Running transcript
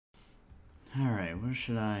Alright, where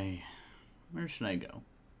should I go?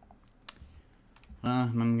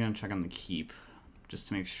 I'm gonna check on the keep, just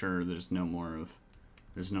to make sure there's no more,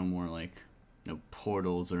 like, no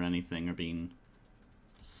portals or anything are being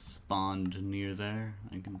spawned near there.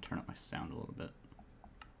 I'm gonna turn up my sound a little bit.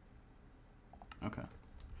 Okay. I'm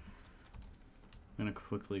gonna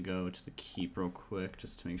quickly go to the keep real quick,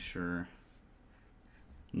 just to make sure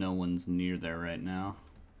no one's near there right now.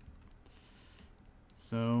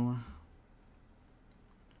 So,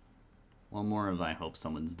 well, more of I hope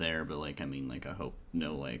someone's there, but like, I mean, like, I hope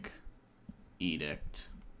no, like, edict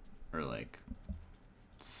or like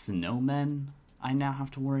snowmen I now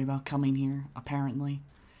have to worry about coming here, apparently.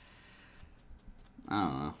 I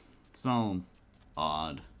don't know. It's all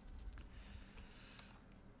odd.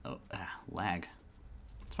 Oh, lag.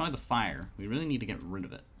 It's probably the fire. We really need to get rid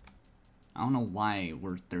of it. I don't know why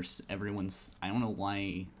I don't know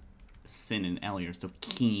why Sin and Ellie are so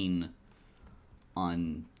keen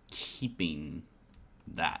on keeping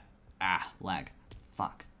that. Lag.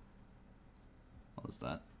 Fuck. What was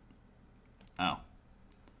that? Oh.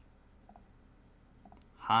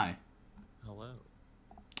 Hi. Hello.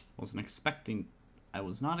 I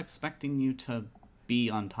was not expecting you to be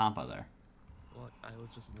on top of there. Well, I was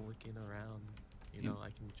just looking around. You know, I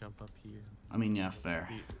can jump up here. I mean, yeah, fair.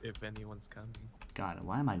 See if anyone's coming. God,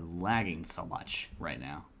 why am I lagging so much right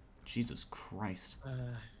now? Jesus Christ.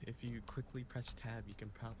 If you quickly press tab, you can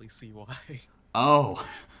probably see why. Oh.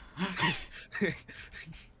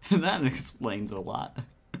 That explains a lot.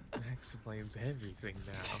 That explains everything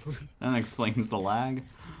now. That explains the lag.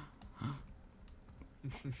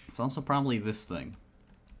 It's also probably this thing.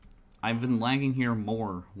 I've been lagging here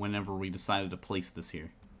more whenever we decided to place this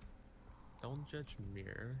here. Don't judge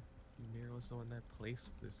Mirror. Mirror was the one that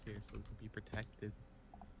placed this here so it could be protected.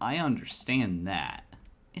 I understand that.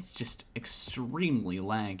 It's just extremely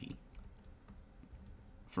laggy.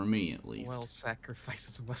 For me, at least. Well,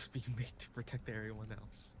 sacrifices must be made to protect everyone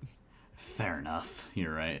else. Fair enough.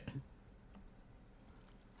 You're right.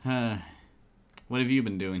 What have you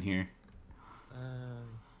been doing here?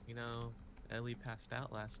 You know, Ellie passed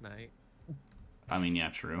out last night. I mean, yeah,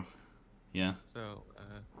 true. Yeah. So,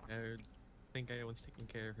 I think I was taking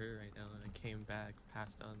care of her right now, and I came back,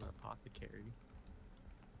 passed on the apothecary.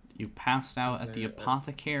 You passed out at the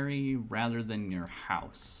apothecary rather than your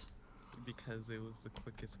house. Because it was the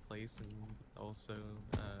quickest place, and also,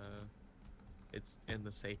 it's in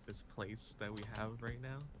the safest place that we have right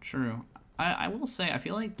now. True. I will say, I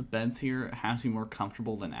feel like the beds here have to be more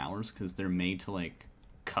comfortable than ours, because they're made to, like,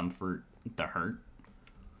 comfort the hurt.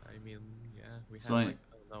 I mean, yeah, we So have, like,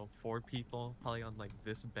 I don't know, 4 people probably on, like,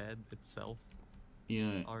 this bed itself.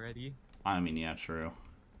 Yeah. Already. I mean, yeah, true.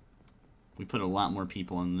 We put a lot more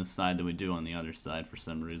people on this side than we do on the other side for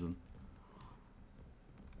some reason.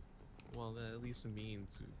 Well, that at least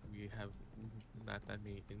means we have not that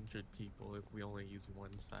many injured people if we only use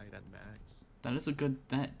one side at max. That is a good...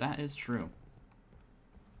 That is true.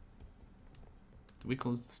 Did we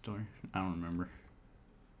close this door? I don't remember.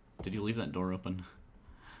 Did you leave that door open?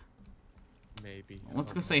 Maybe.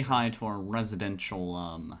 Let's go say hi to our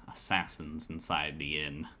residential, assassins inside the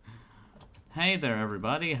inn. Hey there,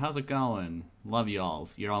 everybody. How's it going? Love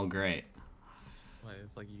y'alls. You're all great. What,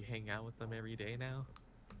 it's like you hang out with them every day now?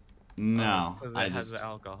 No, because I it just... has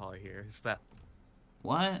alcohol here. Is that...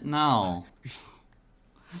 What? No.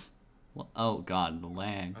 What? Oh god, the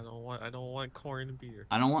lag. I don't want corn beer.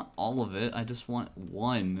 I don't want all of it. I just want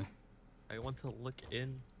one. I want to look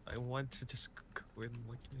in. I want to just go and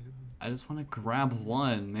look in. I just want to grab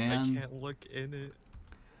one, man. I can't look in it.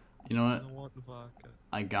 You know what? I don't want vodka.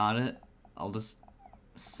 I got it. I'll just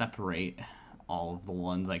separate all of the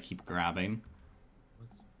ones I keep grabbing.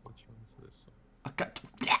 Which one's this one?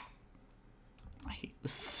 I hate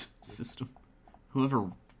this system. Whoever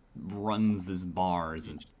runs this bar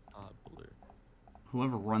isn't...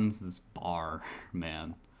 Whoever runs this bar,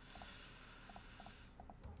 man.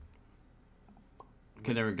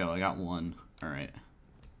 Okay, there we go. I got one. Alright.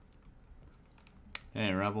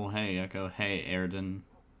 Hey, Rebel. Hey, Echo. Hey, Airden.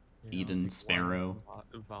 Eden, Sparrow.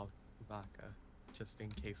 Vodka. Just in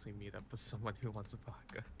case we meet up with someone who wants a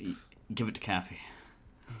vodka. Give it to Caffey.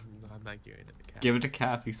 No, I'm not giving it to Caffey. Give it to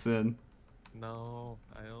Caffey, Sid. No,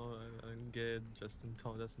 I'm good. Justin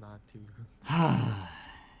told us not to.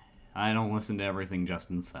 I don't listen to everything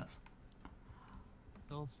Justin says.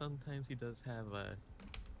 Well, sometimes he does have a...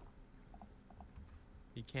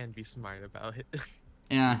 He can be smart about it.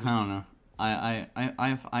 Yeah, I don't know.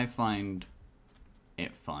 I find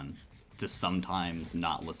it fun to sometimes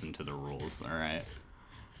not listen to the rules, alright?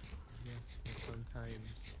 Yeah, sometimes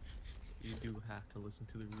you do have to listen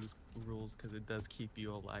to the rules because it does keep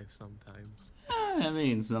you alive sometimes. I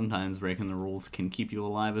mean, sometimes breaking the rules can keep you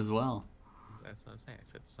alive as well. That's what I'm saying. I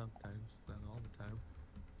said sometimes, not all the time.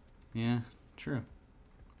 Yeah, true.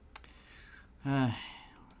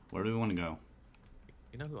 Where do we want to go?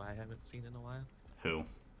 You know who I haven't seen in a while? Who?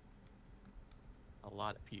 A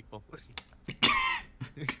lot of people.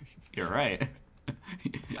 You're right.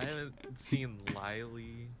 I haven't seen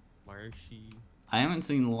Lily, Marshy. I haven't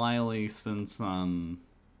seen Lily since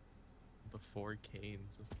Before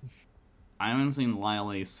Canes. I haven't seen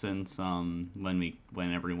Lily since when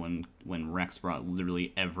Rex brought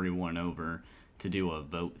literally everyone over to do a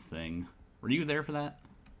vote thing. Were you there for that?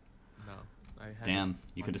 No, I haven't. Damn,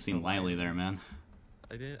 you could have seen Lily there, man.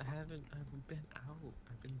 I haven't been out.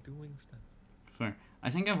 I've been doing stuff. Fair. I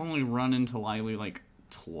think I've only run into Lily like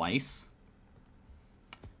twice.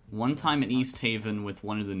 One time in East Haven with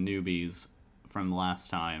one of the newbies from last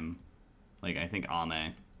time. Like, I think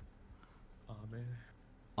Ame. Ame.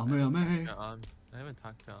 Ame. I haven't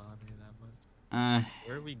talked to Ame that much.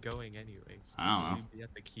 Where are we going anyways? I don't know. We be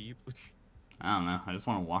at the keep? I don't know. I just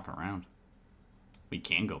want to walk around. We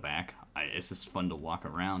can go back. It's just fun to walk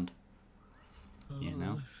around. You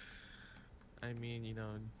know? I mean, you know,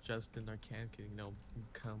 Justin or Cam can, you know,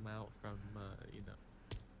 come out from, you know,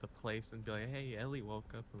 the place and be like, hey, Ellie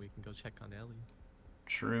woke up, and we can go check on Ellie.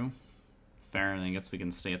 True. Fair, and I guess we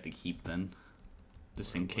can stay at the keep then.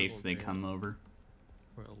 Just in case they come over.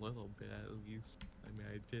 For a little bit, at least. I mean,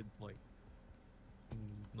 I did, like,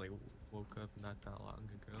 woke up not that long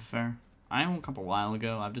ago. Fair. I woke up a while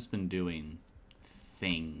ago. I've just been doing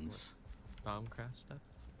things. Domcraft stuff?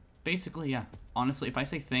 Basically, yeah. Honestly, if I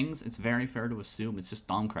say things, it's very fair to assume it's just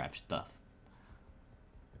Domcraft stuff.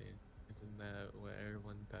 I mean, isn't that what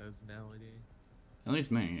everyone does nowadays? At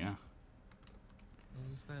least me, yeah.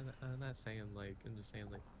 I'm not saying, like, I'm just saying,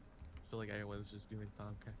 like, I feel like everyone's just doing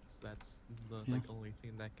Domcraft. That's the, like, only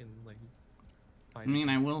thing that can, like, I mean,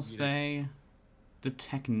 I will say the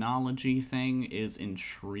technology thing is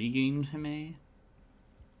intriguing to me.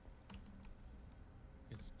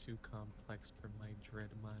 It's too complex for my dread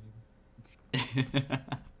mind.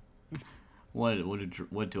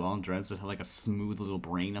 What do all dreads have like a smooth little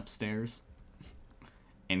brain upstairs?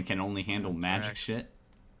 And can only handle magic shit?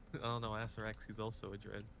 Oh no, ask Rex, he's also a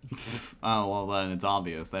dread. Oh, well then it's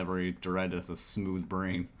obvious. Every dread has a smooth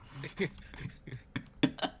brain. Okay.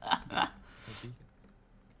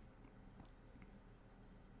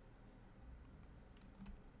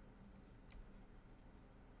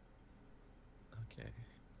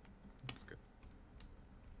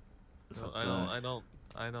 Let's go. No, I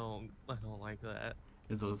don't like that.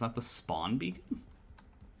 Is that the spawn beacon?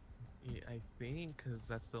 Yeah, I think, cause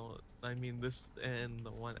that's the. I mean, this and the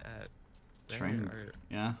one at. Train.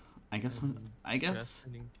 Yeah, I guess.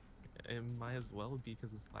 It might as well be because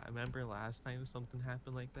I remember last time something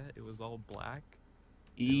happened like that. It was all black.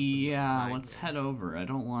 Yeah, let's head over. I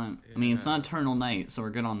don't want. I mean, it's not Eternal Night, so we're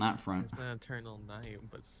good on that front. It's not Eternal Night,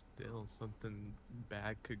 but still, something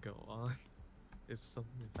bad could go on. It's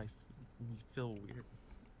something if I feel weird.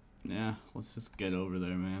 Yeah, let's just get over there,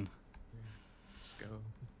 man. Yeah, let's go.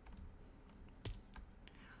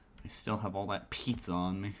 I still have all that pizza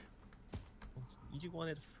on me. You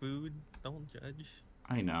wanted food? Don't judge.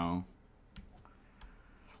 I know.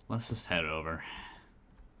 Let's just head over.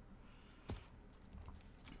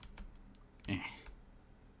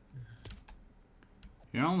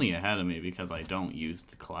 You're only ahead of me because I don't use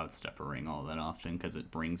the Cloud Stepper ring all that often because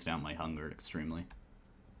it brings down my hunger extremely.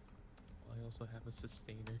 I also have a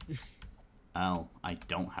sustainer. Oh, I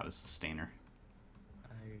don't have a sustainer.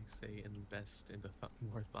 I say invest in the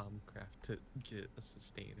more Thaumcraft to get a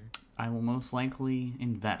sustainer. I will most likely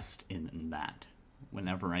invest in that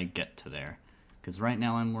whenever I get to there. Because right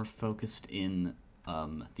now I'm more focused in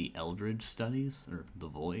the Eldritch studies, or the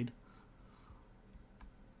Void.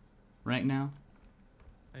 Right now.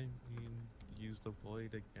 I mean, use the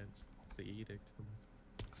Void against the Edict.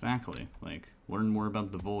 Exactly. Like, learn more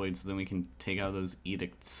about the Void so then we can take out those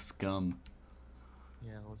Edict scum.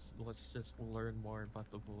 Yeah, let's just learn more about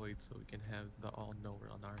the Void so we can have the All-Knower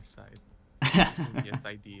on our side. Yes,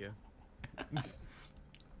 idea.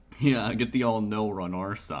 Yeah, get the All-Knower on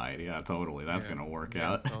our side. Yeah, totally. That's gonna work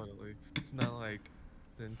out. Totally. It's not like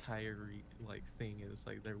the entire thing is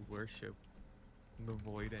like their worship the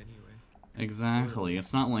Void anyway. Exactly.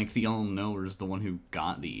 It's not like the All-Knower is the one who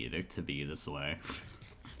got the Edict to be this way.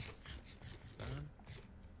 I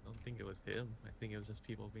don't think it was him. I think it was just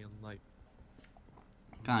people being like,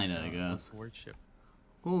 kinda, I guess. Worship.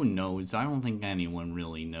 Who knows? I don't think anyone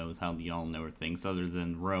really knows how the All-Knower thinks other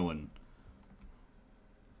than Rowan.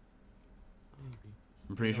 Maybe.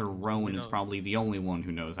 I'm pretty sure Rowan is probably the only one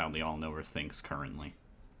who knows how the All-Knower thinks currently.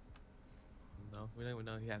 No, we don't even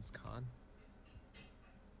know he has con.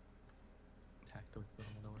 Attacked with the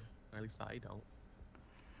All-Knower. Or at least I don't.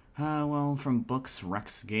 Well, from books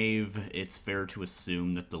Rex gave, it's fair to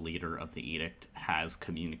assume that the leader of the Edict has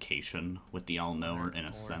communication with the All-Knower in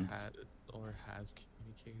a sense. Or has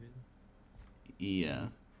communicated. Yeah.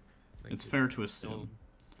 Like It's fair to assume.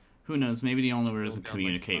 Who knows? Maybe the All-Knower doesn't down my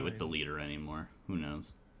communicate with the spine. leader anymore. Who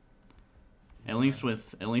knows? At least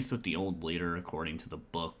with the old leader, according to the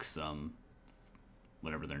books,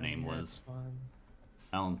 whatever their name was.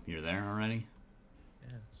 Oh, you're there already?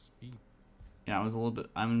 Yeah, speed. Yeah, I was a little bit.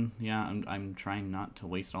 I'm trying not to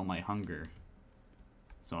waste all my hunger,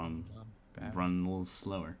 so I'm running a little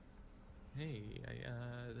slower. Hey,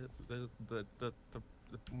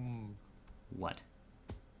 What?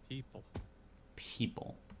 People.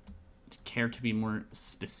 People. Care to be more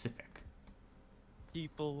specific?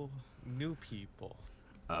 People, new people.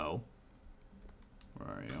 Oh. Where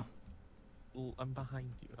are you? I'm behind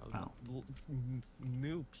you. I was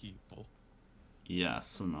new people.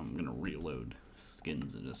 Yes, and I'm gonna reload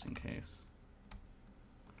skins just in case.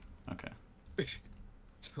 Okay.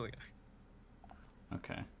 So, yeah.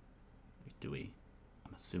 Okay.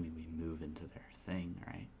 I'm assuming we move into their thing,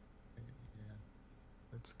 right? Yeah.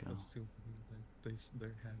 Let's go. Assuming that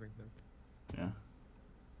they're having their. Yeah.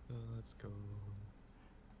 Let's go.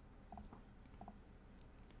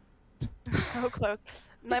 So close.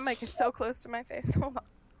 My mic is so close to my face. Hold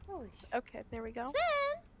on. Okay, there we go.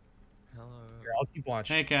 Hello. Here, I'll keep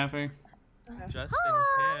watching. Hey, Cafe. Justin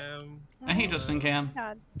Cam. Hey, Justin Cam.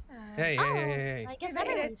 God. Hey. I guess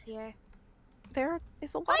everyone's here. There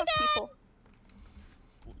is a lot of people.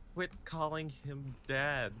 Quit calling him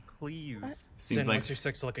dad, please. What? Seems Sin, like what's your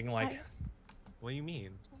six looking like? What do you mean?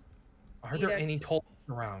 Are there any tolls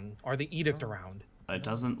around? Are the edict around? it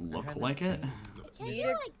doesn't look like it.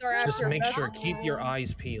 Just make sure, keep your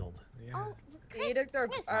eyes peeled. Yeah. Oh, The edict are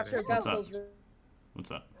Chris, after What's up? vessels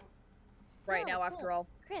What's up? right now, after all.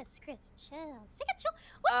 Chris, chill. Chill.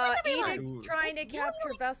 What's with everyone? Edict trying to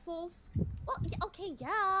capture vessels. Well, okay,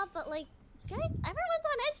 yeah, but like, guys, everyone's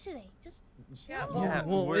on edge today. Just chill. Yeah, Yeah,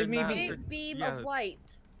 well, we're it may not be- Big beam of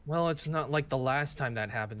light. Well, it's not like the last time that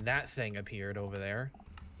happened. That thing appeared over there.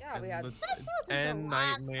 Yeah, we had. That wasn't and the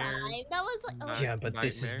last nightmares. time. That was like, oh, Yeah, but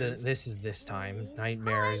this is this time.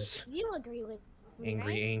 Nightmares, You agree with me,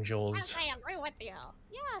 angry right? angels. I agree with you.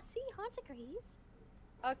 Yeah, see, Hans agrees.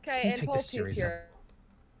 Okay, You and take this Polte's series here.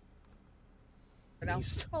 Now,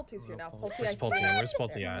 Please. Polte's here now. Where's Polte, I Where's see Pulte? you. Where's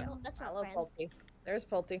Pulte There at? we go. That's I our love friend. Polte. There's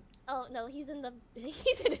Polte. Oh no, he's in his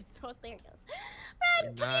throat. There it goes.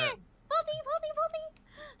 Fred, come here. Polty. Come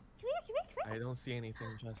here. I don't see anything,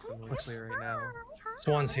 Justin. We're What's- clear right now.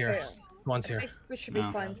 Swan's here. Okay. Swan's I here. think we should be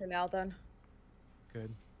No. fine for now then.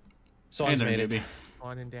 Good. Swan's hey there, made it. newbie.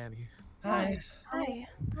 Juan and Danny. Hi. Hi.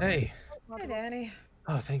 Hey. Hi, Danny.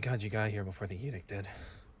 Oh, thank God you got here before the edict did.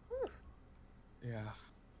 Yeah.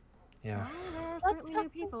 Yeah. There are certainly new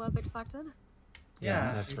people, as expected.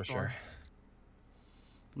 Yeah, that's he's for gone. sure.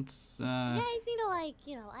 Let's You guys need to like,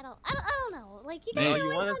 I don't know. Like you Maybe- guys Oh, are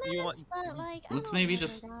you always want us- on you edge, want- but like, I let's don't maybe know,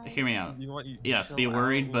 just guys. hear me out. You Yes, be chill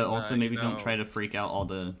worried, out but when, also maybe don't try to freak out all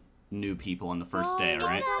the new people on the first day, So,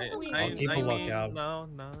 alright? exactly. I'll keep a lookout. No.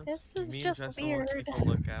 This it's is me and just Justin will weird. Keep a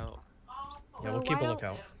lookout. So Yeah, we'll keep why a don't-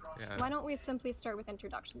 lookout. Yeah. Why don't we simply start with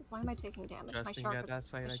introductions? Why am I taking damage? My Justin shock, got that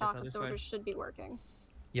side, I got shock the other absorber side. should be working.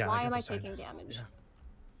 Yeah. Why I am got I this side. taking damage? Yeah.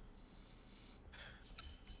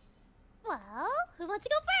 Well, who wants to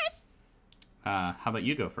go first? How about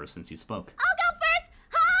you go first since you spoke? I'll go first.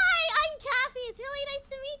 Hi, I'm Kathy. It's really nice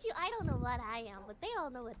to meet you. I don't know what I am, but they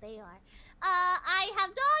all know what they are. I have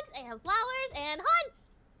dogs, I have flowers, and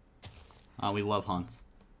hunts. We love Hans.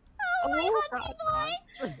 Oh, my Oh, hunty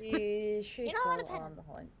God. boy. She's You know still what, Pet? on the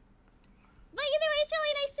hunt. But either way, it's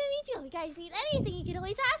really nice to meet you. If you guys need anything, you can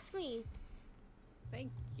always ask me.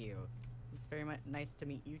 Thank you. It's very much nice to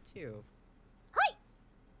meet you too. Hi.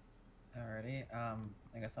 Alrighty,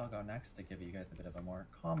 I guess I'll go next to give you guys a bit of a more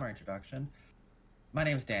calmer introduction. My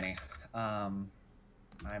name's Danny. I'm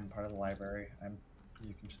part of the library.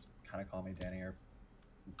 You can just kind of call me Danny, or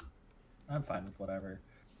I'm fine with whatever.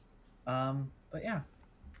 But yeah,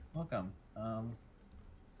 welcome.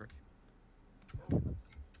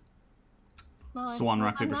 Well, I Swan, suppose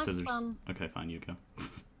rock, I'm paper, next, scissors. Okay, fine, you go.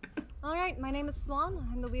 Alright, my name is Swan.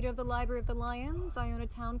 I'm the leader of the Library of the Lions. I own a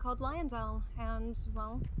town called Lyondell. And,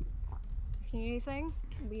 well, if you need anything,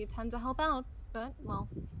 we tend to help out. But, well,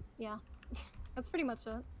 yeah. That's pretty much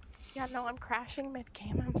it. Yeah, no, I'm crashing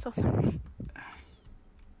mid-game. I'm so sorry.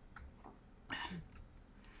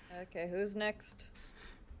 Okay, who's next?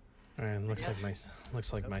 Alright, looks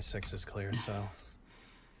like my 6 is clear, so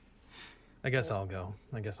I guess I'll go.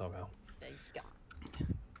 There you go.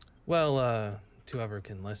 Well, to whoever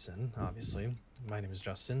can listen, obviously. My name is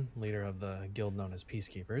Justin, leader of the guild known as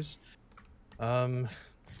Peacekeepers.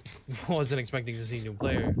 Wasn't expecting to see new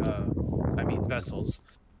vessels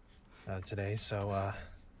today, so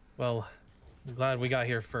well, I'm glad we got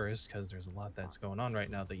here first, because there's a lot that's going on right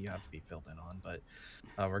now that you have to be filled in on, but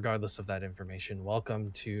regardless of that information,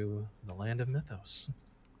 welcome to the land of Mythos.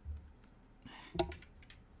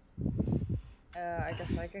 I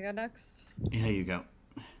guess I can go next. Yeah, you go.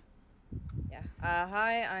 Yeah.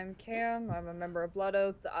 Hi, I'm Cam. I'm a member of Blood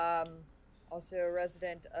Oath. Also a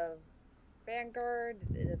resident of Vanguard.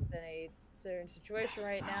 It's in a certain situation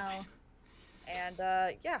right now. And,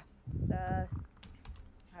 yeah.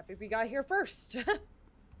 Happy we got here first.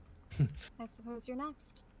 I suppose you're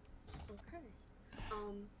next. Okay.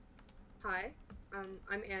 Hi.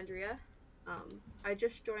 I'm Andrea. I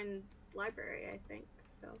just joined library, I think,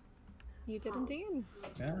 so. You did indeed.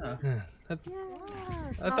 Yeah.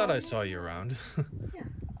 I thought I saw you around. Yeah.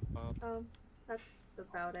 That's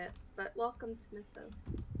about it. But welcome to Mythos.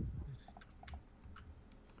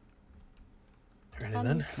 Ready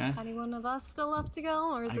then? Okay. Anyone of us still left to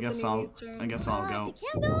go, or is I it guess the I'll. newbies' turn? I guess I'll go. You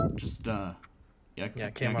can go. Just yeah.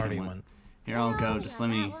 Cam already went. Here, I'll go. we Just got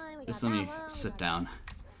let that me. one, we Just got let that me one, we sit got down.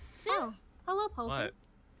 Sim, Oh, hello, Polter.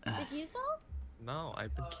 What? did you go? No,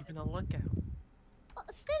 I've been keeping a lookout. Oh,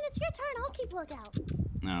 Sin, it's your turn. I'll keep lookout.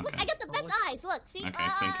 No, Look, okay. I got the best eyes. Look, see? Okay,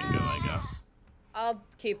 Sin can go, I guess. I'll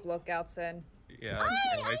keep lookouts in. Yeah,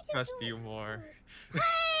 Hi, I can trust do you it more. too.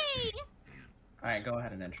 Hey! Alright, go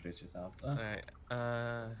ahead and introduce yourself. Alright,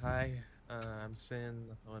 hi, I'm Sin,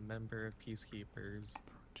 I'm a member of Peacekeepers.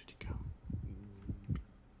 Did you go?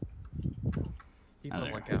 Keep Oh, a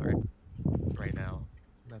there. lookout right now.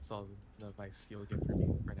 That's all the advice you'll get from me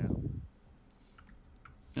for now.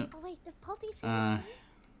 Oh, wait, the Polty said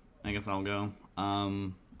I guess I'll go.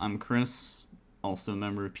 I'm Chris, also a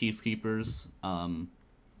member of Peacekeepers. God,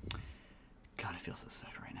 I feel so sick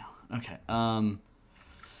right now. Okay.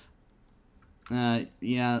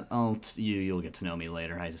 Yeah, you'll get to know me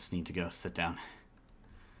later. I just need to go sit down.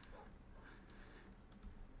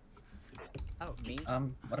 Oh, me?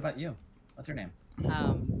 What about you? What's your name?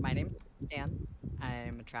 My name's Dan.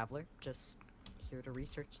 I'm a traveler, just here to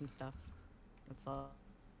research some stuff. That's all.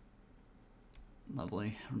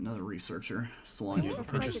 Lovely. Another researcher. Swan, you.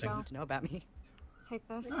 Just ready to Interesting. go. To know about me. Take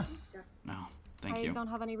this. No, thank I you. don't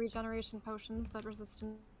have any regeneration potions, but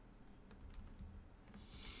resistance.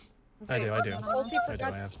 I do. Polty I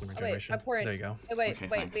forgot. have some Oh, wait, regeneration. I'm pouring. There you go. Wait, Okay,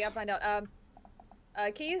 wait, thanks. we gotta find out.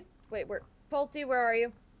 Can you wait? Where, Polty? Where are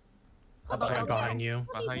you? Hold on, Right hold on. behind you.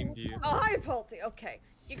 Behind you. Oh, hi, Polty. Okay.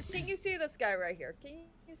 Can you see this guy right here? Can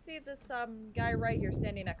you see this guy right here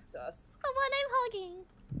standing next to us? the one I'm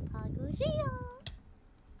hugging. Hagushia.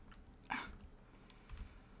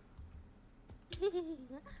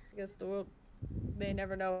 I guess the world may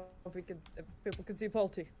never know if people can see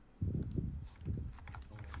Polty.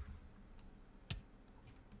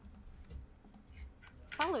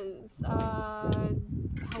 Fellas,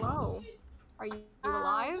 hello. Are you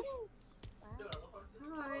alive? Yes.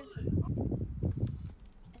 Wow. Hi. Are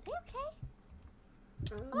they okay?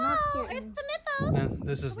 I'm not Oh, certain. it's the Mythos.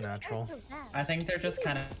 This is natural. I think they're just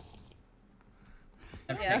kind of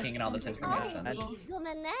Yeah. taking in all this information. Oh,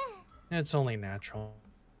 woman there. It's only natural.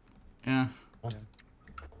 Yeah. Well,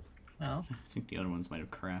 I think the other ones might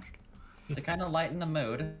have crashed. to kind of lighten the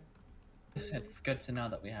mood, it's good to know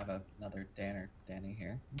that we have another Dan or Danny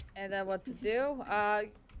here. And then what to do?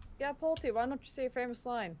 Yeah, Polty, why don't you say your famous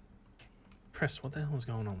line? Chris, what the hell is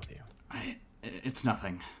going on with you? It's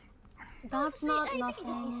nothing. That's I not think it's just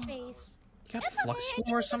his nothing. face. You got It's okay, flux I flu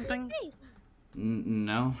think or it's just his something? face.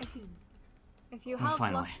 No. If you Oh, have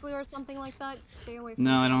finally. flux flu or something like that, stay away from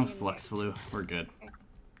No, me I don't in have the flux air. flu. We're good. Okay.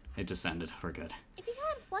 It just ended. We're good. If you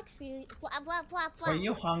had flex view, blah blah blah blah. Are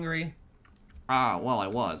you hungry? Well, I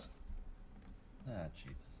was. Ah,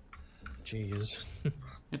 Jesus. Jeez.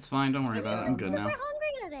 It's fine. Don't worry about it. I'm good now. We're hungry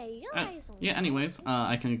today. You guys. don't Yeah, know. anyways,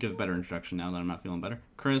 I can give a better introduction now that I'm not feeling better.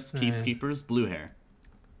 Chris, Peacekeepers, blue hair.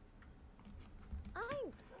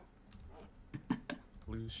 I'm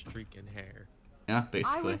Blue streak in hair. Yeah, I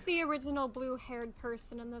basically. was the original blue-haired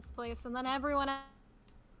person in this place, and then everyone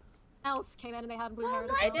else came in and they had blue hair.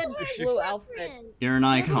 I did blue outfit. You're an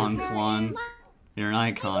icon, hair Swan. is- You're an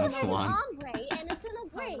icon, It's an Swan. ombre, and it's gonna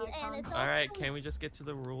great, and it's Alright, also- can we just get to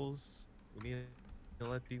the rules? We need to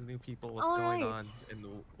let these new people what's All going right. on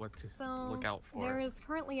and what to So, look out for. there is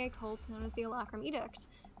currently a cult known as the Alacrum Edict.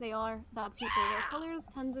 They are bad people. Their colors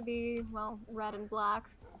tend to be, well, red and black.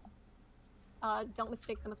 Don't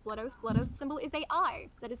mistake them with Bloodos. Bloodos' symbol is a eye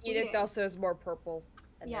that is bleeding. Edict also is more purple.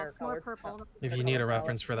 And Yes, they're more colored. purple. If you need a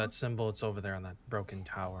reference for that symbol, it's over there on that broken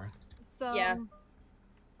tower. So Yeah.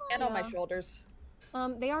 And on my yeah. shoulders.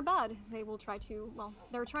 They are bad. They will try to, well,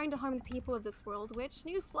 they're trying to harm the people of this world, which,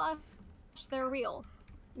 newsflash, they're real.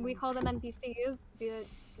 We call them NPCs,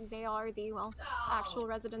 but they are the, well, actual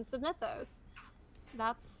residents of Mythos.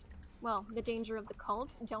 That's, well, the danger of the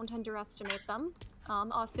cult. Don't underestimate them.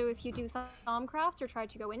 Also, if you do Thaumcraft or try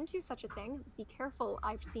to go into such a thing, be careful.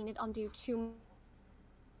 I've seen it undo too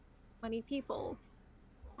many people.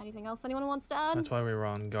 Anything else anyone wants to add? That's why we were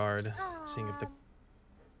on guard, seeing if the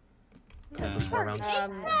cult Yeah. is still around.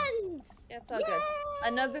 Yeah, it's all good.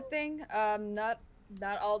 Another thing,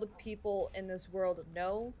 not all the people in this world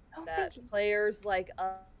know that players like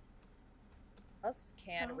us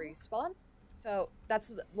can respawn. So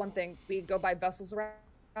that's one thing. We go by vessels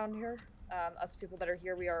around here. Us people that are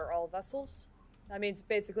here, we are all vessels. That means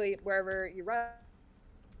basically wherever you rest,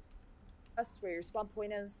 where your spawn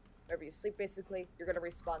point is, wherever you sleep, basically, you're gonna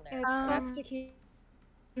respawn there. It's best to keep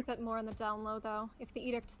it more on the down low, though. If the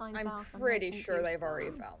edict finds out, I'm then pretty they can sure do they've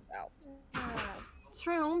already some. found out.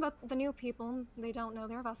 True, but the new people, they don't know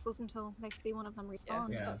their vessels until they see one of them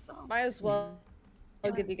respawn. Yeah. So. Might as well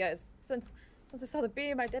I'll give you guys, since I saw the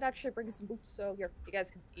beam, I did actually bring some boots, so here, you guys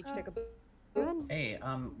can each take a boot. Good. Hey,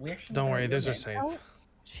 we actually. Don't got worry, your those are name. safe. Oh,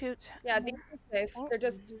 shoot. Yeah, these are safe. They're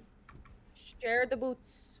just share the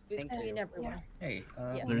boots Thank between you. everyone. Hey,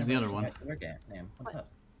 Yeah. There's the other one. Your name. What's up?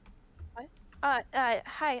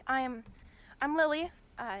 Hi, I'm Lily.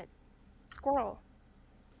 Squirrel.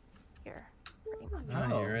 Here. Pretty much. Ah,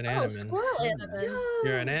 you're an Oh, animan. squirrel animan.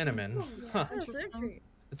 You're an animan. Huh. Interesting.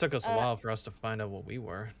 It took us a while for us to find out what we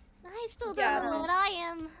were. I still Yeah. don't know what I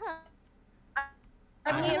am.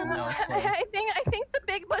 I mean, don't know, so- I think the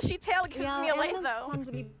big bushy tail gives Yeah, me away animals though. tend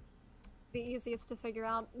to be the easiest to figure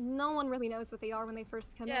out. No one really knows what they are when they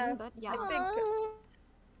first come Yeah, in, but yeah. I think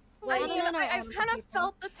I Other mean, than our I animal kind of people.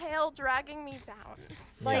 felt the tail dragging me down.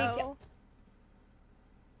 Like- So,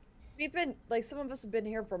 we've been, like, some of us have been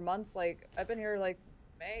here for months. Like, I've been here, like, since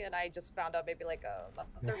May, and I just found out maybe, like, a month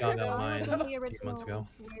We or two found out ago. mine I was a in the few months original ago.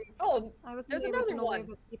 wave. Oh, I was in there's the another original one. wave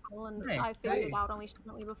of people, and Hey, I figured hey. it out only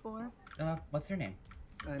shortly before. What's your name?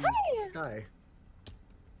 I'm Sky.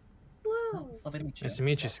 Oh, it's lovely to meet you. Nice to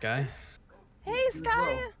meet you, Sky. hey, You as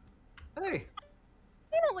Sky, well. Hey.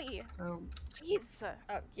 finally. Um, Jeez.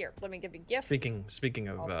 Here, let me give you a gift. Speaking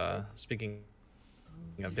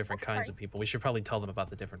of different kinds of people, we should probably tell them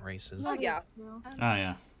about the different races. Oh, That is yeah. true. Oh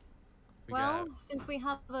yeah. We Well, got since we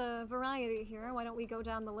have a variety here, why don't we go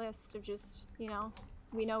down the list of just, you know,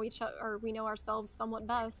 we know each other, or we know ourselves somewhat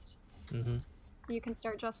best. Mm-hmm. You can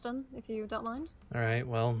start, Justin, if you don't mind. All right.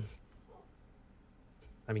 Well,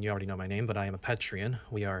 I mean, you already know my name, but I am a Petrian.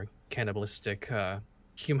 We are cannibalistic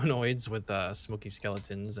humanoids with smoky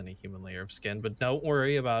skeletons and a human layer of skin. But don't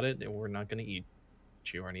worry about it. We're not going to eat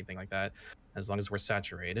you or anything like that, as long as we're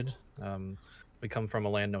saturated. We come from a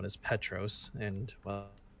land known as Petros, and well,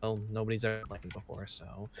 nobody's ever like him before.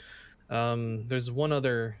 So there's one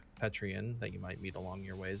other Petrian that you might meet along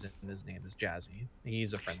your ways, and his name is Jazzy.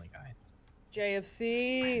 He's a friendly guy.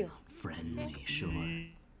 JFC. Friendly, sure.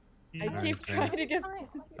 I Alright, keep so- trying to get.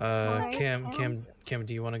 Alright, Cam,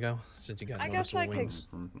 do you want to go? Since you got I guess I noticeable could- wings.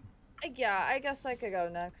 Yeah, I guess I could go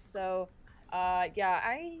next. So, yeah,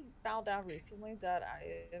 I found out recently that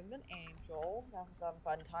I am an angel. That was a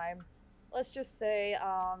fun time. Let's just say,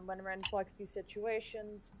 when we're in Fluxy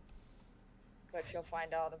situations, which you'll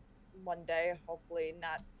find out one day, hopefully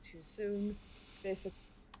not too soon. Basically,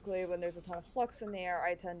 when there's a ton of flux in the air,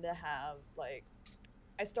 I tend to have, like,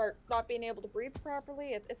 I start not being able to breathe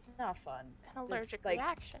properly. It's not fun. An allergic like-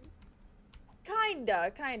 reaction.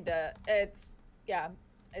 Kinda. It's, yeah.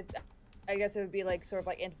 I guess it would be like sort of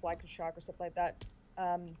like anaphylactic shock or something like that.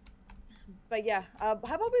 But yeah, how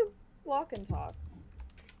about we walk and talk?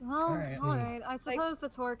 Well, Alright. alright. I suppose the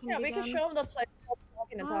tour can Yeah, we begin. can show them the place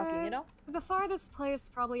walking and talking, you know? The farthest place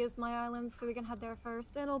probably is my island, so we can head there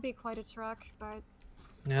first. It'll be quite a trek, but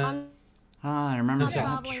Yeah. I'm Ah, I remember not this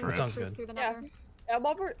traveling trip. this Sounds route good. through the Yeah. nether.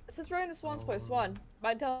 While since we're in the Swan's place, one,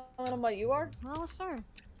 mind telling them what you are? Well, sure.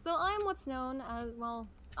 So I'm what's known as, well,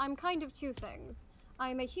 I'm kind of two things.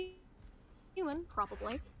 I'm a human,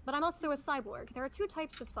 probably, but I'm also a cyborg. There are two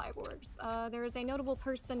types of cyborgs. There is a notable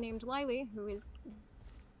person named Lily, who is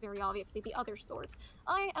very obviously the other sort.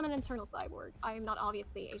 I am an internal cyborg. I am not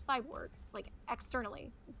obviously a cyborg, like,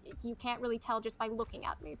 externally. You can't really tell just by looking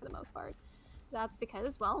at me, for the most part. That's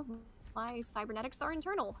because, well, my cybernetics are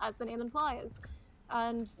internal, as the name implies.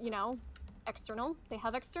 And, you know, external, they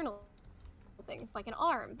have external things, like an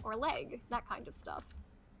arm or a leg, that kind of stuff.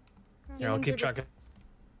 Here, I'll Humans keep are track just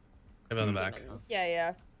of it in the back. humans.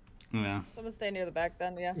 Yeah. Yeah. Someone stay near the back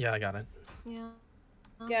then, yeah. Yeah, I got it. Yeah.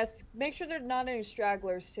 Yes, make sure there's not any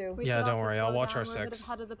stragglers too. We Yeah, should don't also worry, I'll slow watch down. our We're a bit six.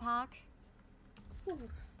 ahead of the pack.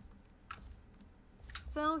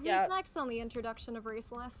 So who's Yeah. next on the introduction of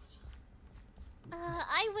race list?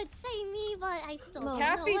 I would say me, but I still No, don't know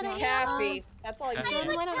Cappy's what I am. Cappy. That's all you Cappy. say.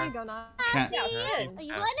 Then why don't you go now? Cat. Yeah, Cappy,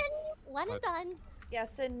 Sin. one and done. Yeah,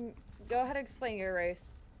 Sin, go ahead and explain your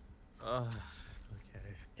race. Okay.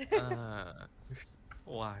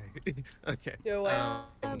 Why? Okay. Do it.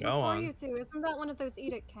 Go Before on. you two, isn't that one of those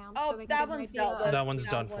edict camps? Oh, so they can that get an one's idea dealt of- with. That one's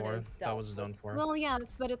done one for. is That dealt was with. done for. Well,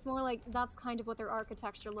 yes, but it's more like that's kind of what their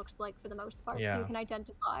architecture looks like for the most part, so Yeah. you can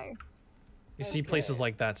identify. You see places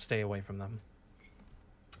like that, stay away from them.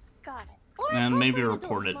 Got it. Or And maybe incorporate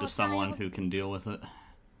report those it to small someone child. who can deal with it.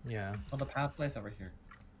 Yeah. Well, the pathway's over here.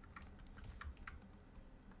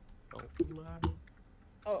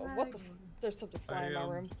 Oh, what the f- There's something flying in my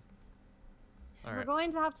room. We're Alright.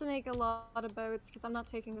 going to have to make a lot of boats because I'm not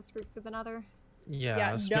taking this group through the Nether. Yeah,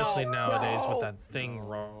 Yeah, especially no, nowadays no. with that thing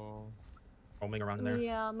roaming around there.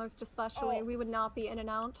 Yeah, most especially. Oh. We would not be in and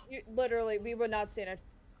out. Literally, we would not stand a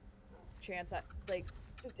chance at, like,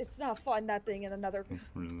 it's not fun, that thing in another.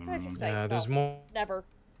 Can I just say, Yeah, there's no, more. never.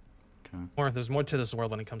 There's more to this world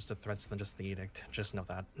when it comes to threats than just the edict. Just know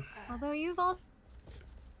that. Although you've all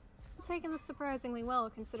taken this surprisingly well,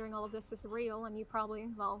 considering all of this is real, and you probably,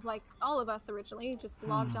 well, like all of us originally, just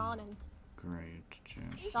logged on and Great, Jim.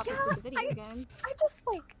 thought this was a video game. I just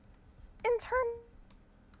like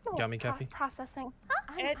internal Got me, Kathy? processing.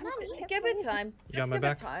 Give it time. You Just got my give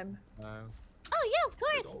back? it time. Oh yeah, of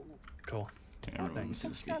course. Cool. Everyone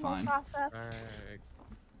seems to be Internal fine. process.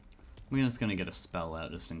 We're just gonna get a spell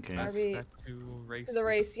out just in Are case. we Back to race. to the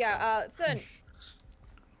race? Yeah. Sin.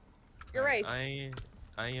 Your race.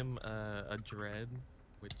 I am a dread,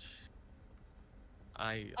 which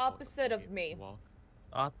I Opposite of me.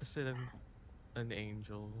 Opposite of an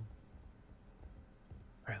angel.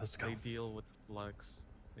 Alright, let's go. They deal with flux.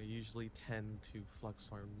 They usually tend to flux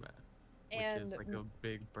form, which And is like a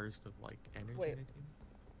big burst of like energy. Wait. I think.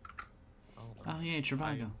 Oh yeah,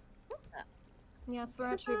 Trivago. Yes, we're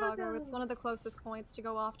at Trivago. It's one of the closest points to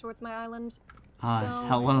go off towards my island. Hi, So,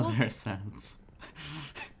 hello we'll- there, Sans.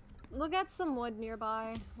 We'll get some wood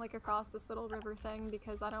nearby, like across this little river thing,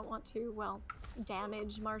 because I don't want to, well,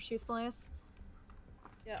 damage Marshy's place.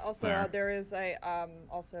 Yeah. Also, Fair. there is a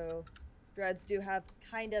also, dreads do have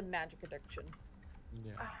kind of magic addiction.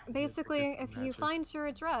 Yeah. Basically, if you magic. find you're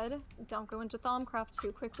a dread, don't go into Thaumcraft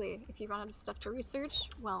too quickly. If you run out of stuff to research,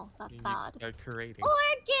 well, that's bad. Curating. Or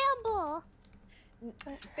gamble.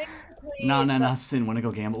 Basically, No, Sin, wanna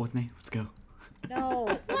go gamble with me? Let's go.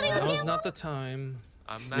 No. Now's not the time.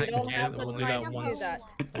 I'm We not don't have the We'll do time that to do once. that.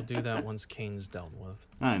 We'll do that once Kane's dealt with.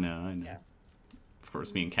 I know. Of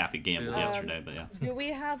course, me and Kathy gambled yesterday, but yeah. Do we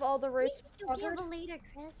have all the races You covered? gamble later,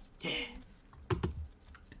 Chris.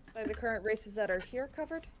 Like the current races that are here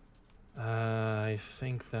covered? I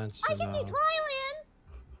think that's I can do about. Thailand.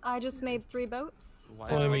 I just made 3 boats.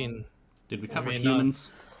 Well, I mean, Did we I cover mean,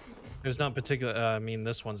 humans? There's not particular. I mean,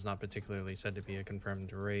 this one's not particularly said to be a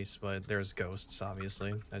confirmed race, but there's ghosts,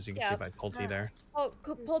 obviously, as you can see Yeah. by Pulte there. Oh,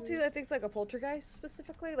 Poltu, I think, is like a poltergeist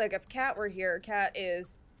specifically. Like, if Cat were here, Cat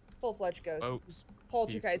is full-fledged ghost. Boats.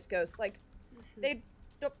 Poltergeist ghost. Like, they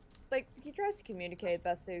don't. Like, he tries to communicate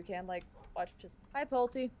best so you can. Like, watch just. Hi,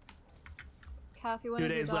 Polty. Kathy, one 2 of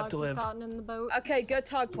your days left dogs to has live. gotten in the boat. Okay, good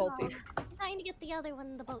talk, Polty. I'm trying to get the other one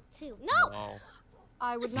in the boat too. No! Oh.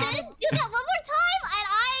 I would Sid, not. do that one more time, and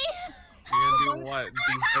I. You're gonna do what?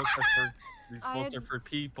 These I boats had- are for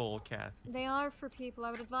people, Kathy. They are for people. I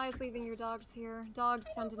would advise leaving your dogs here. Dogs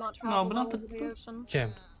tend to not No, travel but well not over the ocean.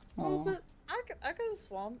 Okay. I could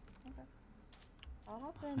swamp. Okay. I'll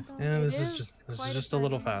hop in. Though. Yeah, It this is is just quite just a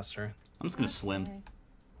little journey. faster. I'm just gonna swim.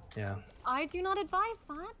 Yeah. I do not advise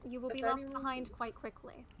that. You will be If left anyone- behind quite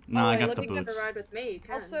quickly. No, I wait, got let the me You boots. can ride with me. You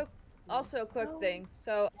can. Also, quick thing.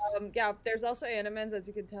 So, yeah, there's also animans, as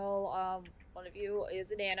you can tell. One of you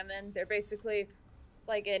is an animan. They're basically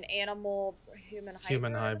like an animal human hybrid.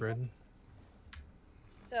 Human hybrid.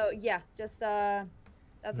 So yeah, just that's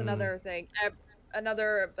Hmm. another thing.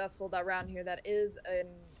 Another vessel that around here that is an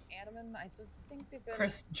animan. I don't think they've been.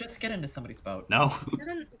 Chris, just get into somebody's boat. No.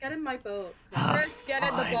 Get in my boat. Chris, get in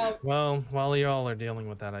the Fine. boat. Well, while y'all are dealing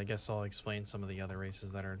with that, I guess I'll explain some of the other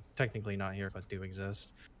races that are technically not here but do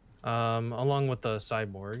exist. Along with the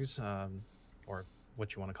cyborgs, or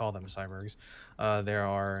what you want to call them, cyborgs, there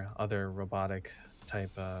are other robotic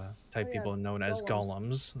type yeah, people known as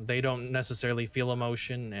golems. golems. They don't necessarily feel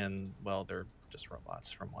emotion, and well, they're just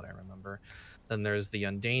robots from what I remember. Then there's the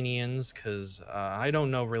Undanians, because I don't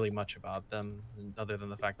know really much about them other than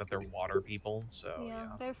the fact that they're water people. So Yeah,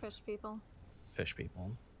 they're fish people. fish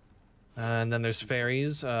people. And then there's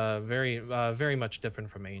fairies, very much different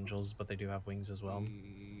from angels, but they do have wings as well.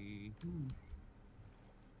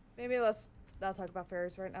 Maybe let's not talk about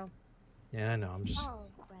fairies right now. Yeah, I know. I'm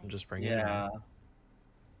just bringing it up.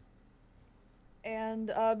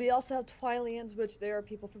 And we also have Twylians, which they are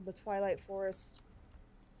people from the Twilight Forest.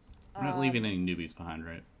 We're not leaving any newbies behind,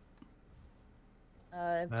 right?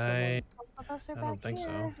 If I someone, don't think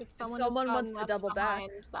so. If someone wants to double back.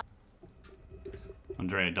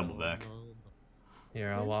 Andrea, double back.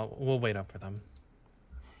 Yeah, we'll wait up for them.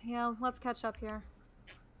 Yeah, let's catch up here.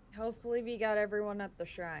 Hopefully we got everyone at the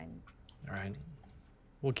shrine. All right,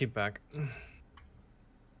 we'll keep back. All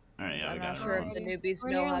right, yeah, I'm we got not sure if the newbies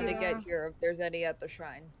know how to get here, if there's any at the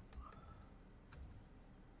shrine.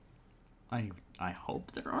 I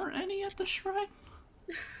hope there aren't any at the shrine.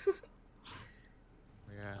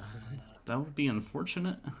 Yeah. That would be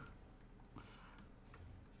unfortunate.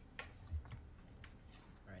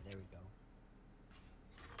 Alright, there we go.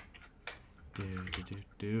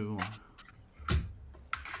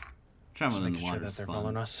 Traveling in the sure water's that they're fun.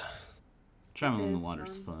 following us. Traveling in the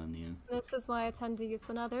water's fun, yeah. This is why I tend to use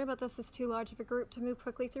the Nether, but this is too large of a group to move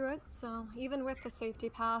quickly through it, so even with the safety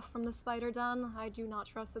path from the spider den, I do not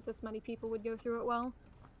trust that this many people would go through it well.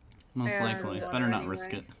 Most likely. Better not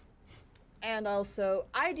risk it. And also,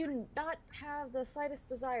 I do not have the slightest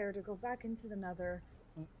desire to go back into the Nether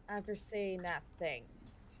after saying that thing.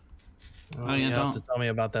 Well, you have to tell me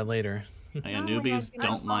about that later. Oh, yeah, newbies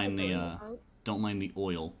don't mind the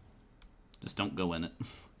oil. Just don't go in it.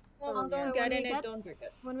 Well, Also, don't get in it, don't drink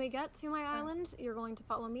it. When we get to my island, you're going to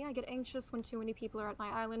follow me. I get anxious when too many people are at my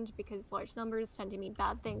island because large numbers tend to mean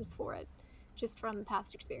bad things for it, just from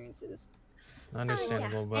past experiences.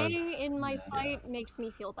 Understandable, but Staying in my sight makes me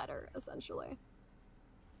feel better, essentially.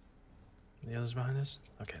 the others behind us?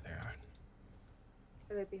 Okay, they are.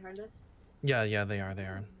 Are they behind us? Yeah, they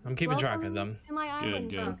are. I'm keeping track of them. To my island,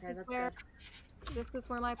 good. Okay, that's good. This is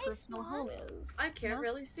where my personal home is. I can't Yes?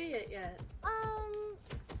 really see it yet.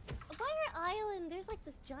 By your island, there's like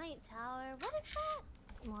this giant tower. What is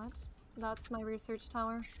that? What? That's my research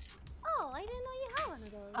tower. Oh, I didn't know you had one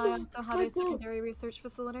of those. I also have a secondary research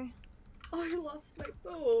facility. Oh, I lost my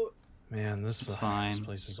boat. Man, this fine. This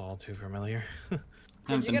place is all too familiar.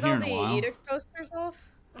 Did you get all the edict posters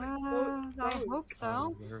off? I hope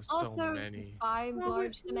so. There's Also, so many. by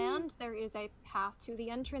large demand, there is a path to the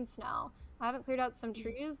entrance now. I haven't cleared out some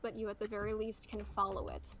trees, but you at the very least can follow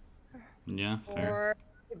it. Yeah, fair. Or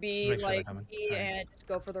to be make sure they're like coming. me and just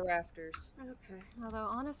go for the rafters. Okay. Although,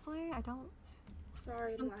 honestly, I don't... Sorry,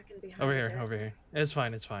 I'm lacking behind. Over it. here. It's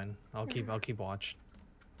fine. I'll keep watch.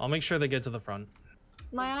 I'll make sure they get to the front.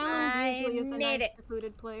 My island usually is a made nice, it.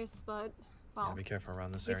 secluded place, but, well... Yeah, be careful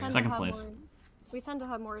around this we area. tend to Second have place. we tend to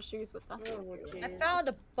have more issues with vessels here. I found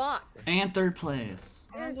a box. And third place.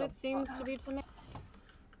 And it seems to be to me.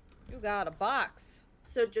 You got a box.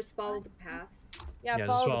 So just follow the path. Yeah, just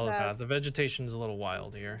follow follow the path. The vegetation's a little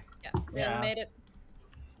wild here. Yeah, Sam made it.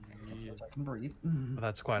 So I can breathe. But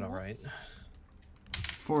that's quite alright.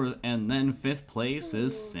 And then fifth place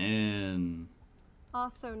is Sin.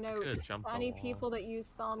 Also note, could've jumped the any wall. people that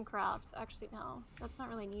use Thaumcraft, actually no, that's not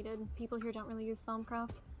really needed. People here don't really use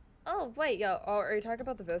Thaumcraft. Oh, wait, are you talking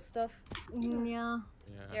about the Viz stuff? Yeah.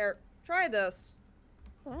 Here, try this.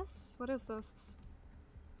 This? What is this?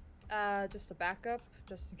 Just a backup,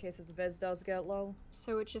 just in case if the Viz does get low.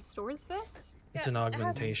 So it just stores this? It's Yeah, an it has-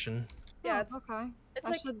 augmentation. Yeah, Oh, it's okay. it's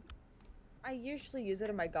I like should... I usually use it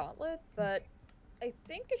in my gauntlet, but I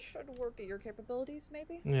think it should work at your capabilities,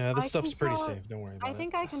 maybe. Yeah, this I stuff's can pretty draw- safe. Don't worry about I it.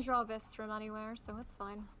 think I can draw this from anywhere, so it's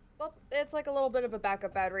fine. Well, it's like a little bit of a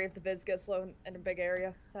backup battery if the Viz gets low in a big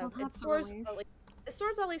area. So Well, it that's a stores relief. it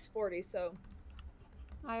stores at least 40. So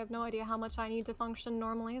I have no idea how much I need to function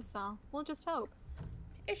normally, so we'll just hope.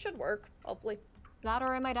 it should work, hopefully. That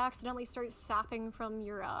or I might accidentally start sapping from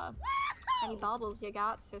your, any baubles you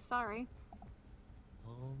got, so sorry.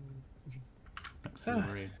 Thanks for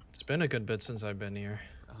the raid. It's been a good bit since I've been here.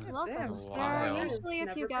 You're welcome. Sam's There are wild. usually a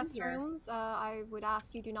Never few been guest here. rooms. I would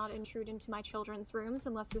ask you do not intrude into my children's rooms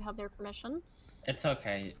unless you have their permission. It's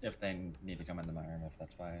okay if they need to come into my room, if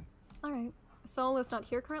that's fine. Alright. Sol is not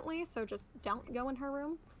here currently, so just don't go in her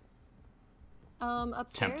room.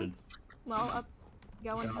 Upstairs. Tempted. Well,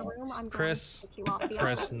 go in her room. I'm Chris, going to kick you off the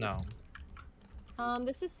Chris, island. no.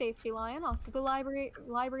 This is Safety Lion, also the Library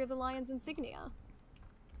of the Lion's insignia.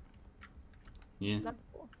 Yeah. That's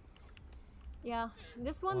cool. Yeah,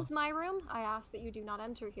 this one's my room. I ask that you do not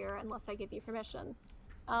enter here unless I give you permission.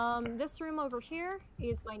 This room over here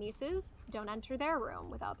is my niece's. Don't enter their room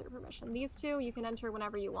without their permission. These two, you can enter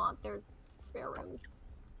whenever you want. They're spare rooms.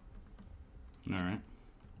 Alright.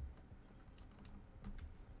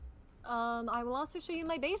 I will also show you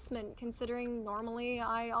my basement, considering normally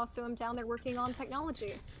I also am down there working on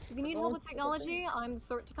technology. If you need help with technology, I'm the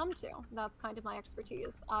sort to come to. That's kind of my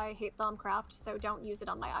expertise. I hate Thumbcraft, so don't use it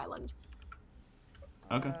on my island.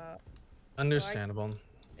 Okay. Understandable.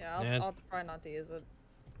 I'll try not to use it.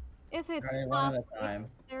 If it's one at a time.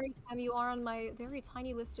 very time, you are on my very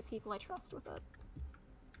tiny list of people I trust with it.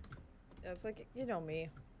 Yeah, it's like, you know me.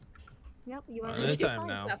 Yep, you are. Any time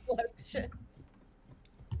now.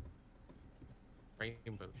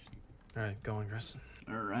 Rainbow sheep. Alright, go on, Chris.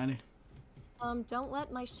 Alrighty. Don't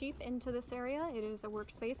let my sheep into this area. It is a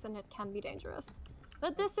workspace and it can be dangerous.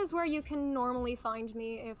 But this is where you can normally find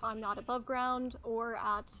me if I'm not above ground or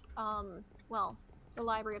at, well, the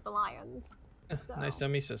Library of the Lions. So. Nice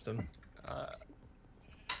semi-system.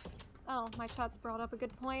 Oh, my chat's brought up a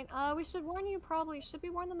good point. We should warn you should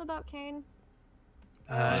we warn them about Kane?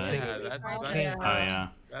 I think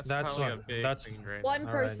That's that's probably what a big that's thing right one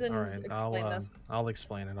now. person's explain this. I'll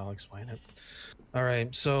explain it. All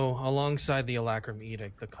right, so alongside the Alacrum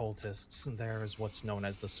Edict, the cultists, there is what's known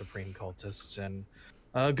as the Supreme Cultists, and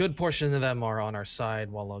a good portion of them are on our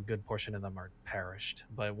side, while a good portion of them are perished.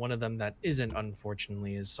 But one of them that isn't,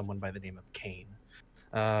 unfortunately, is someone by the name of Kane.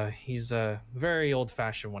 He's very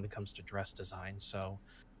old-fashioned when it comes to dress design, so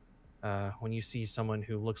when you see someone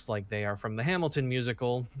who looks like they are from the Hamilton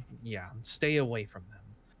musical, yeah, stay away from them.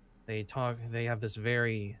 They have this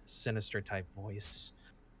very sinister type voice.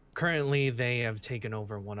 Currently, they have taken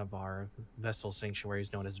over one of our vessel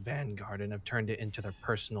sanctuaries known as Vanguard and have turned it into their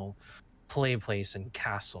personal play place and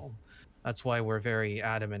castle. That's why we're very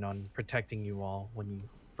adamant on protecting you all when you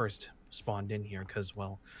first spawned in here, because,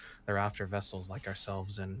 well, they're after vessels like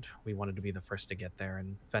ourselves, and we wanted to be the first to get there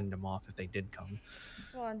and fend them off if they did come.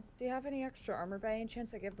 Swan, do you have any extra armor by any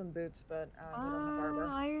chance? I give them boots, but we don't have armor.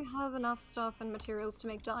 I have enough stuff and materials to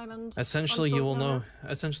make diamond. Essentially, you will know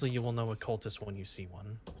a cultist when you see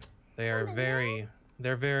one. They are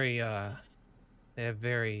they have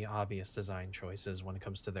very obvious design choices when it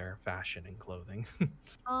comes to their fashion and clothing.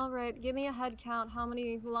 All right, give me a head count. How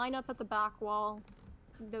many line up at the back wall?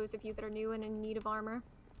 Those of you that are new and in need of armor.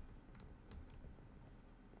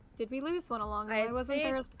 Did we lose one along the way? Wasn't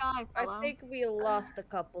there a sky fellow? I think we lost a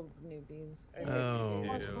couple of newbies. No.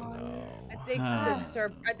 I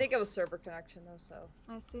think it was server connection though. So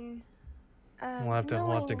I see. We'll have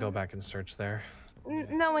to go back and search there.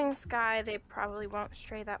 Knowing Sky, they probably won't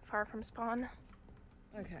stray that far from spawn.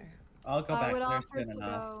 Okay. I'll go back. I would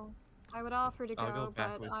offer to go,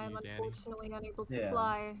 but I am unfortunately unable to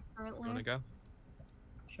fly currently. You wanna go?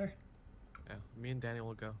 Sure. Yeah, me and Danny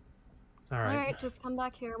will go. Alright, just come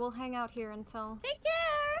back here. We'll hang out here until. Take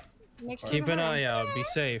care! Make sure Keep an eye out. Be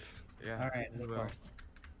safe. Yeah. Alright, of course.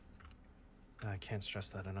 I can't stress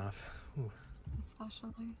that enough. Ooh.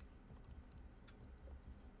 Especially.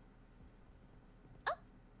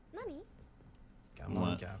 Nani? Come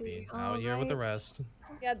on, Gappy. Out here with the rest.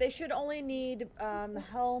 Yeah, they should only need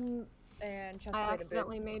helm and chest plate. I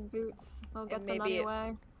accidentally made boots. I'll get them maybe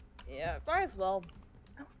anyway. Yeah, might as well.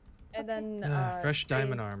 And then fresh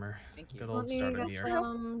diamond armor. Thank you. Good old starter gear.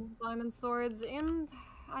 Diamond swords, and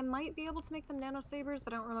I might be able to make them nano sabers,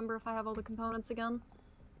 but I don't remember if I have all the components again.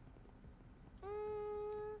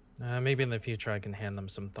 Maybe in the future I can hand them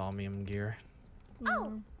some thaumium gear.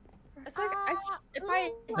 Oh. It's like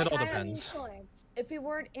it all depends. If we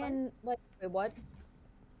weren't in like wait,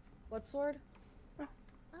 what sword?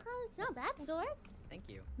 It's not a bad sword. Thank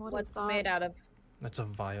you. What's it made out of? That's a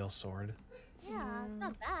vile sword. Yeah, it's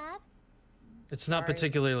not bad. It's not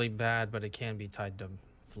particularly bad, but it can be tied to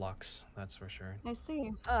Flux. That's for sure. I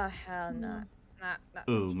see. Oh hell no.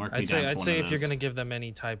 Ooh, mark me I'd down for say one if you're of gonna give them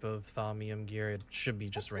any type of thaumium gear, it should be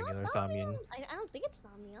just regular thaumium. I don't think it's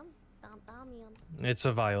thaumium. Thaumium. It's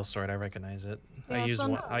a vile sword. I recognize it. Yeah,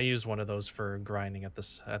 I used one of those for grinding at the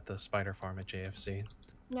spider farm at JFC.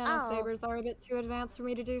 Nano sabers are a bit too advanced for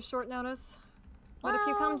me to do short notice. But if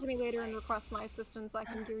you come to me later and request my assistance, I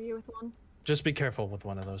can gear you with one. Just be careful with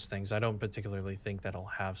one of those things. I don't particularly think that'll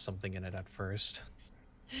have something in it at first.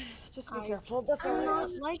 Just be careful. That's all I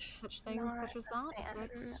ask. Like such things such as that.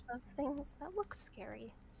 Of things that look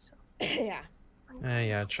scary. So. Yeah.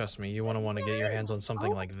 Yeah, trust me. You want to get your hands on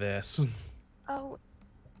something like this. Oh,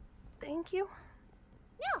 thank you.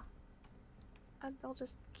 Yeah. I'll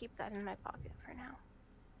just keep that in my pocket for now.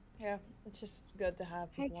 Yeah, it's just good to have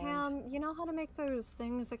Hey people around. Cam, you know how to make those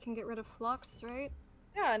things that can get rid of flux, right?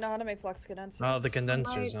 Yeah, I know how to make flux condensers. Oh, the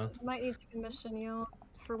condensers, huh? I might need to commission you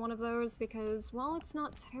for one of those because, while it's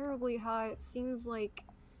not terribly high, it seems like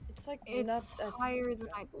It's like it's higher than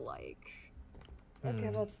I'd like. Okay,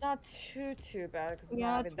 well, it's not too bad because I'm Yeah,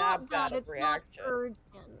 not having it's that not bad bad. of It's reaction. not urgent.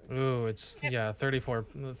 Ooh, it's yeah,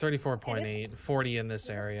 34.8, 40 in this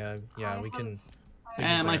area. Yeah, we can.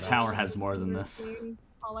 My tower has more than this.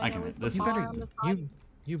 I can. This is.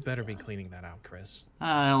 You better be cleaning that out, Chris.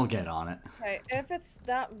 I'll get on it. Okay, if it's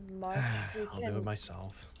that much, we I'll can. do it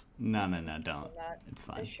myself. No, don't. It's It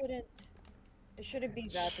fine. shouldn't be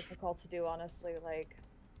that difficult to do, honestly. Like.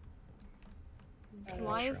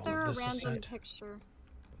 Why is there a This is random set. picture?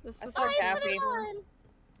 This I was saw a Cappy.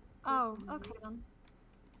 Oh, okay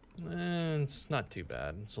then. It's not too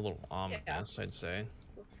bad. It's a little ominous, I'd say.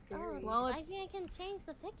 Oh, Well, I it's- think I can change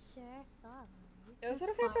the picture. Sorry. Is it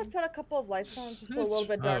That's okay if I fine. put a couple of lights on just a little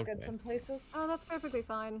bit dark in some places? Oh, that's perfectly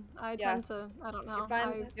fine. I Yeah. tend to. I don't know.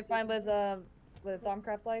 You're fine with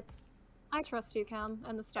Thaumcraft lights? I trust you, Cam,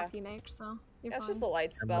 and the stuff you make, so you're That's fine. just a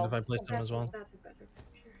light And what spell. if I place them as well? That's a better picture.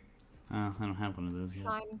 I don't have one of those yet.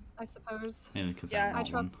 Fine, I suppose. Yeah, because Yeah. I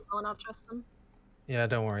trust him well enough, trust him. Yeah,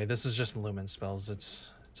 don't worry. This is just lumen spells.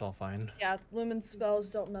 It's all fine. Yeah, lumen spells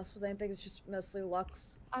don't mess with anything. It's just mostly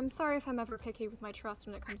Lux. I'm sorry if I'm ever picky with my trust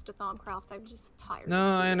when it comes to Thaumcraft. I'm just tired. No, of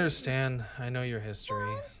I seeing- understand. I know your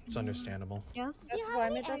history. It's understandable. Yes? That's why I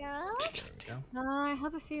made that. There we go. I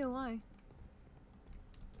have a few. Why?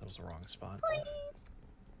 That was the wrong spot.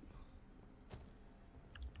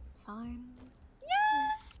 Fine.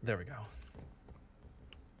 There we go.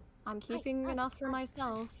 I'm keeping enough for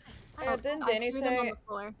myself. Yeah, didn't I Danny threw them on say? the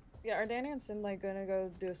floor. Yeah, are Danny and Sin like gonna go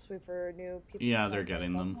do a sweep for new people? Yeah, they're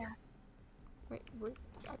getting them. Wait,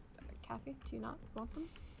 Kathy, do you not want them?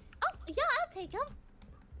 Oh, yeah, I'll take them.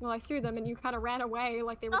 Well, I threw them and you kind of ran away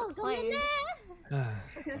like they were Oh, the go in plague. there.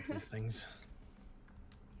 Love these things.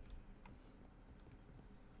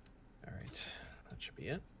 Alright, that should be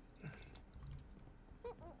it.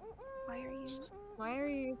 Why are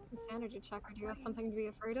you a sanity checker? Do you have something to be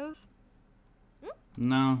afraid of?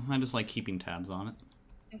 No, I just like keeping tabs on it.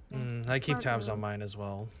 I keep Smart tabs on move. mine as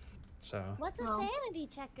well. So What's a sanity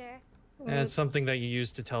checker? and it's something that you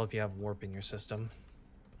use to tell if you have warp in your system.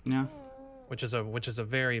 Yeah. Which is a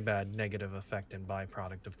very bad negative effect and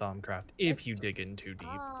byproduct of Thaumcraft if you dig in too deep.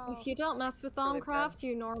 If you don't mess with Thaumcraft,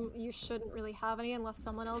 you shouldn't really have any unless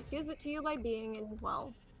someone else gives it to you by being in,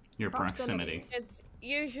 well, Your proximity. It's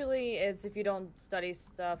usually if you don't study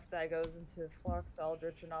stuff that goes into Flux,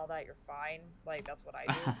 Eldritch, and all that, you're fine. Like that's what I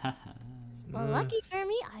do. Well, lucky for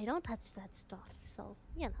me, I don't touch that stuff, so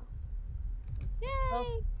you know. Yay!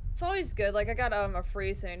 Well, it's always good. Like I got a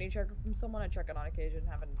free sanity checker from someone. I check it on occasion.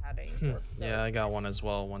 Haven't had any. warp, so Yeah, it's I got nice. one as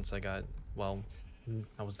well once I got, well,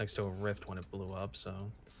 I was next to a rift when it blew up, so.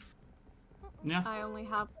 Yeah. I only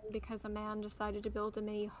have one because a man decided to build a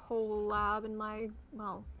mini whole lab in my,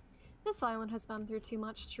 well, this island has been through too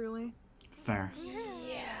much, truly. Fair.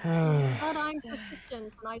 But I'm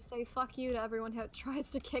persistent and I say fuck you to everyone who tries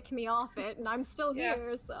to kick me off it, and I'm still Yeah.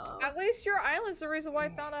 here, so. At least your island's the reason why I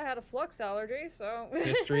found I had a flux allergy. So.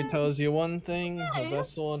 History tells you one thing, the Yes.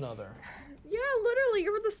 vessel another. Yeah, literally,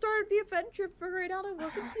 you were the start of the adventure, figuring out I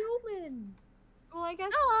wasn't human. Well, I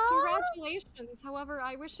guess congratulations. However,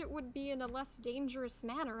 I wish it would be in a less dangerous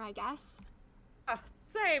manner, I guess.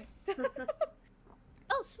 Same.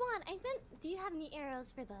 Oh, Swan, I think. Do you have any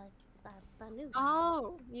arrows for the new guy?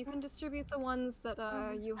 Oh, you can distribute the ones that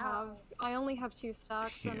you have. I only have 2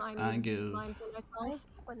 stacks, and Here, I I need give- mine for myself.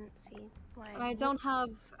 I wouldn't see why. I don't have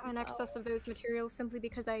an excess of those materials simply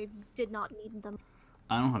because I did not need them.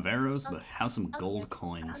 I don't have arrows, but have some gold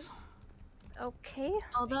coins. Okay.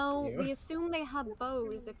 Although you. we assume they have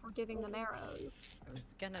bows if we're giving them arrows. I was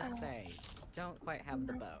gonna say, don't quite have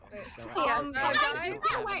the bow. So Yeah, guys,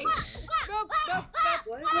 wait. Go.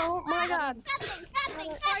 Oh my god.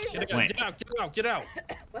 Get Wait. out, get out, get out!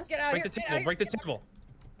 Get out Break here. the table, break the table!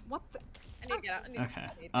 What the? I need to get out. Okay.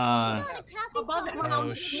 Above ground.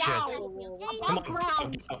 Oh shit. Now. Come Above on,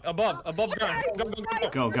 ground. above ground.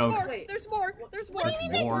 Go, Go, go. There's more. There's more. There's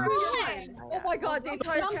more. Oh my god, the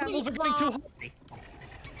entire Tables are getting too high.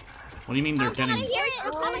 What do you mean they're getting?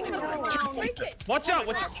 Watch out,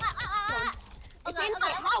 watch out! It's in my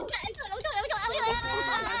house.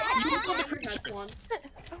 You kill the creatures!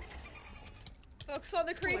 Focus on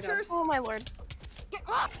the creatures. Oh my lord. Oh my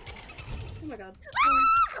god. Oh my god.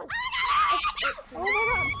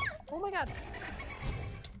 Oh my god.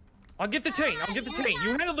 I'll get the taint, I'll get the taint. You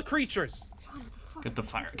handle the creatures. Get the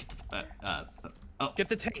fire. Get the oh. Get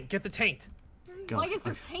the taint, get the taint. Go. Why is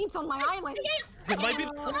there taint on my island? It might be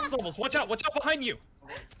the flux levels. Watch out behind you.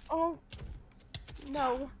 Oh.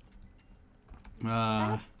 No.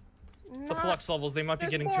 The flux levels, they might be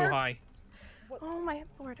There's getting more. too high. Oh my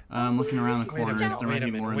lord. I'm looking around the Wait a corners. minute, There might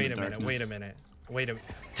be more in the darkness. wait a minute.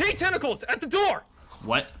 Taint tentacles at the door!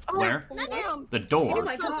 What? Where? Damn. The door.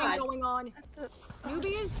 There's something going on.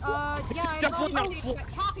 Newbies? Yeah, It's definitely not Flux.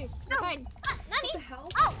 Flux. Coffee. No. Nani? What the hell?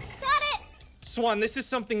 Oh, got it! Swan, this is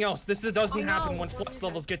something else. This doesn't I happen know. when flux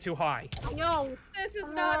levels get too high. I know. This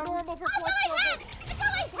is not normal for Flux levels. I got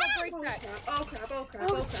my Someone head! break that. Oh crap, oh crap,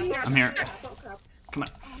 Oh, oh crap. Jesus. I'm here. Oh crap, Come on.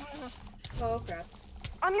 oh crap.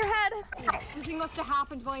 On your head. Something must have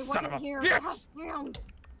happened while I Son wasn't of a here. bitch. Damn.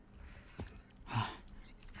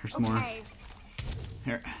 There's more. Okay.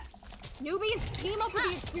 Here. Newbies, team up with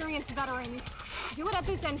the experienced veterans. Do it at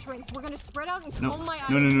this entrance. We're gonna spread out and No. comb my eyes.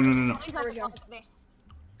 No. Find out the cause of this.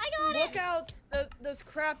 I got Look it! out! Those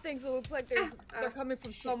crab things. It looks like they're coming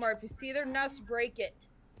from somewhere. If you see their nest, break it.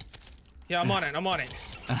 Yeah, I'm on it.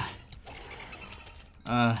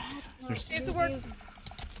 There's... Seems it works.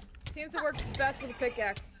 Seems it works best with a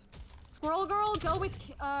pickaxe. Squirrel Girl, go with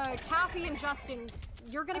Kathy and Justin.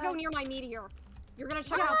 You're gonna go near my meteor. You're gonna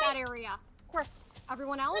check out that area. Of course.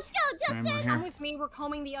 Everyone else? Let's go, Alright, Justin! we're Come here. with me. We're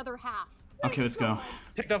combing the other half. Okay, let's go.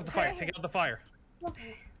 Take out the fire. Take out the fire.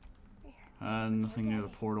 Okay. Nothing near the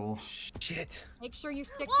portal. Shit. Make sure you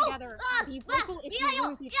stick Whoa! together. Be vocal if you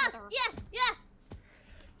lose each other. Yeah.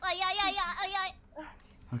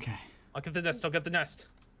 Okay. I'll get the nest. I'll get the nest.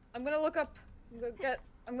 I'm gonna look up.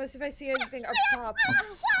 I'm gonna see if I see anything up top.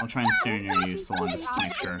 I'll try and steer near you, Salon, just to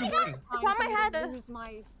make sure. It's on my head. Lose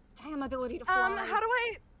my damn ability to fly. How do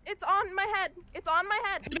I? It's on my head. It's on my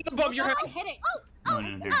head. Hit it above your head. Hit it. No,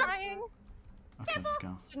 in here. Trying. Okay, let's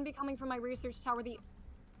go. Shouldn't be coming from my research tower.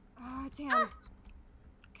 Damn.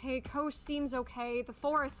 Okay, coast seems okay. The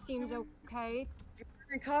forest seems okay.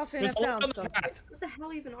 Coffin, There's I a found lot on something. the path. What the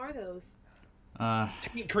hell even are those?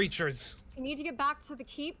 Taint creatures. I need to get back to the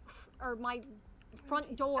keep or my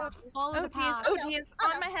front door. Follow Oh the geez. path. Oh geez.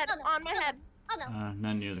 On my head. On my head. Oh no.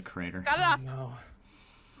 None near the crater. Got it off. No.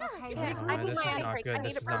 Okay, Yeah, I I need need this my is eye not break. good. I need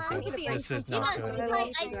This a is not break. good. the This is entrance. not You good. got,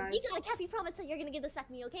 lost you you guys. got a Caffey promise, so you're gonna get this back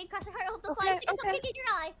to me, okay? Cross your heart, hope to Okay, fly, stick a okay. pick in your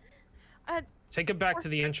eye. Take it back to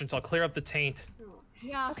the entrance. I'll clear up the taint.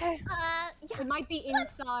 Yeah. Okay. It might be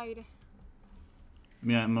inside.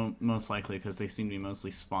 Yeah, most likely, because they seem to be mostly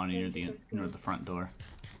spawning near the front door.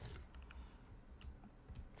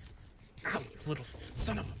 Ow, little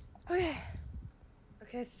son of a... Okay.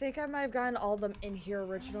 Okay, I think I might have gotten all of them in here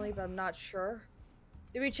originally, but I'm not sure.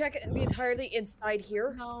 Did we check the entirely inside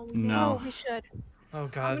here? No. No. Oh, we should. Oh I'm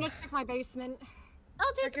god. gonna check my basement.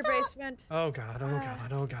 I'll take Check your the top. basement. Oh god. Oh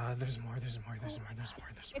god. Oh god. There's more. There's more.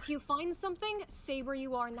 If you find something, say where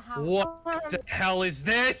you are in the house. What the hell is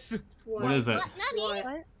this? What is it? What?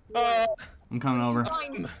 Nani? What? I'm coming over.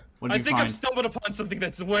 Fine. What I did you think find? I've stumbled upon something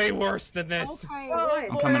that's way worse than this. Okay.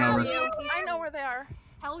 I'm coming over. I know where they are.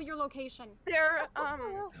 Tell your location. They're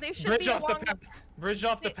they should Bridge be off the along. path. Bridge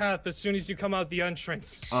off the path as soon as you come out the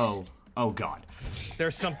entrance. Oh god.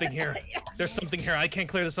 There's something here. There's something here. I can't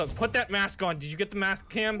clear this up. Put that mask on. Did you get the mask,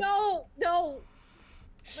 Cam? No, no.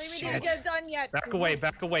 Maybe we didn't Shit. get it done yet. Back away.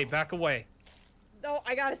 Back away. Back away. No,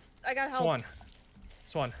 I got it. I got help. Swan.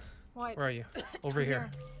 Swan. What? Where are you? Over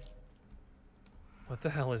here. What the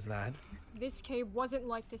hell is that? This cave wasn't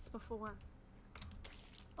like this before.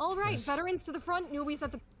 All right, This- veterans to the front, newbies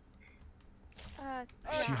at the.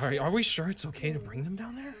 Are we sure it's okay to bring them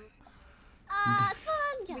down there? It's fun,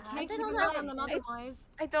 yeah. We can't I keep don't an eye on know. them otherwise.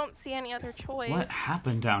 I don't see any other choice. What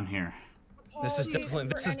happened down here? This is Apologies definitely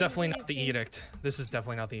for definitely any not the reason. edict. This is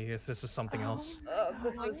definitely not the edict. This is something else.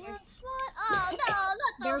 This Like is. this. What? Oh no, not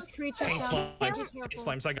There's those. creatures Taint down there. slimes. Be Taint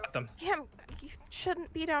careful. slimes. I got them. Cam, you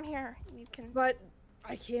shouldn't be down here. You can. But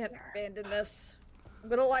I can't abandon this. I'm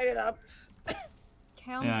gonna light it up.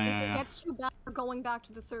 Cam, Yeah. if it gets too bad, we're going back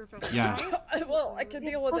to the surface. Yeah. right? Well, I can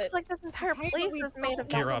deal with Looks it. like this entire Okay, but place we've is made of.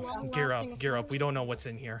 got Gear the up. long-lasting Gear up. We effects. don't know what's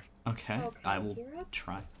in here. Okay, I will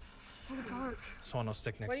try. It's so dark. Swan, I'll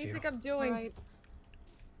stick What next do to you you. think I'm doing? Right.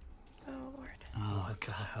 Oh lord. Oh What the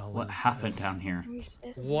god. hell What is happened this? down here? This-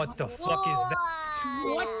 What the fuck is that?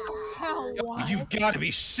 What the hell? You've got to be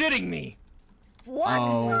shitting me! What?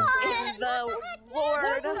 Oh. is the Lord?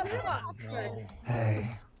 What the fuck? No. Hey.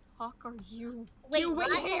 Fuck are you Wait, doing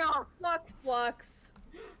what? here? Flux.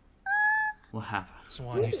 What happened?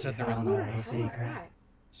 Swan, you said there was Found my secret.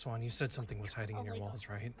 Swan, you said something was hiding in your walls,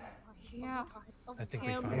 right? Yeah. I think we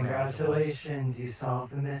Cam. found it. Congratulations, you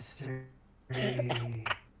solved the mystery.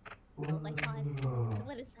 Oh my god. Ooh.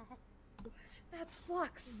 What is that? That's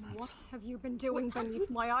Flux. What have you been doing beneath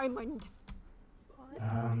my island?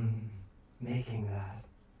 Making that.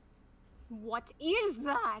 What is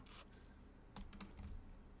that?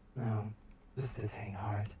 No, just a taint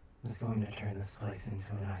heart. I was going to turn this place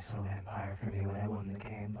into an ISO empire for me when I won the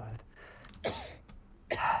game, but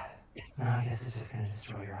No, I guess it's just gonna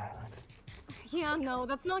destroy your island. Yeah, no,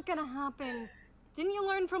 that's not gonna happen. Didn't you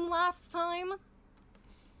learn from last time?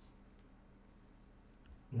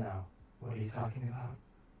 No. What are you talking about?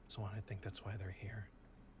 So I think that's why they're here.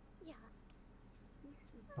 Yeah.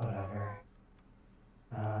 Whatever.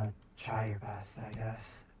 Try your best, I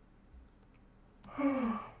guess.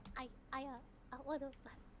 What a...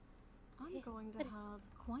 I'm going to have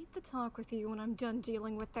quite the talk with you when I'm done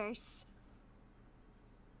dealing with this.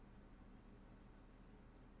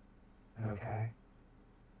 Okay.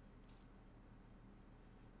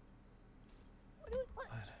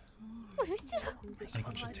 What are you doing? There's a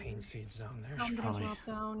bunch of tane seeds down there. I'm gonna Probably drop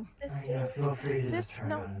down. Feel free to just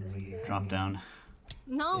turn around and leave. Drop down.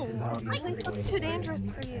 No! This is obviously That's way too more dangerous than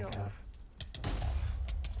you for can you. think of.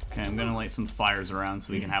 Okay, I'm gonna light some fires around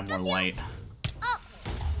so we can have more light.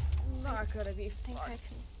 It's not gonna be I think I fun.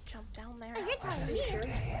 can jump down there. Oh, you're telling me. Just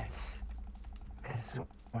idiots. Because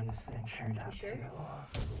when this thing turned up Sure. to...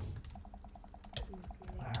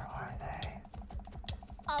 Where are they?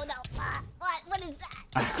 Oh no. What is that?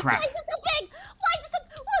 Ah, crap. Why is it so big? Why is it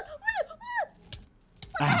so...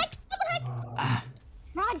 What the heck? What the heck? Ah,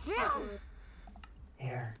 God damn!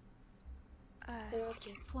 Here. Stay up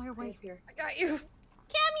here. Fly away. Here. I got you. Cam,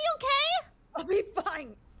 you okay? I'll be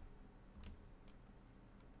fine.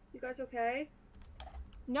 You guys okay?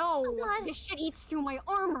 No! Oh, God. This shit eats through my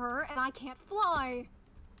armor and I can't fly!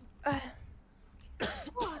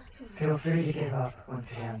 Feel free to give up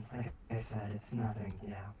once again. Like I said, it's nothing, you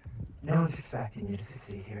know. No one's expecting you to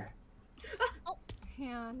succeed here.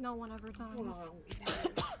 Yeah, no one ever does.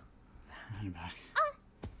 you're back.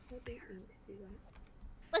 What they mean to do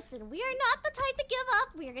that? Listen, we are not the type to give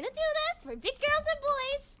up. We are gonna do this for big girls and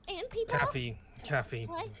boys and people. Kathy,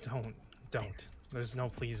 What? don't. There's no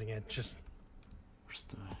pleasing it. Where's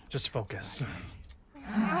the... Just focus.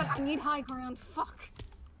 Damn it, I need high ground. Fuck.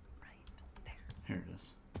 Here it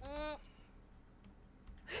is.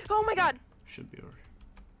 Oh my god! Should be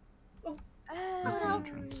over. Where's the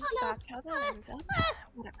entrance? That's how that ends up.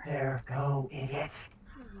 Whatever. There, go, idiots.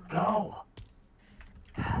 Go!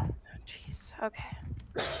 Jeez. Okay.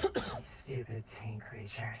 These stupid tame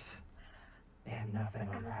creatures. They have nothing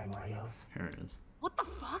on primordials. Here it is. What the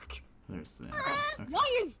fuck? There's the entrance. Okay.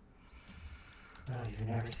 Why is... Oh, you've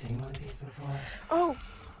never seen one of these before? Oh!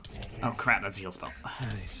 Oh crap, that's a heal spell.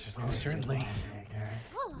 Certainly.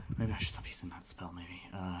 Maybe I should stop using that spell, maybe.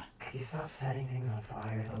 Could you stop setting things on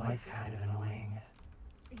fire? The light's kind of annoying.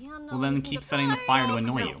 Yeah, no, Well, then we need keep a setting the fire to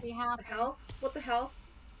annoy you. We What have the hell? What the hell?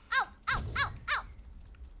 Ow! Ow! Ow!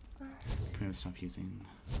 Ow! Can we stop using...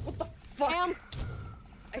 What the fuck? Damn.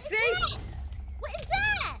 I see. What is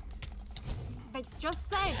that? They just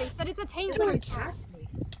said it's a tame Someone creature. attacked me.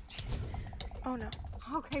 Oh no.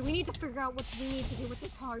 Okay, we need to figure out what we need to do with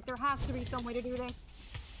this heart. There has to be some way to do this.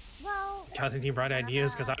 Well, Got any bright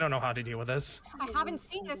ideas? Because I don't know how to deal with this. I haven't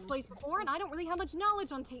seen this place before, and I don't really have much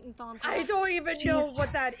knowledge on Tate and Thom. I don't even know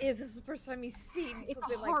what that is. This is the first time he's seen It's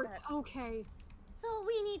something a like heart. that. Okay. so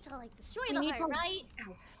we need to like destroy We the need heart, to- right?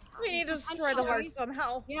 We need to destroy the heart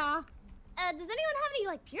somehow. Yeah. Does anyone have any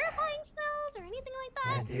like purifying spells or anything like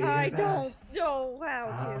that? Do your I don't best. know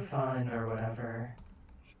how Have to. fun or whatever.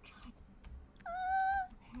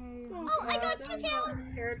 Okay. Oh, I got you, I'm Cam. not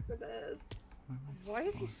prepared for this. Why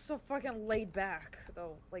is he so fucking laid back,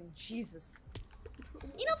 though? Like, Jesus.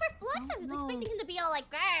 You know, for Flux, I was No. expecting him to be all like,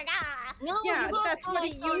 "Grr, ah." No, Yeah, you look that's what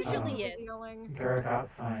he so usually good is. feeling. Gurgot,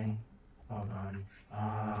 fine. Hold on.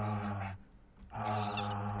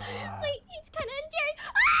 Wait, he's kind of endearing.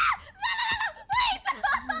 Ah! No,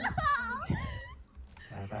 please! Is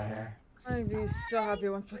that better? I'd be so happy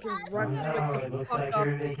when fucking Oh Run no, wakes it the looks fuck like up.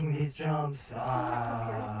 you're making these jumps.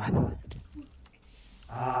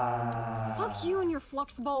 Fuck you and your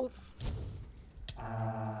flux bolts.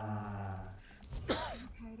 Okay,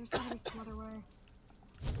 there's gotta be some other way.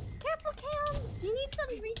 Careful, Cam. Do you need some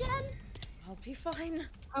regen? I'll be fine.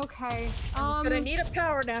 Okay. I'm just gonna need a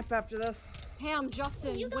power nap after this. Pam,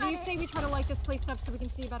 Justin, You what do got you it. say we try to light this place up so we can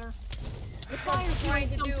see better? The fire's trying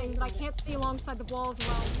doing to do- something, but I can't see alongside the walls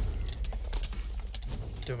well.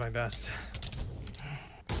 Do my best.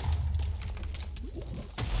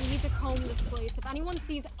 We need to comb this place. If anyone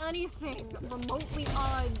sees anything remotely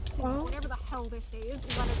odd to whatever the hell this is,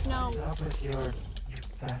 let us know. What's up with your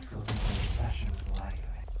vessels and your obsession with light?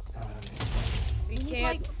 I don't understand. We You'd can't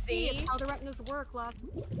like to see. It's how the retinas work, left.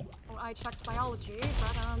 Well, I checked biology,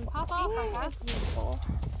 but pop off, I guess.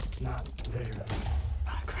 Not literally.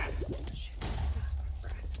 Ah, crap.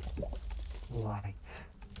 Light.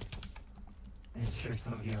 And sure,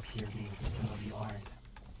 some of you up here being, some of you aren't.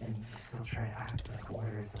 And you still try to act like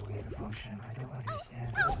order is the way to function. I don't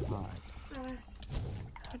understand.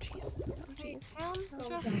 Oh jeez. Oh Hey, jeez.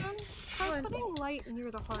 Justin, try putting light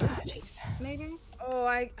near the heart. Oh jeez. Maybe? Oh,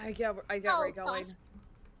 I get where you're going.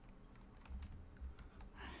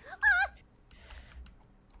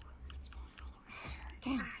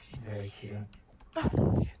 Damn. Very cute.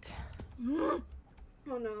 Oh shit. Oh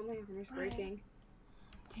no, my armor's breaking.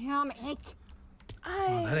 Damn it.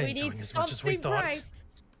 Well, that ain't We doing need as much as we something thought. bright.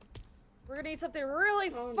 We're gonna need something really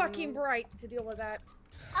fucking bright to deal with that.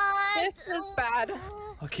 This is bad.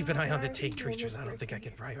 I'll keep an eye on the tank creatures. I don't think I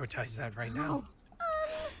can prioritize that right now.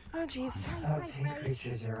 Oh jeez. Oh, tank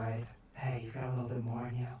creatures, you're right. Hey, you got a little bit more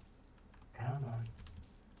in you. Come on.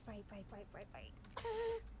 Right.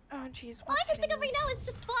 Oh jeez. All I can think of right now is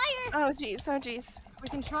just fire. Oh jeez. Oh jeez. We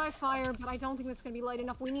can try fire, but I don't think that's gonna be light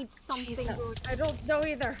enough. We need something good. I don't know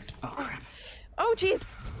either. Oh crap. Oh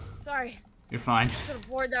jeez. Sorry. You're fine. Could have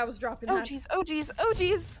warned I was dropping Oh that. jeez. Oh jeez. Oh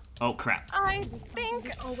jeez. Oh crap. I think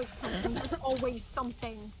There's always something. There's always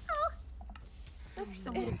something. this There's is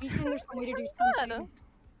some way to do pretty something.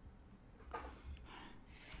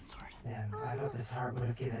 Damn, I thought this heart would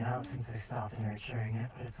have given out since I stopped nurturing it,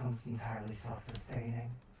 but it's almost entirely self-sustaining.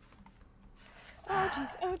 Oh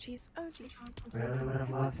jeez. Oh jeez. Oh jeez. Really would have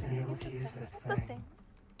loved to be able to use this thing.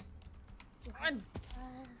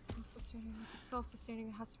 Self-sustaining. If it's self-sustaining,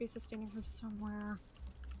 it has to be sustaining from somewhere.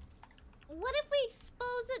 What if we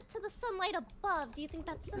expose it to the sunlight above? Do you think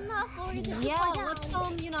that's enough, or is it too Yeah, far down?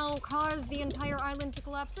 let's you know, cause the entire island to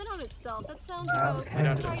collapse in on itself. That sounds That was about kind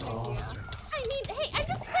of right cool. idea. I mean, hey, I'm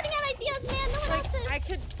just spitting out ideas, man. No one else is. I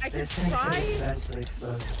could This thing try. could essentially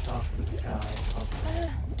expose itself to the sky.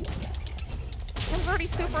 I'm already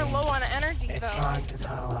super low on energy It's though. trying to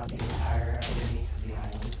tunnel out the entire underneath of the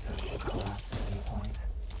island, so it should collapse at any point.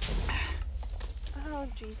 Oh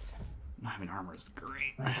jeez. Not having armor is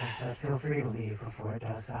great. Like I said, feel free to leave before it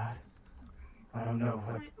does that. I don't know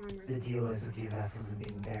what the deal is with you vessels and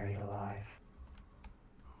being buried alive.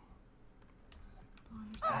 Oh,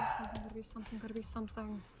 gotta be something, gotta be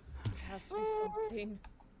something. It has to be something.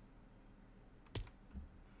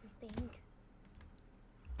 I think.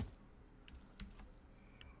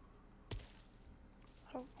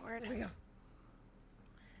 Oh lord. Here we go.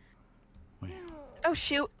 Wait. Oh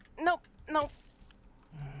shoot. Nope. Nope.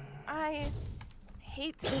 I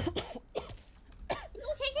hate. Okay,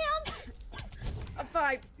 Cam? I'm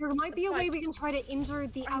fine. There might be a way we can try to injure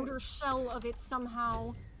the outer shell of it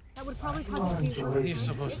somehow. That would probably cause it to be How do you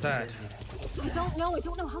suppose that? I don't know. I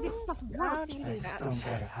don't know how this stuff works. I just don't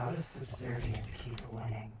get it. How does subservience keep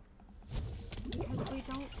winning? Because we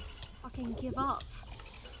don't fucking give up.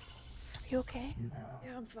 You okay? No,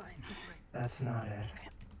 Yeah, I'm fine. that's not it.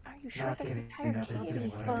 Are you sure Not this giving entire up is camp doing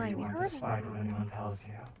is whatever fine. you want despite what anyone tells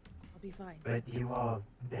you. I'll be fine. But you all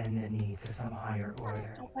bend the knee to some higher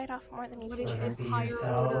order. Don't bite off more than you What can is Whether this it be higher order?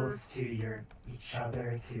 yourselves, to each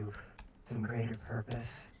other, to some greater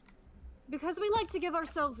purpose. Because we like to give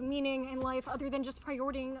ourselves meaning in life other than just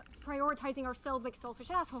prioritizing ourselves like selfish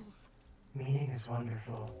assholes. Meaning is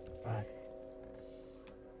wonderful, but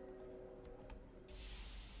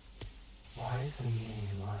why is the meaning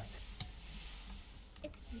in life?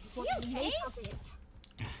 It's what You we okay? make of it.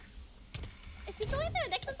 Is he going through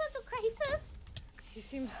an existential crisis? He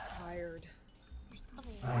seems tired.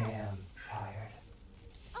 I am tired.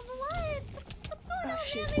 Of what? What's going on,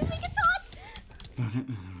 shoot. man? Maybe we can talk.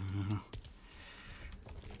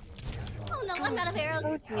 Oh no, I'm out of arrows.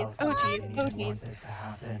 Oh jeez. Oh jeez. Oh Want jeez. this to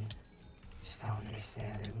happen. Just don't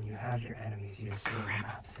understand it. When you have your enemies, you destroy them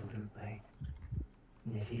absolutely.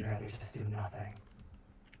 And if you'd rather just do nothing.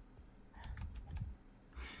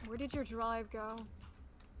 Where did your drive go?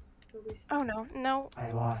 Oh no. No.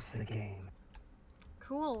 I lost the game.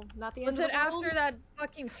 Cool. Not the end Was of it the world. after that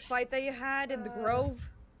fucking fight that you had in the grove?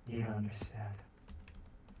 You don't understand.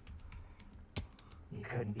 You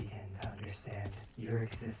couldn't begin to understand. Your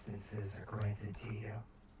existences are granted to you.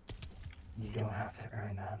 You don't have to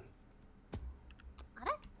earn them.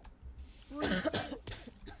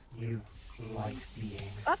 You light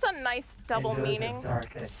beings. That's a nice double and those meaning. Of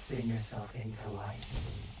dark that spin yourself into light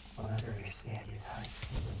will never understand your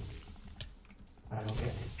types. I don't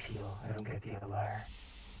get the appeal. I don't get the allure.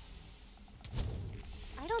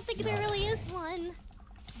 I don't think there really is one.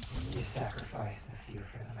 You sacrifice the few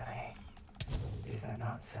for the many. Is that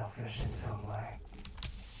not selfish in some way?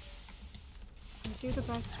 We do the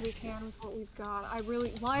best we can with what we've got.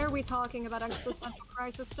 Why are we talking about existential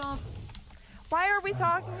crisis stuff? Why are we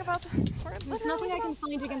talking about this? There's nothing I can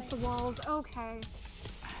find against the walls. Okay.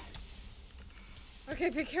 Okay,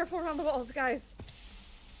 be careful around the walls, guys.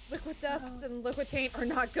 Liquid death and liquid taint are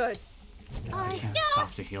not good. I can't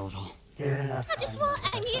stop to heal at all. Give it enough I just time.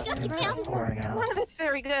 want. I need just Stop to pouring out. None of it's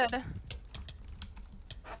very good.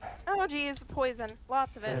 Oh geez, poison.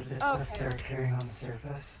 Lots of So it. this stuff Okay. started appearing on the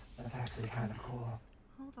surface. That's actually kind of cool.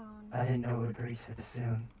 Hold on. I didn't know it would reach this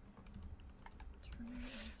soon.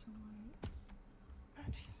 Oh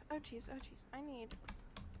jeez. Oh jeez. Oh jeez. I need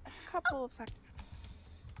a couple of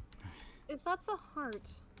seconds. If that's a heart.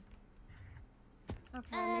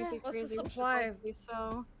 Okay, maybe What's the crazy. We should supply? probably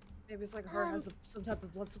so. Maybe it's like heart has some type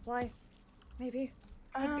of blood supply. Maybe.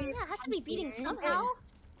 Yeah, it has to be beating somehow.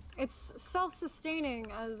 It's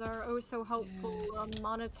self-sustaining, as our oh-so-helpful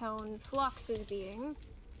monotone Flux is being,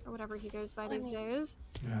 or whatever he goes by these days.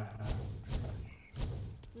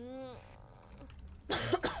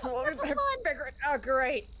 Well, we better figure it out.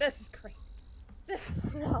 Great. This is great. This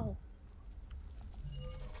is swell.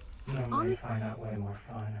 No, we find out way more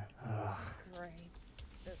fun. Ugh. Great.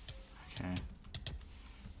 This. Okay.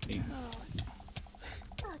 Yeah.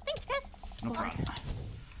 Oh, thanks, Chris. No problem.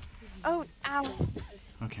 Oh, ow.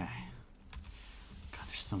 Okay. God,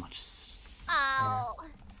 there's so much. Ow.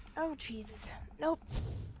 Oh jeez. Nope.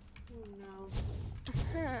 Oh no.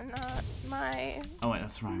 Not my. Oh wait,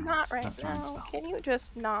 that's wrong. Not right That's the wrong now. spell. Can you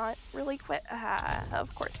just not really quit?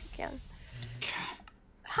 Of course you can.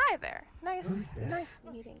 Hi there. Who's Nice this?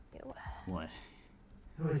 meeting you. What?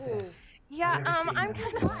 Who is this? Yeah, Never seen I'm them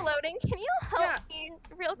kind of before. floating. Can you help me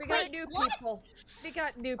real We quick? got new people. We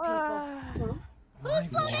got new people. Who's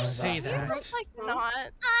floating? you say It's that? like not.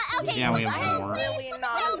 Okay. Yeah, we have I'm more. really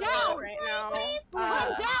not Put 'em well down. right now. Put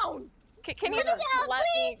 'em down. Can you Put 'em just down, let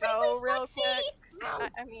me please, go please, real Fluxy.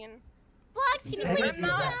 quick? I mean, Flux, can you Say please if I'm you're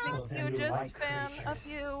not that a close and you hugest like fan of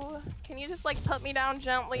creatures. you. Can you just like put me down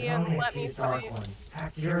gently There's and only a let me few dark fight? ones. In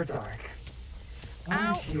fact, you're dark. Why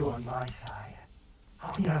Ow. aren't you on my side?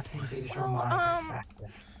 How can you not see things from Well, my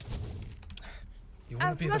perspective? You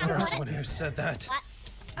wouldn't As be the much as first I- one who said that. What?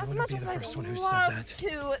 You As wouldn't much be as the I'd first one who said love that.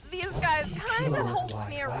 to, these What's guys the kind of appeal hold like?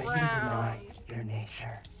 me Why do you around. deny your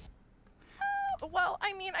nature? Well,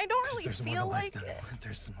 I mean, I don't really There's more feel to life like than it.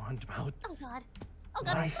 there's more about. Oh god. Oh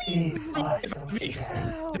god, Life please. is us, don't you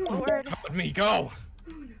guys? Oh lord, Let me go.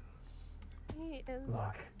 he is.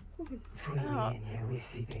 Look, between me Oh. and you, we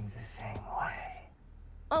see things the same way.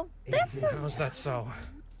 Oh, this is. How's that so?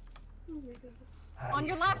 How do On you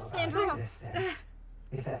your feel left, about Sandra. existence?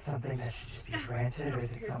 Is that something that should just be granted, or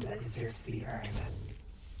is it something that deserves to be earned?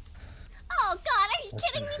 Oh god, are you Listen.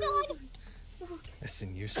 kidding me, dog?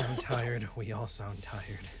 Listen, you sound tired. We all sound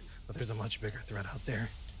tired. But there's a much bigger threat out there.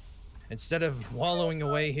 Instead of wallowing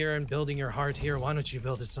away here and building your heart here, why don't you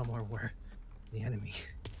build it somewhere where the enemy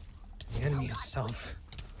itself.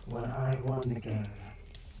 When I won the game,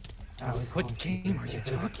 I was What going to game use are you this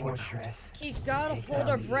as a talking about? fortress. He got a Take hold down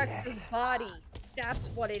of the Rex's Act. body. That's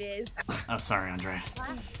what it is. Oh, sorry, Andre.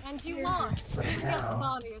 And you lost. You didn't get the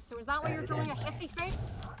body, so is that why you're throwing a hissy fit?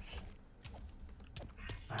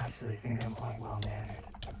 I actually think I'm quite well mannered.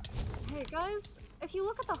 Hey guys, if you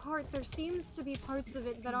look at the heart, there seems to be parts of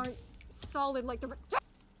it that aren't solid like the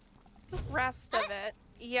Rest of it.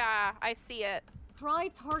 Yeah, I see it. Try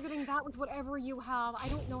targeting that with whatever you have. I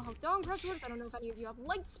don't know how down crouch works. I don't know if any of you have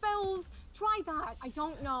light spells. Try that. I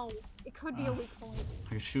don't know. It could be a weak point. I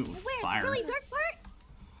can shoot with Where? fire. The really dark part?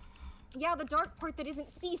 Yeah, the dark part that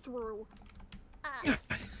isn't see-through. I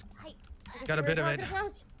Got a bit of it. It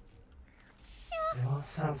all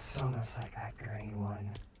sounds so much like that green one.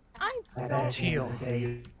 I I bet at the end Teal. of the day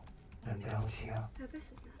you them, don't you? No,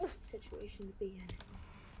 this is not a situation to be in.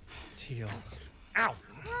 Teal. Ow!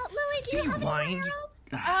 Louis, do Do you you have mind?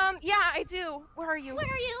 any arrows? yeah, I do. Where are you? Where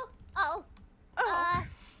are you? Oh. Oh,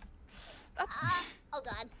 that's. Oh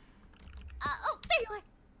god. Oh, there you are.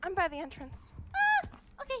 I'm by the entrance.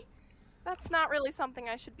 Okay. That's not really something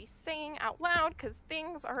I should be saying out loud, because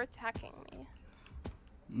things are attacking me.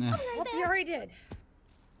 Nah. Hope you already did.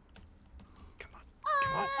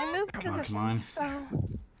 I moved Come on, position, come on. so.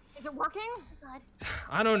 Is it working? Oh god.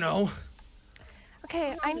 I don't know.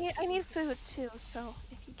 Okay, I need food too, so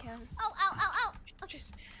if you can. Oh, ow, ow, ow. I'll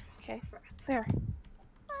just. Okay, there.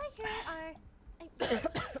 Here are.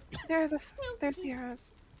 There's the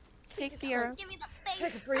arrows. Take the Just arrows. give me the face.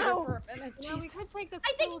 Take a breather Ow. for a minute. You know, we could take this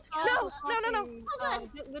I think- philosophical no. talking, Oh,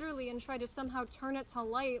 God. bit literally and try to somehow turn it to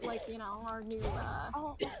light, like, you know, our new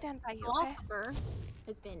I'll stand by you. Okay? philosopher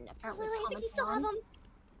has been apparently Lily, I think you commented still have on. them.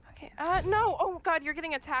 Okay. No. Oh God, you're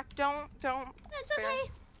getting attacked. Don't. That's spare.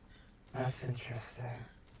 okay. That's interesting.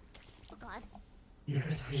 Oh god. You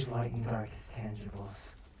perceive light and dark as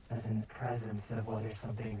tangibles, as in the presence of whether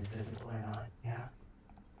something is visible or not, yeah?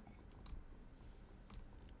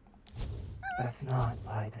 That's not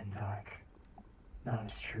light and dark. Not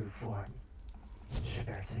its true form.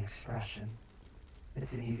 Sure, it's an expression.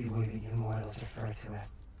 It's an easy way that you mortals refer to it.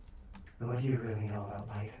 But what do you really know about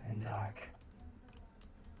light and dark?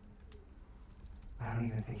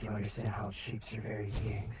 don't even think you understand how it shapes your very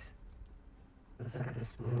beings. Let's look at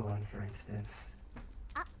this blue one, for instance.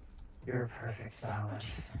 You're a perfect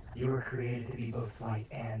balance. You were created to be both light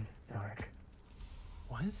and dark.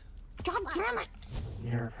 What? God damn it!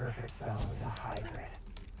 You're a perfect balance, a hybrid.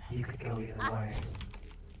 You could go either way.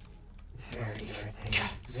 It's very irritating,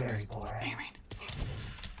 very boring.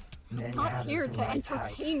 And then I'm you not have here this to light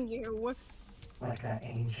entertain types, you. like that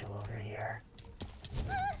angel over here.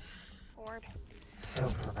 Lord.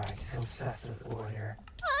 So bright, so obsessed with order.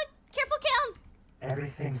 Careful, Cam!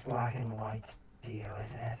 Everything's black and white to you,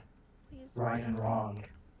 isn't it? Please. Right and wrong.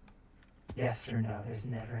 Yes or no, there's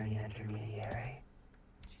never any intermediary.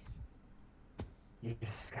 You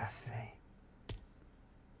disgust me.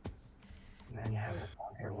 And then you have the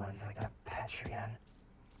longer ones like that Petrian.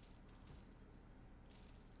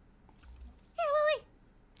 Here, Lily!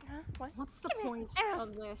 Huh? What? What's the Give me point arrows.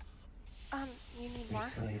 of this? You need Your more?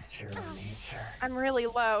 slaves true nature. I'm really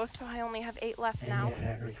low, so I only have 8 left And now. yet at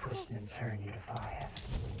every twist and turn you defy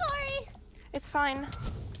it. Sorry! It's fine.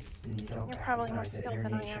 And you don't You're probably more recognize that skilled your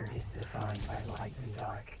than I nature am. is defined by light and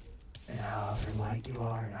dark. And however light you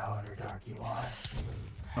are and however dark you are.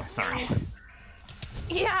 Oh, sorry.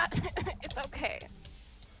 Yeah, it's okay.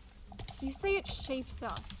 You say it shapes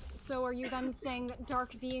us, so are you then saying that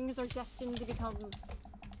dark beings are destined to become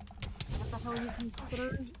what the hell you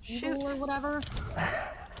consider evil or whatever?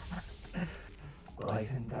 Light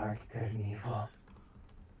and dark, good and evil.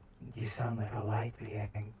 You sound like a light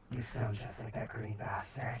being. You sound just like that green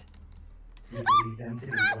bastard. You believe them to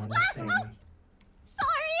be one and the same.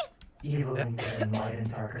 Sorry! Evil and good and light and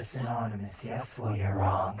dark are synonymous, yes? Well, you're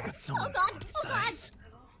wrong. Got someone God, on his oh God. size.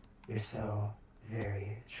 You're so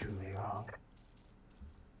very, truly wrong.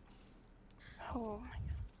 Oh my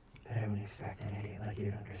But I wouldn't expect an idiot like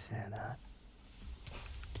you to understand that.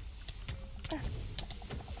 I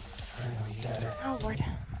know you guys are. Oh Lord.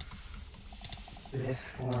 This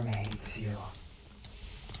form hates you.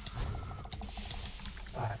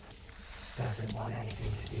 But doesn't want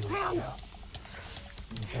anything to do with you.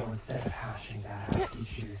 And so instead of hashing that out, he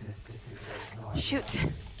chooses to simply ignore you. Shoot.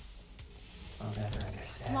 I'll never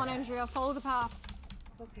understand. Come on, it. Andrea, follow the path.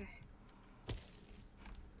 Okay.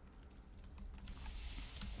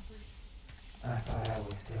 I thought I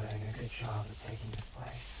was doing a good job of taking his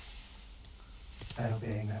place. At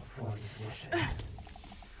obeying that form's wishes.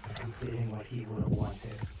 And completing what he would have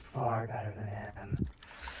wanted far better than him.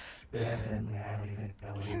 But evidently I don't even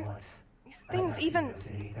know what he wants. These I doubt things he even. knows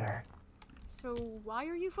it either. So why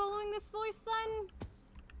are you following this voice then?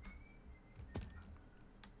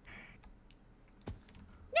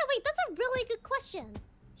 No, wait, that's a really good question.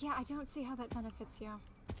 Yeah, I don't see how that benefits you.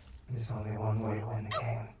 There's only one way to win the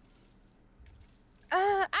game.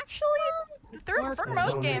 Actually, for There's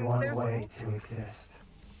most only games, one there's. way to exist.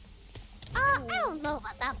 I don't know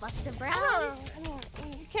about that, Buster Brown. I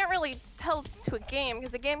mean, you can't really tell to a game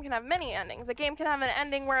because a game can have many endings. A game can have an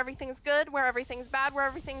ending where everything's good, where everything's bad, where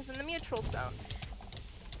everything's in the mutual zone.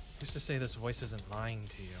 Who's to say this voice isn't lying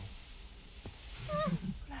to you? Oh,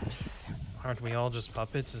 jeez. Aren't we all just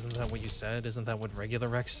puppets? Isn't that what you said? Isn't that what regular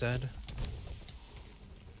Rex said?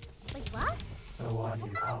 Wait, what? The one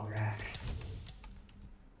you call Rex.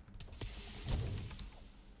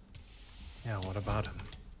 Yeah, what about him?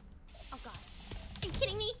 Oh God. Are you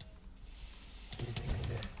kidding me? His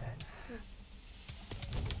existence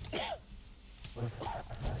was a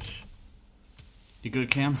privilege. You good,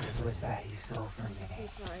 Cam? It was that he stole from me. Hey,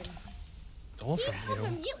 fine. Stole He from stole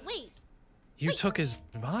from you? you. Wait, You took his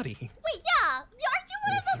body. wait, yeah. Aren't you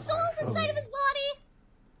one of the It's souls inside of his body?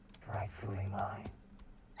 Rightfully mine.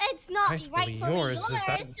 It's not Rightfully rightfully yours. silly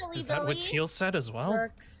Is that what Billy. Teal said as well?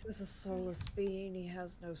 Rex is a soulless being. He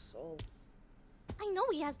has no soul. I know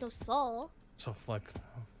he has no soul. So Fleck.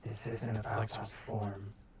 This isn't about Flex that was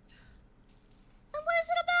form. Then what is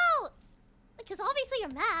it about? Because obviously you're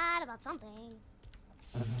mad about something.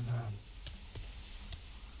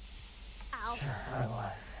 Ow. Sure, I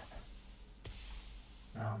was.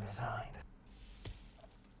 Now I'm resigned.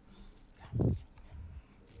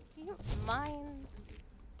 You don't mind.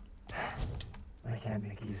 I can't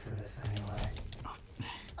make use of this anyway.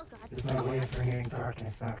 Oh God. It's my way of bringing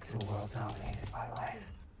darkness back to a world dominated by light.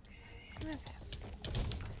 Okay.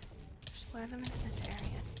 Just lure them into this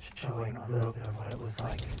area. Showing a little bit of what it was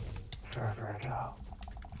like forever ago.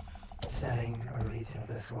 Setting a region of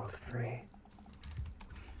this world free.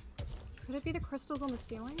 Could it be the crystals on the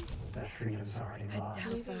ceiling? That freedom's already I lost.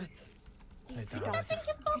 doubt that. I doubt Nothing it.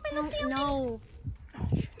 can fall I from the don't ceiling. know. Oh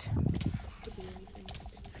shoot.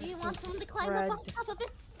 Do you want someone to climb up on top of it?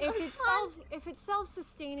 If it's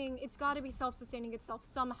self-sustaining, it's got to be self-sustaining itself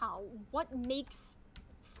somehow. What makes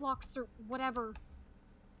Flux or whatever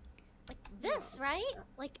this, right?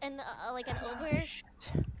 Like an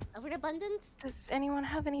overabundance. Does anyone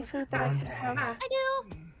have any food that I could have? I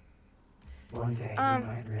do. One day you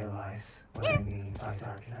might realize what I mean by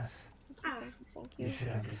darkness. Thank You should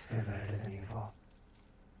understand that it is an evil.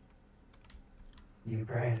 You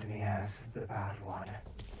brand me as the bad one.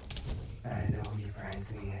 And I know you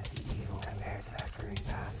brand me as the evil compared to that green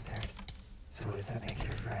bastard. So does that make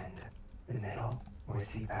your friend the middle, or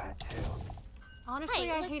is he bad too? Honestly,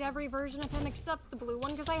 Hey, I hate every version of him except the blue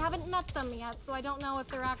one because I haven't met them yet, so I don't know if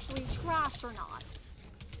they're actually trash or not.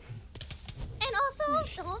 And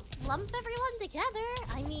also, don't lump everyone together.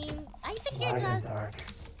 I mean, I think you're Light and just. dark.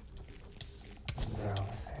 They're all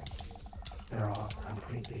the same. They're all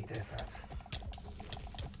completely different.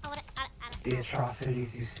 The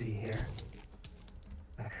atrocities you see here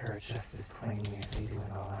occur just as plainly as they do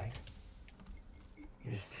in the light.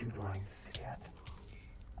 You're just too blind to see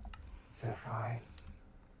it. So fine.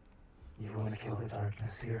 You want to kill the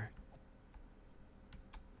darkness here?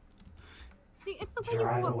 See, it's the way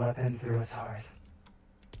Drive you a weapon through its heart.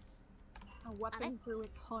 A weapon through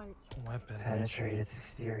its heart. Weapon. Penetrate its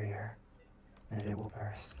exterior, and it will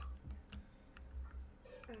burst.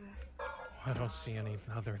 I don't see any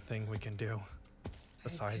other thing we can do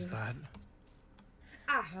besides that.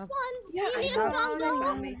 One. Yeah, you I need a strong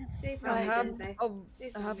bow.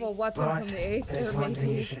 I have a weapon But from the 8th. there's one thing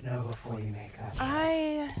you should know before you make that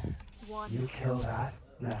choice. What? You kill that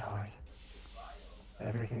heart.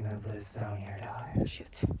 Everything that lives down here dies.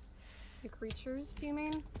 Shoot. The creatures, you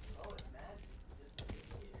mean?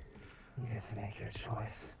 You get to make your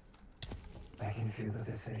choice. I can feel that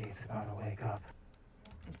the city is about to wake up.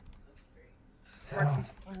 So, Flux is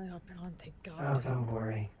finally hopping on, thank oh, God. don't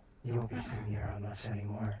worry. You won't be seeing me around much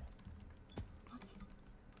anymore.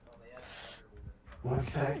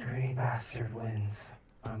 Once that green bastard wins,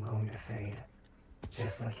 I'm going to fade.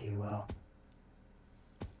 Just like he will.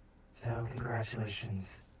 So,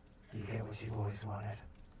 congratulations. You get what you've always wanted.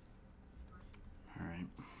 Alright.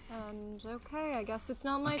 And okay, I guess it's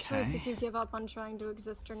not my choice if you give up on trying to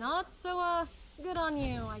exist or not, so good on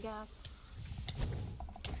you, I guess.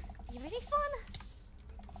 You ready,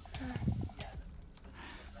 Swan?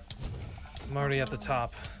 I'm already at the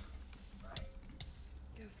top.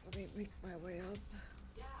 Guess let me make my way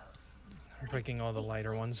up. I'm breaking all the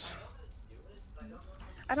lighter ones.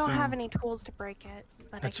 I don't have any tools to break it.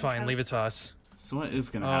 But That's fine, leave it to us. So what is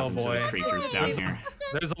gonna Oh happen to boy. the creatures down here?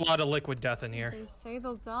 There's a lot of liquid death in here. They say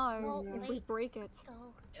they'll die if we break it.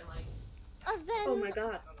 Then. Oh my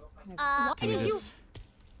god. Why Did we did you? just-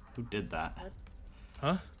 Who did that?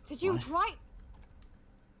 Huh? Did you What? try?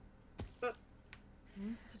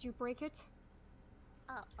 Did you break it?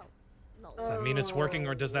 No. Does that mean it's working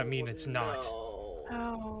or does that mean it's not?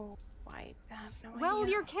 Oh, I have no Well,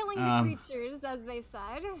 idea. you're killing the creatures, as they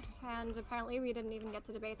said, and apparently we didn't even get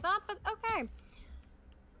to debate that, but okay.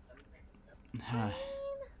 I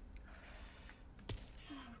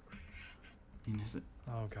mean, is it?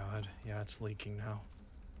 Oh god, yeah, it's leaking now.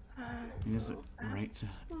 I mean, is it right to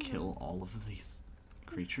kill all of these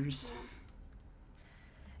creatures?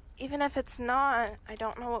 Even if it's not, I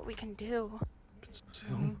don't know what we can do.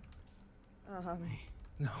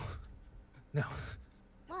 No. No.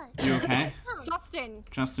 What? You okay? Justin.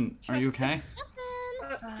 Justin, are you okay?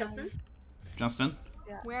 Justin. Justin? Justin?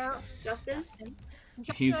 Where? Justin?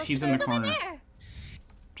 He's in the corner.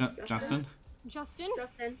 Justin? Justin?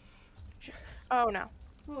 Justin? Oh no.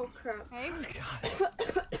 Oh crap. Hey.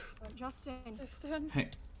 God. Justin. Justin. Hey.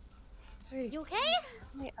 Sweetie. You okay?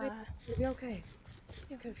 Wait, You'll be okay.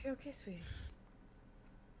 It's gonna be okay, sweetie.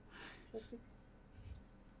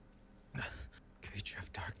 Creature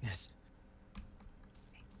of darkness.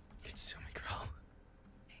 Consume me, girl.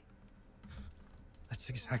 That's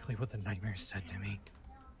exactly what the nightmare said to me.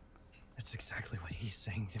 That's exactly what he's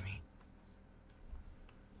saying to me.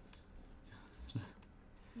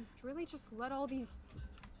 You've really just let all these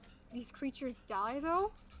creatures die,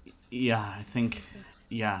 though? Yeah, I think.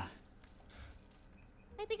 Yeah.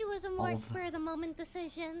 I think it was a All more of the- spur-of-the-moment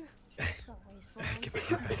decision. Sorry, Swan. Get my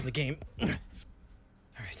head back in the game.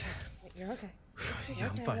 Alright. You're okay. Yeah,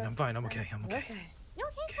 I'm fine, I'm fine, I'm okay, I'm okay. You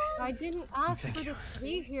okay, Swan? I didn't ask Thank for this to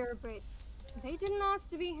be here, but they didn't ask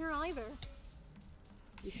to be here either.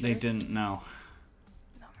 They didn't know.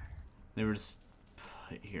 They were just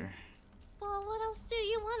put here. Well, what else do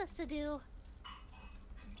you want us to do?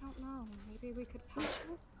 I don't know. Maybe we could patch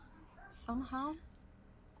it somehow.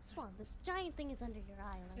 Swan, this giant thing is under your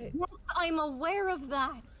island. Yes, I'm aware of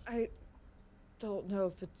that. I don't know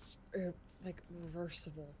if it's like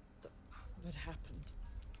reversible. What happened?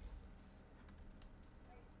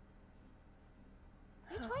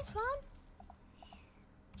 Which way, Swan?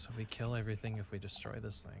 So we kill everything if we destroy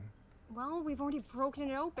this thing. Well, we've already broken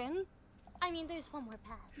it open. I mean, there's one more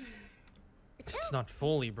path. It's not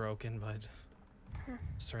fully broken, but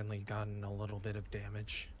certainly gotten a little bit of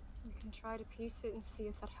damage. We can try to piece it and see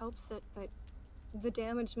if that helps it, but the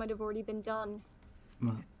damage might have already been done.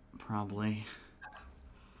 Well, probably.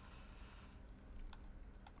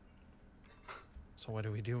 So what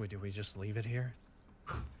do? Do we just leave it here?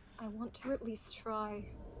 I want to at least try.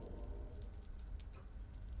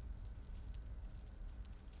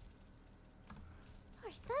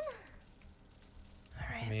 Alright then.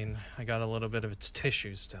 Alright. I mean, I got a little bit of its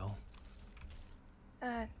tissue still.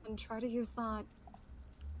 And try to use that.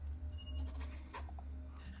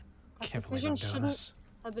 That Can't believe I'm decision doing shouldn't this.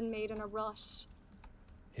 have been made in a rush.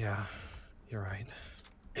 Yeah, you're right.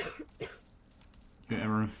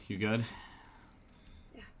 You good?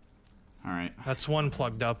 Yeah. All right. That's one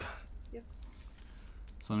plugged up. Yep.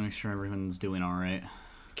 So make sure everyone's doing all right.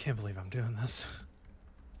 Can't believe I'm doing this.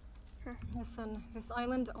 Listen, this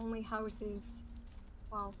island only houses,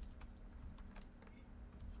 well,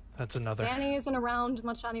 That's another. Danny isn't around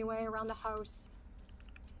much anyway around the house.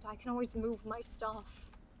 I can always move my stuff.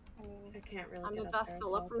 I mean, I can't really. I'm get a up there, vessel. it's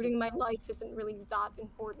all Uprooting my life isn't really that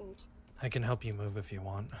important. I can help you move if you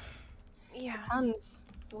want. Yeah. Depends.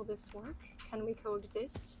 Will this work? Can we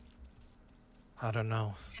coexist? I don't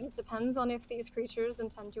know. And it depends on if these creatures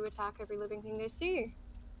intend to attack every living thing they see.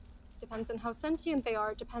 Depends on how sentient they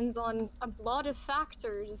are. It depends on a lot of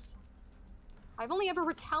factors. I've only ever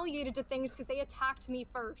retaliated to things because they attacked me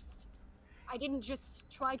first. I didn't just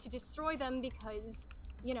try to destroy them because,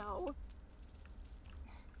 you know.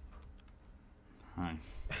 Hi.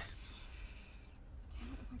 Damn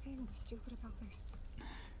it, am I being stupid about this?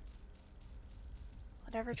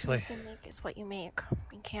 Whatever It's choice like- you make is what you make.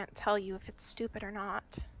 We can't tell you if it's stupid or not.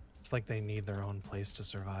 It's like they need their own place to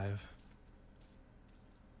survive.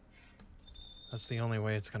 That's the only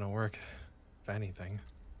way it's gonna work, if anything.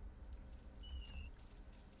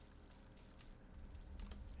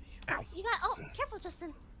 You got. Oh, careful,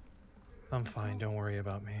 Justin. I'm fine, don't worry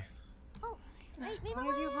about me. Oh, wait, Do wait, any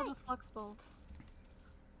of you wait, have wait. a flux bolt?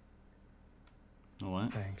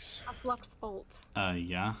 What? Thanks. A flux bolt.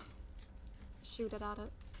 Yeah. Shoot it at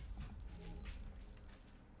it.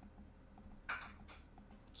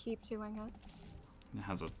 Keep doing it. It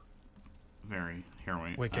has a very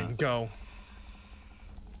harrowing. We can go.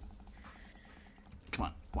 Come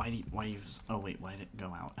on. Why do you? Oh wait, why did it go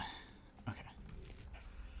out? Okay.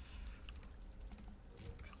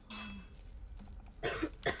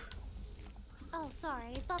 Oh, sorry.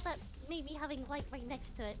 I thought that maybe having light right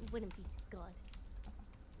next to it wouldn't be good.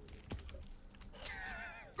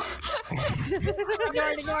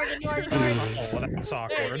 Ignore. Oh, that's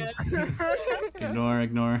awkward.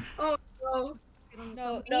 Ignore. Oh no. No, We need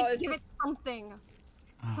to it's give just it something.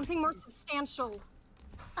 Something more substantial.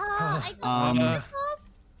 I got crystals.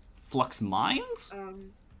 Flux mines?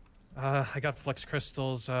 I got flux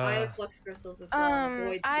crystals. I have flux crystals as well.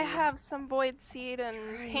 Void I seed. have some void seed and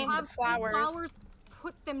tainted Have flowers.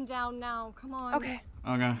 Put them down now. Come on. Okay.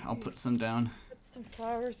 Okay, I'll put some down. put some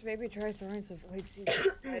flowers. Maybe try throwing some void seeds.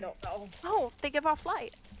 I don't know. Oh, they give off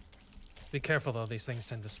light. Be careful though, these things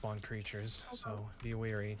tend to spawn creatures, so be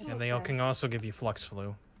wary. And they Okay. can also give you flux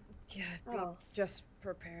flu. Yeah, be Oh. just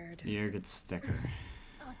prepared. You're a good sticker.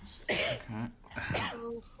 Oh, Okay.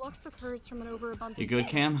 So flux occurs from an overabundance. You good,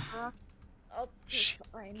 Cam? correct? I'll be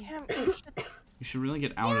fine. Cam, You should really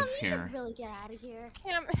get out Cam, of you here. should really get out of here.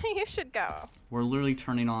 Cam, you should go. We're literally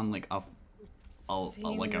turning on like a like a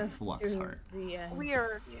Seamless flux to heart. The end. We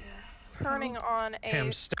are turning on a.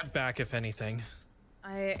 Cam, step back if anything.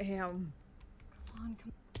 I am. Come on.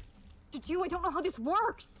 Did you? I don't know how this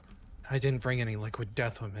works. I didn't bring any liquid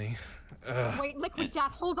death with me. Ugh. Wait, liquid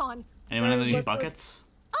death. Hold on. Anyone have any Liquid- buckets?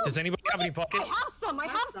 Does anybody have any I buckets? have some. I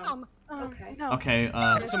have some. Okay. No. Okay.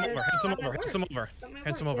 Hand some over. Hand some over. Hand some over. Got my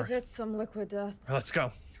Hand some work. over. Give it some liquid death. Let's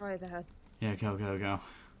go. Try that. Yeah. Go. Over here,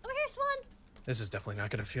 Swan. This is definitely not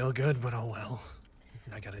gonna feel good, but oh well.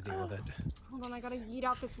 I gotta deal with it. Hold on. I gotta yeet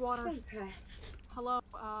out this water. Okay. Hello.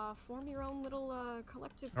 Form your own little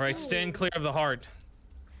collective. All right, pool. stand clear of the heart.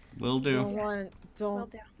 Will do.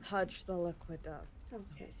 Don't do. touch the liquid death.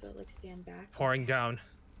 Okay, so like stand back. Pouring down.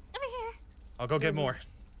 Over here. I'll go get more.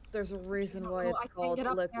 There's a reason why Oh, it's I can't called get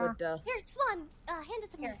up liquid death. Here, Swan. Hand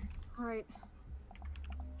it to me. All right.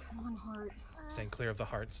 Come on, heart. Stand clear of the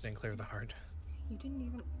heart. Stand clear of the heart. You didn't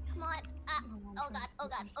even. Come on. Oh god. Oh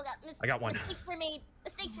god. Oh god. I got one. Mistakes were made.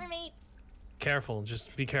 Mistakes were made. Careful.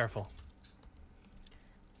 Just be careful.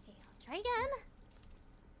 Okay, I'll try again.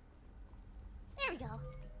 There we go.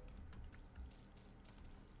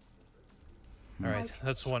 All right,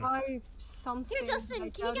 that's one. Try something. Here, Justin, I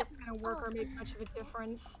can you doubt get- it's gonna work oh. or make much of a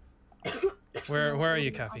difference. Where are you,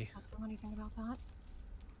 I Kathy? can't do anything about that.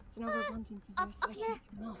 It's an overabundance of this. up I here. can't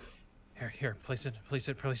get enough. Here, place it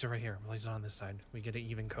right here. Place it on this side. We get an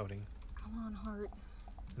even coating. Come on, Heart.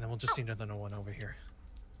 And then we'll just need another one over here.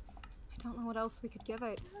 I don't know what else we could give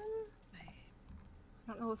it. I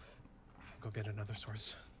don't know if... Go get another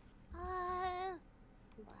source.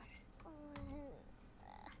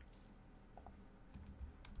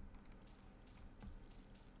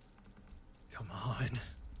 Come on.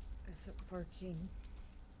 Is it working?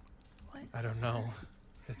 What? I don't know.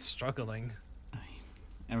 It's struggling.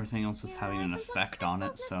 Everything else is having an effect on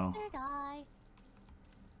it, so... I'd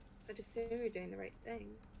assume you're doing the right thing.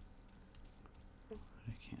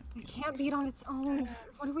 It can't beat on its own.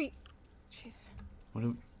 What do we... Jeez. What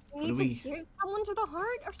do We need to give someone to the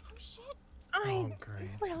heart or some shit? Oh, I great.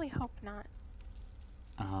 really hope not.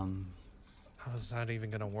 How's that even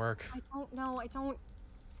gonna work? I don't know. I don't...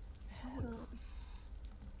 Struggling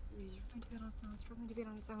to beat on its own. Struggling to beat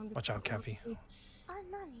on its own. This Watch out, doesn't work Kathy. for me.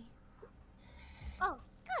 Nani. Oh,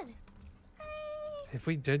 good. If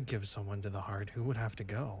we did give someone to the heart, who would have to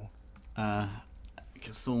go? I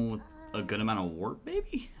guess someone with a good amount of warp,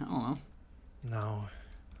 maybe? I don't know. No,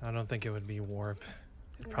 I don't think it would be warp.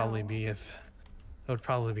 It'd probably be it would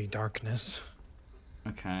probably be darkness.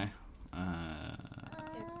 Okay.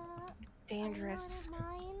 Dangerous.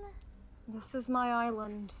 This is my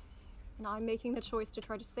island. And I'm making the choice to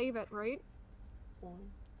try to save it, right?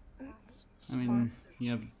 I mean,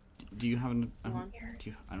 yeah. Do you have an? Swan. Do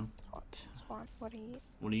you? I don't. Swan, what are you?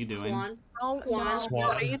 What are you doing? Swan. Oh, Swan. Swan.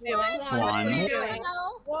 What are you doing? Swan. What are you Swan. doing?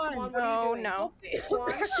 Swan. No, no.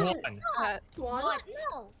 Swan. Swan. What?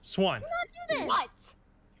 No. Swan. Do not do this. What?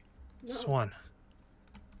 Swan.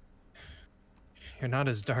 You're not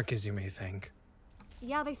as dark as you may think.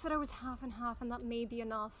 Yeah, they said I was half and half, and that may be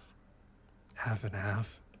enough. Half and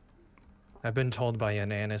half. I've been told by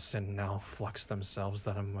Ananis and now Flux themselves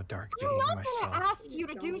that I'm a dark I'm being not myself. gonna ask you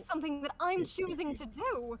to do something that I'm choosing to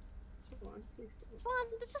do. Swan, please don't. Swan,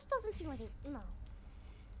 this just doesn't seem like it. No.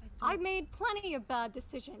 I made plenty of bad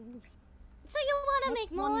decisions. So you want to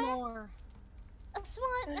What's make one more? more?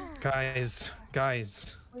 Swan. Guys.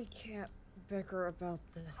 We can't bicker about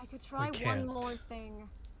this. I could try one more thing,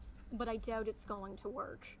 but I doubt it's going to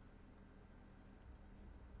work.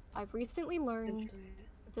 I've recently learned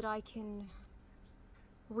that I can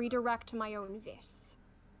redirect my own vis.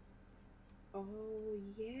 Oh,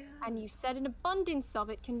 yeah. And you said an abundance of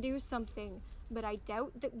it can do something, but I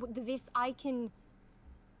doubt that the vis I can...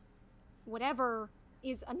 whatever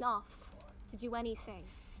is enough to do anything.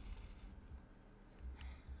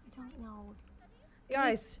 I don't know.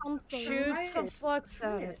 Guys, something. shoot some flux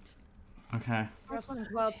at it. Okay. Have some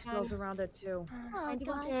cloud spells around it too. I do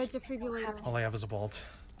a defibrillator. All I have is a bolt.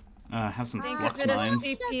 Have some Think flux of it as mines.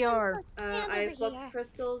 CPR. I have flux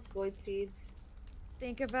crystals, void seeds.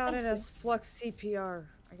 Think about it as flux CPR,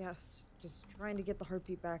 I guess. Just trying to get the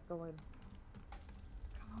heartbeat back going.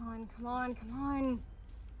 Come on, come on, come on.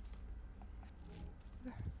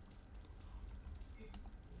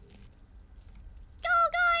 Go,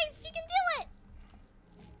 guys! You can do it!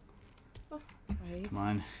 Right. Come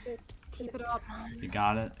on. Keep it up. You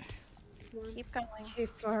got it. Keep going. Keep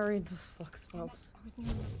firing those flux spells. I was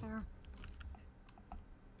nearly up there.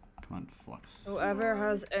 Come on, flux. Whoever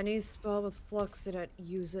has any spell with flux in it,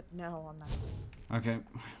 use it now on that. Okay.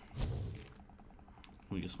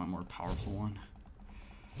 We just want a more powerful one.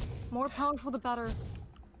 More powerful, the better.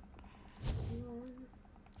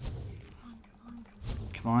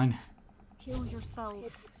 Come on. Heal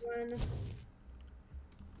yourself.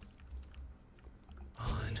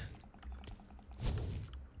 On.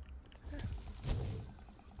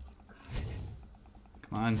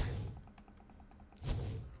 Come on.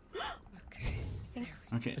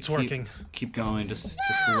 Okay. It's working. Keep going. Just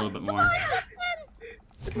a little bit more.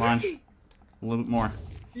 Come on. A little bit more.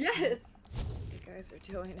 Yes. You guys are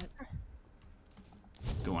doing it.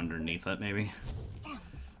 Go underneath it, maybe.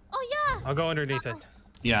 Oh, yeah! I'll go underneath it.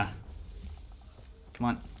 Yeah. Come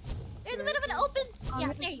on. There's a bit of an open... Yeah,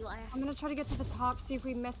 gonna there you are. I'm gonna try to get to the top, see if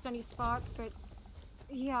we missed any spots, but...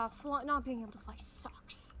 yeah, not being able to fly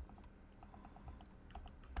sucks.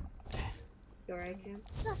 You alright, Cam?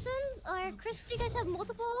 Justin or Chris, do you guys have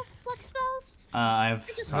multiple flux spells? I have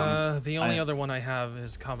some. The only other one I have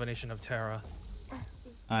is combination of Terra.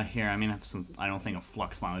 Here, I mean, I have some. I don't think a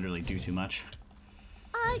flux mine would really do too much.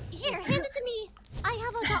 Here, hand it to me. I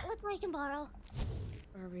have a gauntlet I can borrow.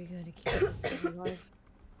 Are we gonna keep this alive?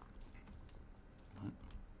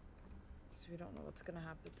 Because we don't know what's gonna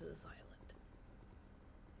happen to this island.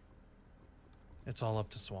 It's all up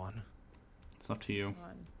to Swan. It's up to you.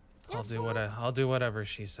 I'll do whatever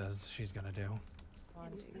she says she's gonna do.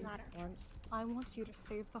 I want you to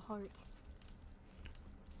save the heart.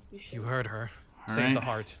 You heard her. All Save the right.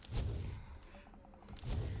 heart.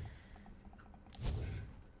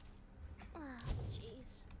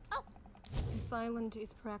 Jeez. Oh. This island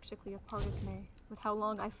is practically a part of me, with how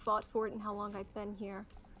long I fought for it and how long I've been here.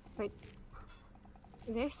 But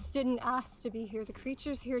this didn't ask to be here. The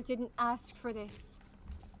creatures here didn't ask for this.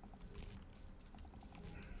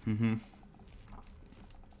 Mm-hmm.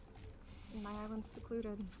 And my island's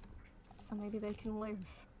secluded, so maybe they can live.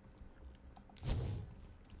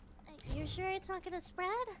 You're sure it's not gonna spread?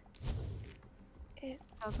 It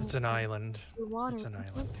doesn't. It's an island. The water. It's an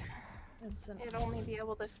island. It'd only be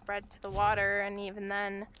able to spread to the water, and even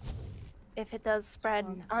then, if it does spread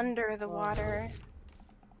under the water.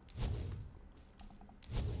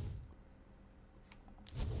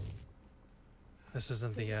 This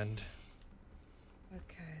isn't the end.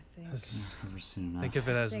 Okay, I think. This is, Never soon enough. think of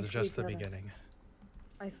it as Think just the we gotta- beginning.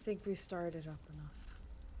 I think we started up enough.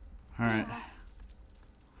 All right. I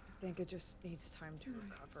think it just needs time to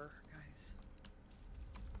recover, guys.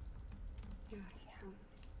 Yeah,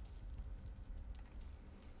 sounds.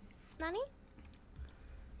 Nani?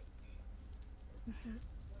 You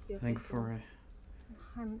I think okay, for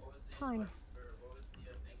I'm fine.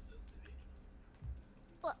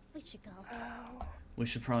 Well, we should go. we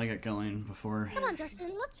should probably get going before. Come on,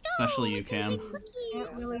 Justin, let's go. Especially you, We're gonna Cam. be cookies.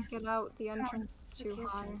 Can't really get out. The entrance is The too kids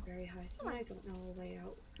high. are very high, so I don't know a way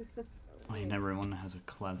out. Oh, and everyone has a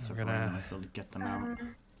cloud We're stepper. gonna- I might be able to get them out.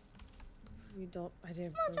 We don't. I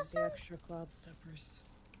didn't Come on, bring the Justin. extra cloud steppers.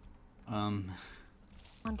 On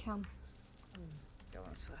Cam. Go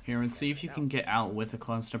as fast Here, as and see if you now. can get out with a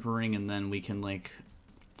cloud stepper ring, and then we can like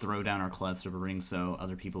throw down our cloud stepper ring so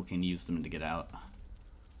other people can use them to get out.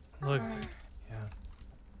 Look, yeah.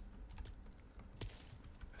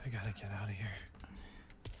 I gotta get out of here.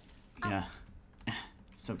 Yeah.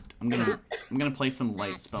 So I'm gonna play some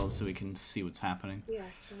light spells so we can see what's happening. Yeah,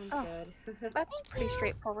 sounds Oh. good. That's pretty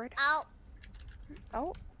straightforward. Ow.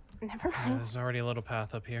 Oh, never Yeah, mind. there's already a little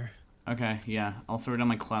path up here. Okay, yeah. I'll throw down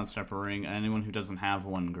my cloud stepper ring. Anyone who doesn't have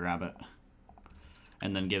one, grab it,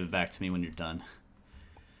 and then give it back to me when you're done.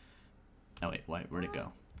 Oh wait, where'd it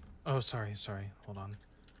go? Oh, sorry. Hold on.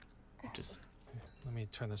 Just Let me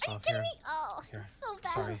turn this Are you off kidding here. me? Oh, Here, so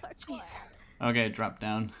bad. sorry. Jeez. okay. Drop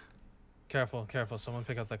down. Careful. Someone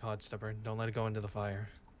pick up the cloud stepper. Don't let it go into the fire.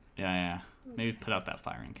 Yeah. Maybe put out that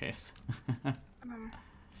fire in case.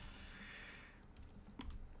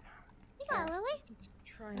 You got it, Lily? Just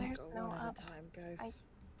try and There's go no one at up. a time, guys.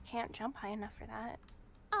 Can't jump high enough for that.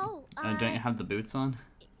 Oh, Don't you have the boots on?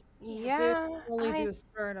 Yeah. Only I do a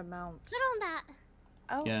certain amount. put on that.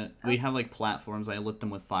 Oh. Yeah, we have like platforms. I lit them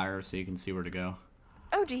with fire so you can see where to go.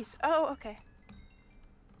 Oh, geez. Oh, okay.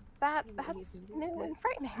 That's new and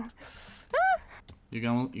frightening. You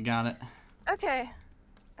got it. Okay.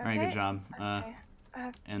 All right, good job. Okay.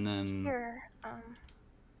 And then Here.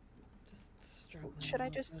 Just struggling. Should a I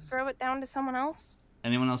little just bit. throw it down to someone else?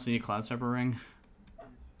 anyone else need a cloud stepper ring?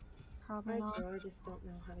 Probably I not. do, I just don't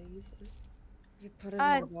know how to use it. You put it in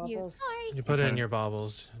your you- bubbles. Sorry. You put it in Okay. your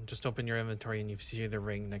baubles. Just open your inventory and you see the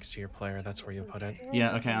ring next to your player. That's where you put it.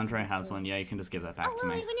 Yeah, okay, Andre has one. Yeah, you can just give that back Oh, to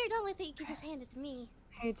Lily, me. when you're done with it, you can just hand it to me.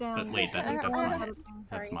 Hey, Dan. But wait, that's You're mine. ahead of me.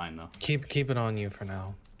 That's Sorry. mine though. Keep it on you for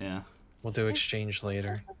now. Yeah. We'll do exchange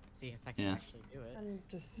later. See if I can Yeah. actually do it. And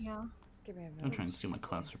just Yeah. give me a minute. Don't try and steal my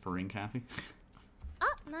cloud stepper ring, Kathy.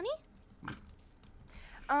 Oh, Nani?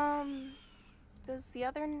 Does the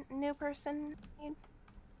other new person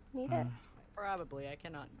need it? Probably, I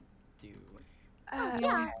cannot do.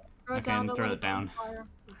 Yeah. Throw Okay, down and the throw little it down. bonfire.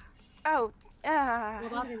 Oh, Well,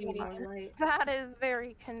 that's I didn't know convenient. light. that is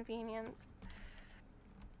very convenient.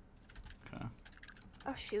 Okay.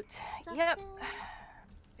 Oh, shoot. Yep. Justin?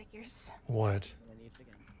 Figures. What? I need to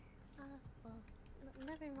get. Well,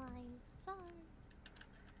 never mind. Sorry.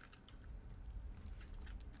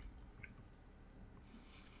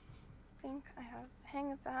 I think I have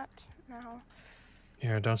hang of that now.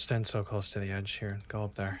 Here, don't stand so close to the edge. Here, go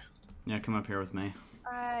up there. Yeah, come up here with me.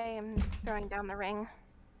 I am throwing down the ring.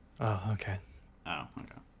 Oh, okay. Oh, okay.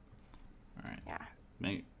 Alright. Yeah.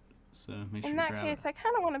 Make sure In you that grab case, it. I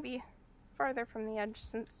kind of want to be farther from the edge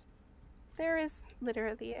since there is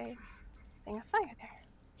literally a thing of fire there.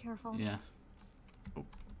 Careful. Yeah. Oh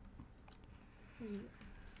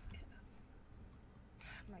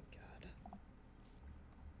my god.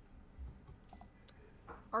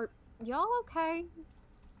 Are y'all okay?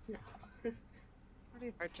 What do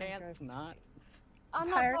you Our think, chance guys? not. I'm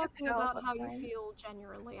not Tired as talking hell, about but how you fine. feel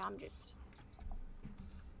generally. I'm just.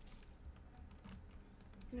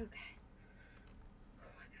 Okay.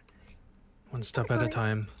 One step at a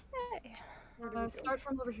time. Hey. Start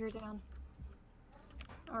from over here, Dan.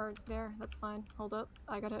 Or there, that's fine. Hold up,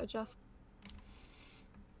 I gotta adjust.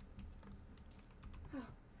 Oh,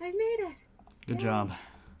 I made it. Good job.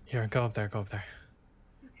 Here, go up there, go up there.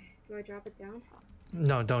 Okay, do I drop it down?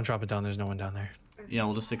 No, don't drop it down. There's no one down there. Yeah,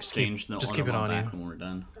 we'll just exchange the just other keep it one on back you. when we're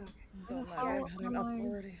done. Okay. Don't How matter. am I'm up I-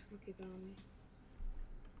 already. I'll keep it on me.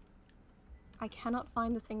 I cannot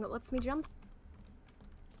find the thing that lets me jump.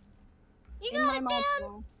 You in got my it, Dan.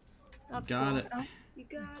 module. That's Got cool. it. You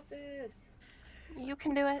got this. You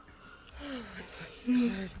can do it.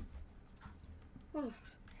 Oh,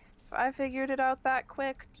 If I figured it out that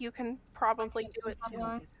quick, you can probably do it too.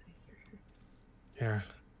 Bye. Here,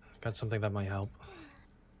 got something that might help.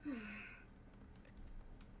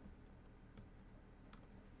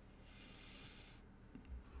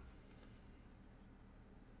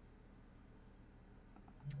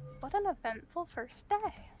 What an eventful first day.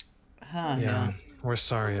 Yeah, we're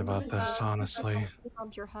sorry about this, honestly. You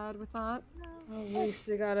bumped your head with that. At least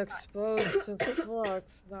they got exposed to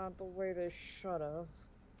Flux, not the way they should have.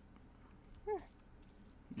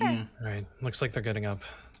 Yeah. Alright, looks like they're getting up.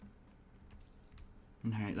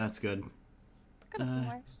 Alright, that's good. Could have been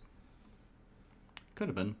worse. Could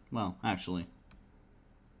have been. Well, actually.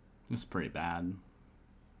 It's pretty bad.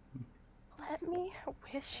 Let me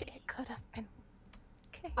wish it could have been.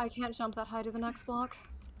 Okay. I can't jump that high to the next block.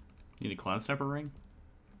 Need a cloud stepper ring?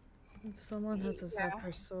 If someone has a Yeah.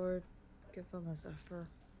 Zephyr sword, give them a Zephyr.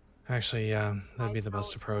 Actually, yeah, that'd be the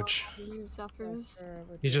best approach. Use Zephyrs. Zephyr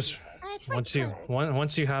would You be just best.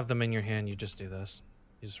 once you have them in your hand, you just do this.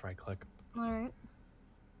 You just right click. Alright.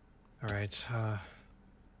 Alright,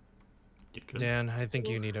 Get good. Dan, I think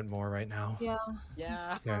you need it more right now. Yeah.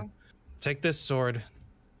 Yeah. Here. Take this sword,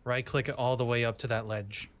 right click it all the way up to that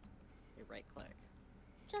ledge. You right click.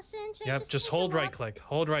 Justin, should I Yep, just take hold them right up? click.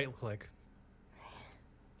 Hold right click.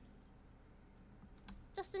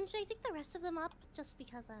 Justin, should I take the rest of them up? Just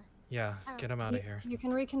because, Yeah, get them out of here. You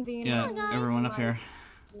can reconvene. Yeah, on, guys. everyone up here.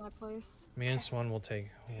 in my place. Me and Swan will take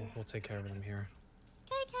care of them here.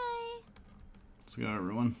 KK. Let's go,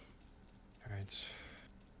 everyone. Alright.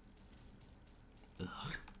 Ugh.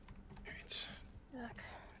 Alright. Look,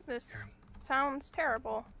 this sounds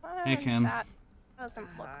terrible. Hey, Kim. That doesn't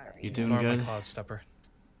look very You good. doing Borrow my good? cloud stepper.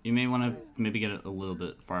 You may want to maybe get it a little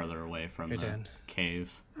bit farther away from Here, the Dan.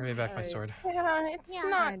 cave. Bring me back my sword. Yeah, it's Yeah.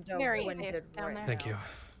 not Kinda very winded safe down right there. Thank you.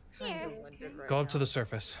 Kinda Here. winded right Go up to now. the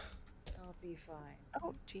surface. I'll be fine.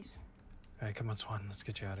 Oh, jeez. Alright, come on, Swan. Let's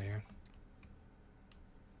get you out of here.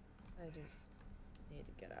 I just need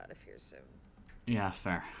to get out of here soon. Yeah,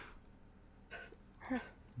 fair.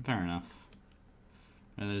 Fair enough.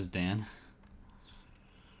 And there's Dan.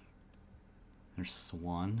 There's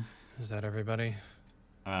Swan. Is that everybody?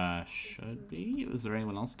 Should be. Was there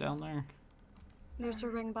anyone else down there? There's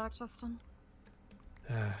your ring back, Justin.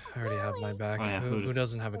 I already have my back. Oh, yeah, Who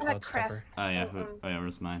doesn't have a What, cloud stepper? Chris? Oh yeah,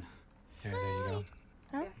 where's mine? Here, there you go.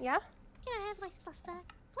 Huh? Yeah? Can I have my stuff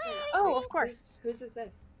back? Please. Oh, of course. whose is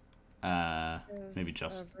this? Maybe Is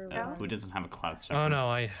just everyone- who doesn't have a cloud stepper? Oh no,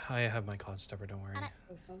 I have my cloud stepper. Don't worry.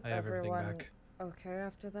 Is I have everything everyone back. okay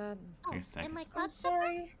after that? Oh, Guess I and my guess- cloud I'm stepper?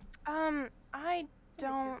 sorry. I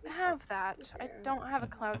don't have that. I don't have a I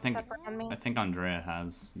cloud think stepper on me. I think Andrea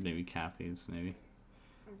has maybe Kathy's maybe.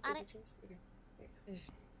 Got Is this yours? Okay. If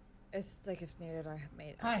it's like if needed, I have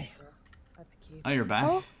made Hi. extra at the keep. Oh, you're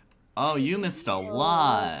back. Oh, you missed a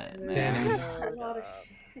lot, man. A lot of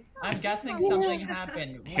shit. I'm guessing something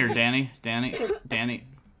happened. Here, Danny.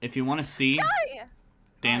 If you want to see,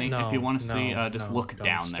 Danny, No, if you want to see, no, just no, look don't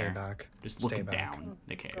down stay there. back. Just look Stay back. down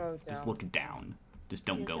the cave. Go Just down. look down. Just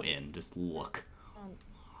don't go in. Just look.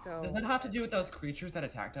 Go. Does that have to do with those creatures that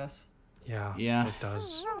attacked us? Yeah, Yeah. it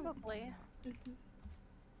does. Probably.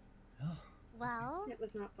 Well, It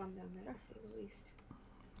was not fun down there, to say the least.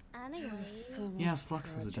 anyway. It was someone's Yeah,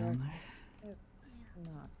 Flux was down project. It's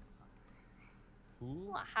not.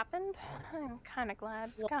 What happened? I'm kind of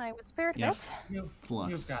glad Flo- Sky was spared Yeah, of it. You've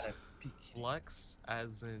Flux. got to be kidding. Flux,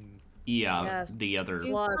 as in Yeah, Yes. the other. He's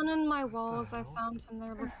Flux. down in my walls. I found him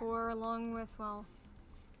there before, along with, well,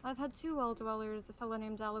 I've had two well dwellers, a fellow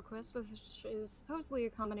named Aliquis, which is supposedly a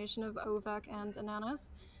combination of Ovek and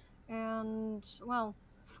Ananas, and, well,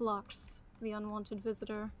 Flux, the unwanted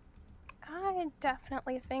visitor. I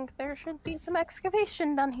definitely think there should be some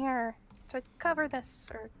excavation done here to cover this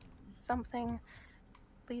or something.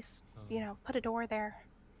 At least, put a door there.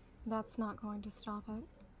 That's not going to stop it.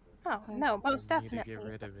 Oh, Okay. no, most we need to definitely. get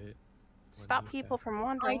rid of it. Stop is people that? from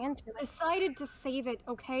wandering into it. Decided to save it,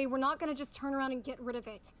 okay? We're not gonna just turn around and get rid of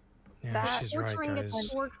it. Yeah, That- she's right, Torturing guys. this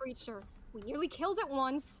poor creature. We nearly killed it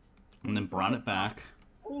once. And then brought it back.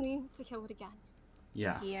 only to kill it again.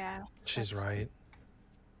 Yeah. Yeah. She's that's right.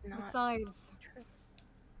 not Besides, true.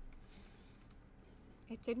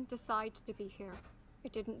 it didn't decide to be here.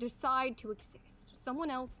 It didn't decide to exist. Someone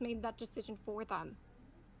else made that decision for them.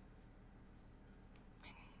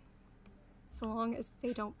 So long as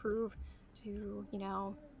they don't prove to, you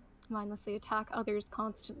know, mindlessly attack others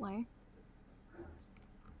constantly,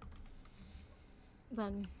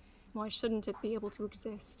 then why shouldn't it be able to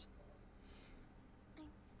exist?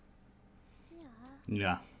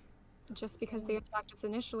 Yeah. Just because they attacked us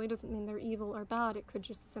initially doesn't mean they're evil or bad. It could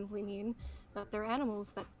just simply mean that they're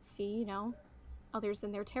animals that see, you know, others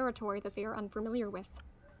in their territory that they are unfamiliar with.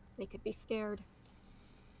 They could be scared.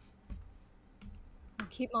 I'll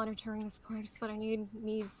keep monitoring this place, but I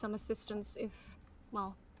need some assistance if,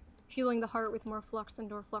 well, healing the heart with more flux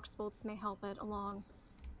and or flux bolts may help it along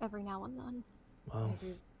every now and then. Well,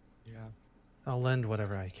 Yeah. I'll lend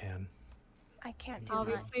whatever I can. I can't do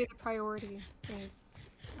Obviously, the priority is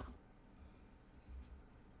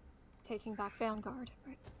taking back Vanguard,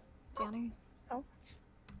 right, Danny? Oh.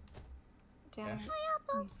 Danny,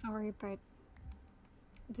 I'm sorry, but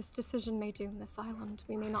this decision may doom this island.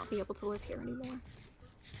 We may not be able to live here anymore.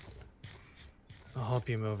 I'll help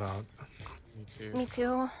you move out. Me too. Me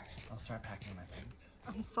too. I'll start packing my things.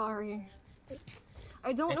 I'm sorry.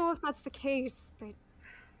 I don't know if that's the case, but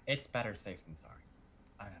It's better safe than sorry.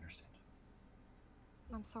 I understand.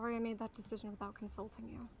 I'm sorry I made that decision without consulting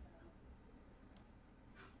you.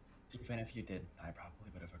 Even if you did, I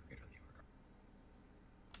probably would have agreed with you.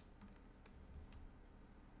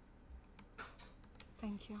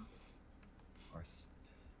 Thank you. Of course.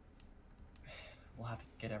 We'll have to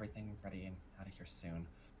get everything ready and out of here soon.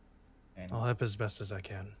 And I'll help as best as I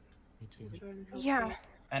can. Me too. Yeah.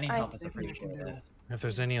 any I- help is appreciated. If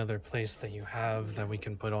there's any other place that you have that we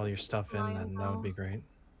can put all your stuff in, then that would be great.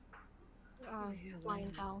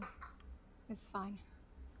 Lion Bell is fine.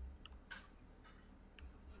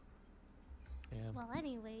 Damn. Well,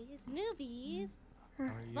 anyways, newbies, How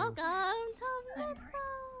are you? welcome to Mythos.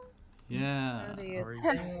 Yeah. How are you?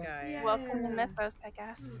 Guy. Welcome to Mythos, I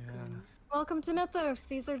guess. Yeah. Welcome to Mythos.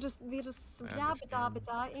 These are just I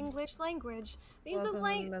yabba-dabba-da English language. These are Welcome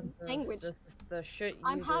to Mythos. language. This is the shit you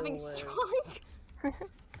I'm having deal with. stroke.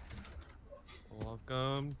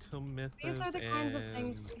 Welcome to Mythos. These are the kinds of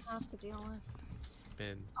things and we have to deal with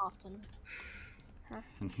Spin. often.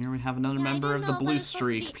 And here we have another Yeah, I member didn't of the know if I Blue was supposed to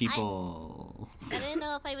Streak be- people. I didn't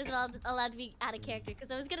know if I was allowed to be out of character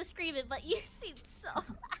because I was gonna scream it, but you seemed so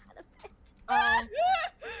out of it.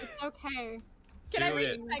 It's okay. Can I Do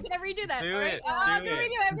it. redo that? Do Alright, it. I'm Do gonna it.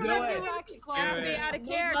 redo it. Do Everyone it. correct. Do it. Be out of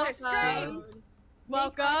character. Welcome. Scream.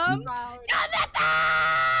 Welcome. Welcome.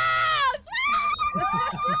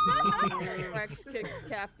 Rex kicks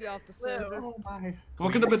Cappy off the server. Oh my.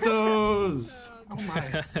 Welcome to Mythos! Oh my.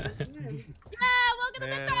 Yeah, welcome to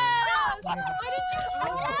Yeah. Mythos. Why did you?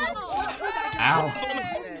 Ow.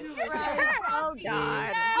 Oh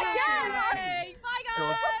god. Again. Bye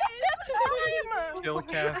guys. Kill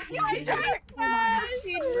cat.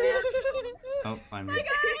 Oh, I'm. Bye guys.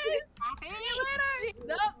 See you later.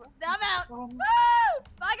 Nope, I'm out. Woo!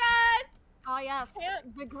 Bye guys. Ah yes,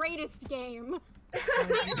 the greatest game.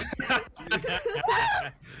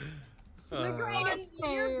 The greatest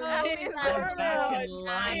game. It is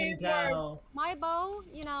Lying down. My bow,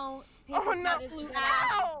 you know, Oh no! Absolute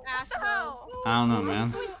Ow! ass What the bow. hell? I don't know,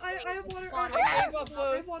 man. I have water. I gave up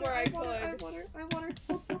most where I I have water.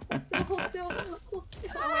 Hold still. I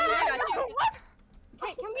got you.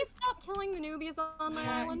 Okay, can we stop killing the newbies on my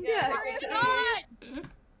island? Yeah. Come on.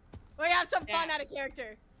 We have some fun out of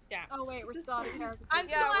character. Oh wait, we're still out of character. I'm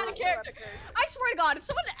still out of character. I swear to God, if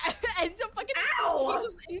someone ends up fucking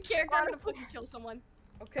kills in character, I'm gonna fucking kill someone.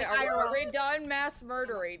 Okay, Like, are we done mass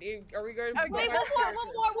murdering? Are we going to Wait,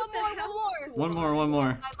 one more. One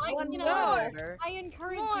more. I like, you know, more. I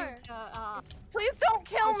encourage More. you to, Please don't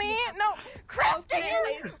kill me! No! Chris, get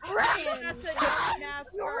in! Ryan, That's enough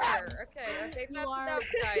mass murder. Okay, I think that's are- enough,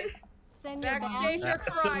 guys. send your Backstage, badge. you're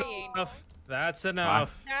crying. enough. That's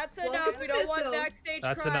enough. That's enough. We don't want backstage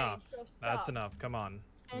That's crying. enough. That's enough. Come on.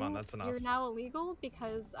 Come on, And that's enough. You're now illegal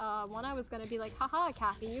because one, I was gonna be like, haha,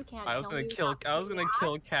 Kathy, you can't. I was gonna me, kill. Kathy, I was gonna yeah."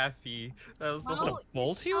 kill Kathy. That was the Well, whole. you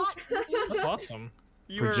bolt he was- shot me. That's awesome.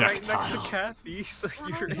 You were right next to Projectile. Kathy, so Well,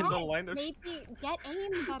 you were in the yes, line of. maybe get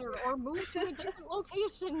aim better or move to a different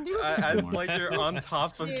location, dude. As like you're on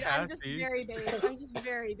top of Dude, I'm just Kathy. very base. I'm just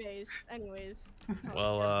very base. Anyways.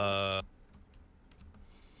 Well,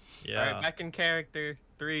 yeah. Alright, back in character.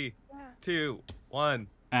 3, Yeah. 2, 1.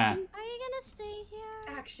 Ah. Are you gonna stay here?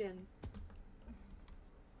 Action.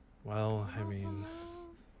 Well, I Move, mean,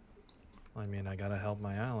 move. I gotta help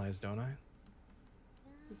my allies, don't I?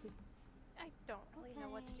 I don't really know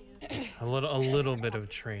what to do. A little bit of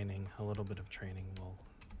training. A little bit of training will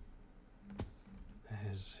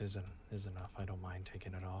is enough. I don't mind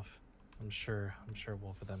taking it off. I'm sure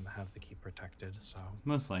both of them have the key protected, so.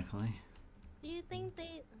 Most likely. Do you think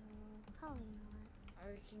they? Probably not.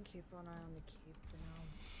 I can keep an eye on the keep for now.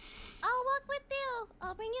 I'll walk with you.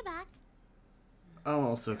 I'll bring you back. I'll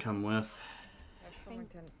also come with. If someone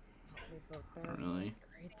can help me both there. Not really.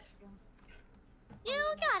 Great. You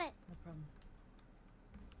got it. No problem.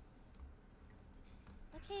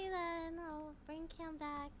 Okay then, I'll bring Cam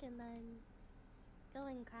back and then go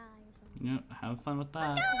and cry or something. Yep, have fun with that.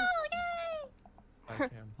 Let's go! Yay! Bye,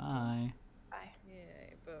 Cam. Bye. Bye.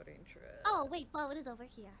 Yay, boating trip. Oh wait, boat is over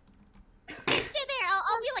here. Stay there.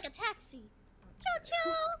 I'll be like a taxi. Choo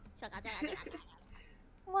choo.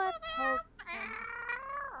 Let's hope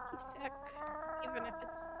he's sick, even if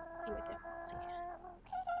it's in a difficulty.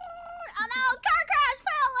 Oh no! Car crash!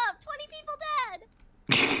 Pile up! 20 people dead.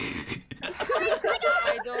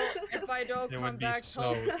 If I don't It come would be back so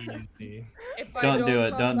home, easy. if I Don't do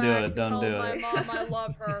it, come don't do back, it, don't tell do my it. mom I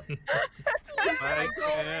love her. If I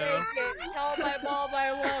don't make it, tell my mom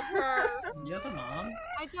I love her. You're the mom?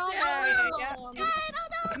 I don't Yeah.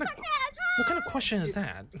 know. What kind of question is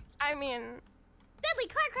that? I mean, Deadly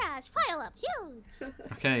car crash! Pile up! Huge!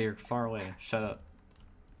 Okay, you're far away. Shut up.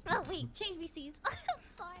 Oh wait, change VCs.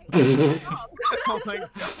 Sorry. Oh my god.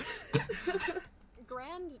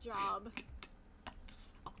 Grand job.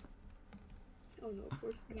 Oh no,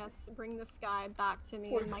 poor Sky. Yes, bring this guy back to me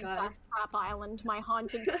Poor in my Sky. death trap island, my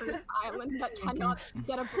haunted fruit island that cannot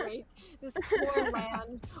get a break. This poor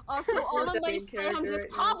land. Also, all the of my main sand character is right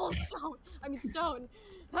now. cobblestone. I mean stone.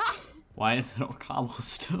 Ah, Why is it all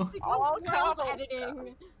cobblestone? because world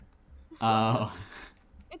editing. Oh.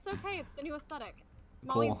 It's okay. It's the new aesthetic.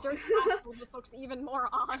 Molly's Cool. dirty castle just looks even more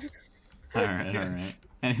odd. Alright, alright.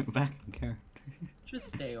 Anyway, back in character. Just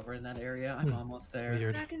stay over in that area. I'm almost there.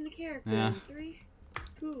 Weird. Back in the character. Yeah. 3,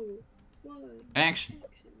 2, 1. Action.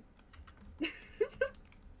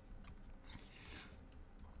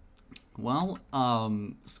 Well,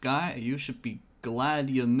 Sky, you should be glad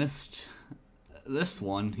you missed this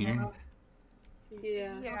one here.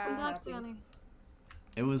 Yeah. Welcome back, Danny.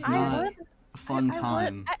 It was I not would- a fun I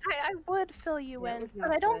time. I would fill you Yeah, it in, was but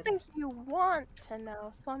not I don't good. think you want to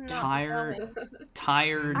know, so I'm not. Tired. telling.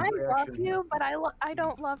 Tired. I love you, but I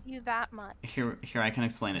don't love you that much. Here, I can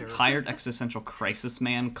explain it. Tired existential crisis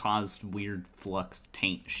man caused weird Flux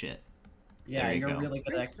taint shit. Yeah, There you you're go. really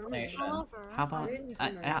good at Great summary. explanations. However, How about? didn't do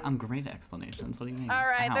my I'm great at explanations. What do you mean? All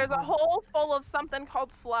right, How? there's a hole full of something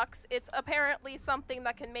called Flux. It's apparently something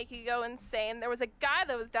that can make you go insane. There was a guy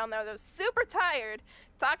that was down there that was super tired,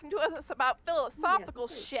 talking to us about philosophical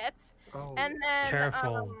right. shit, Oh, and then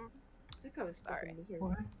Careful. That guy was Sorry. fucking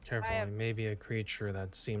miserable. Careful, have- he may be a creature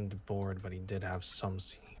that seemed bored, but he did have some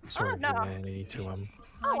sort of no. humanity to him.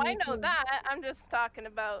 oh, I need know to- that. I'm just talking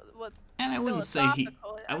about what. And I wouldn't say he.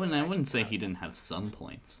 philosophical I wouldn't say he didn't have some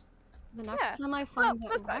points. The next Yeah. time I find Well,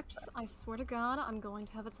 that besides Rex, I swear to God, I'm going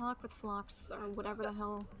to have a talk with Flux or whatever the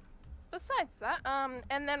hell. Besides that,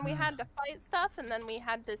 and then we had to fight stuff, and then we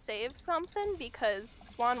had to save something because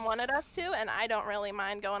Swan wanted us to, and I don't really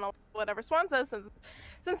mind going on whatever Swan says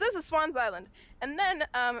since this is Swan's Island. And then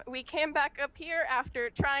we came back up here after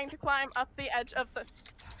trying to climb up the edge of the.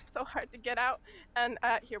 So hard to get out, and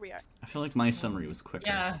here we are. I feel like my summary was quicker.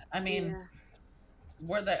 Yeah, I mean, Yeah.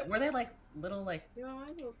 were they like little like No,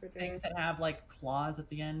 I go for things that. that have like claws at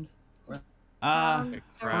the end? Worms,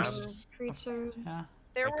 there were crabs. creatures. Yeah.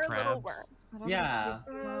 There Like were little crabs. worms. Whatever Yeah.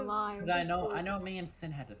 they were alive. Because I know me and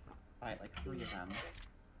Sin had to fight like 3 of them.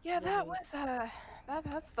 Yeah, that was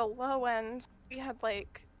that's the low end. We had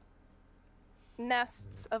like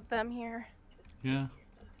nests of them here. Yeah.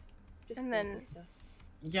 Just And creepy then- stuff.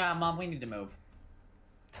 Yeah, Mom, we need to move.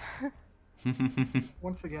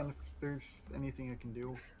 once again, if there's anything I can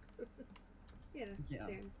do. Yeah. Yeah.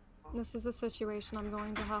 Same. This is a situation I'm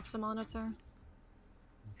going to have to monitor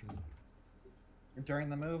During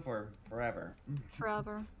the move or forever?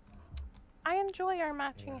 forever. I enjoy our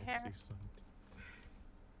matching Yeah, I hair. see something.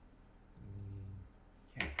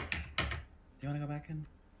 Okay. Do you want to go back in?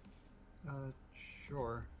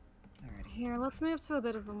 Sure. Alrighty. Here, let's move to a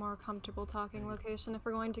bit of a more comfortable talking location if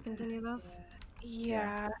we're going to continue this.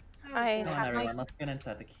 Yeah, That was I good. Come on, have everyone. Let's get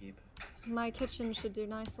inside the keep. My kitchen should do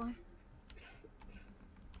nicely.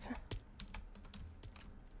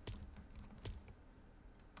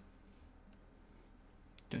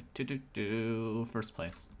 First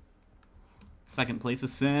place. Second place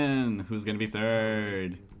is Sin. Who's gonna be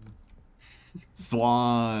third?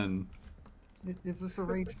 Swan. Is this a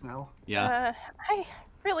race now? Yeah. I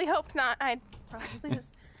really hope not. I'd probably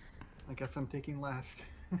lose. I guess I'm taking last.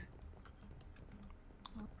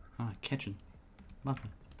 Ah, kitchen.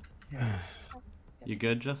 Lovely. Yeah. You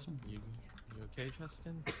good, Justin? You okay,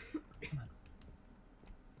 Justin?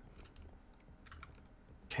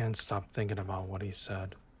 Can't stop thinking about what he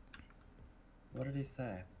said. What did he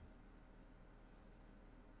say?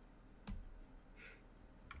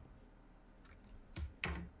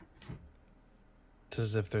 It's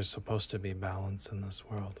as if there's supposed to be balance in this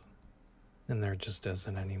world, and there just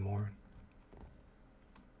isn't anymore.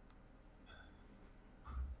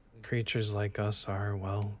 Creatures like us are,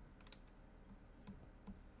 well,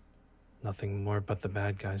 nothing more but the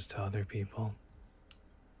bad guys to other people.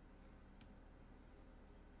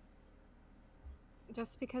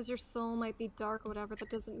 Just because your soul might be dark or whatever, that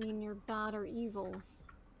doesn't mean you're bad or evil.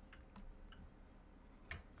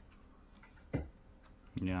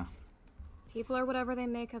 Yeah. People are whatever they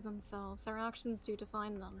make of themselves. Their actions do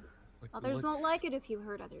define them. Like, Others won't like it if you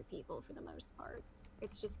hurt other people, for the most part.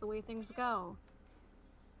 It's just the way things go.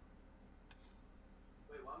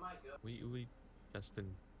 We, Justin,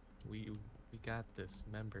 we got this.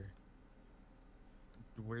 Remember,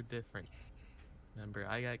 we're different. Remember,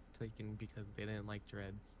 I got taken because they didn't like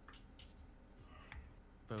dreads,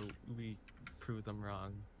 but we proved them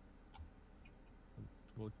wrong.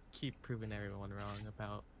 We'll keep proving everyone wrong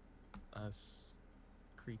about us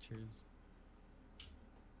creatures,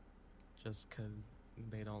 just because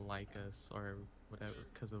they don't like us or whatever,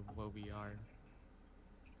 because of what we are.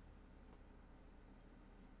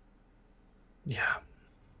 Yeah.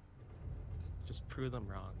 Just prove them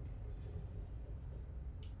wrong.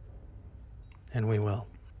 And we will.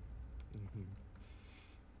 Mm-hmm.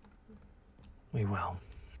 We will.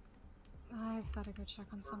 I've got to go check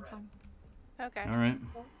on something. Okay. All right.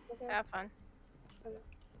 Have fun.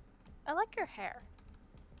 I like your hair.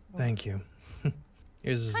 Thank you.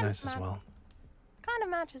 Yours is Kind of nice as well. Kind of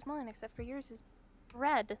matches mine, except for yours is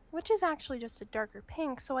red, which is actually just a darker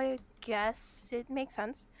pink, so I guess it makes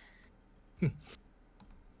sense.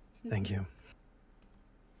 Thank you.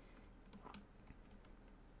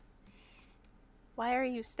 Why are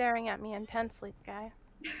you staring at me intensely, guy?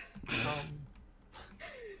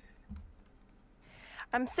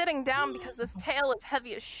 I'm sitting down because this tail is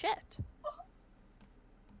heavy as shit.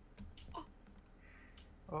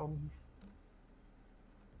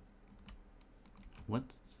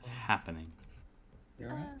 What's happening? You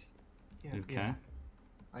alright? Yeah, You okay? yeah.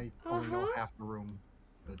 I only know half the room.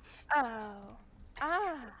 It's Oh.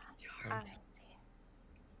 I see.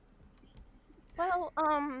 Well,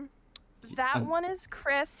 that one is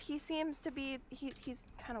Chris. He seems to be he's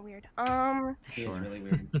kind of weird. He is really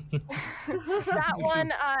weird. That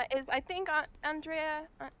one is I think Andrea.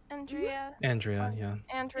 Andrea, yeah.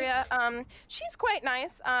 Andrea. She's quite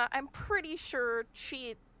nice. I'm pretty sure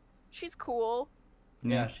she's cool.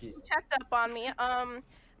 Yeah, She checked up on me.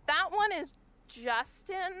 That one is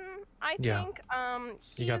Justin, I Yeah. think.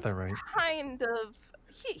 You got that right. Kind of.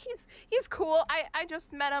 He's cool. I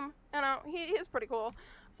just met him. You know, he's pretty cool.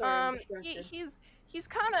 Sorry, I'm distracted. He's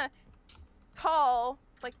kind of tall,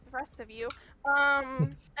 like the rest of you.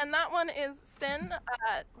 And that one is Sin.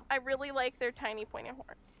 I really like their tiny pointy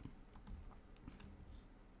horn.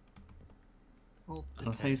 well.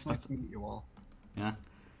 Oh, hey, It's nice supposed to meet you all. Yeah.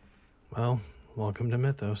 Well, welcome to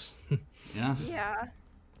Mythos. Yeah. Yeah.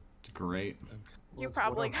 It's great. You What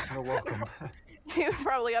probably else? What a welcome. you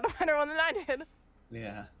probably got a better one than I did.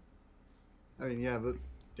 Yeah. I mean, yeah,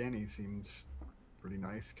 Danny seems pretty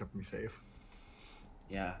nice. Kept me safe.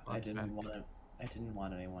 Yeah, I That's didn't bad.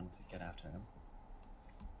 want anyone to get after him.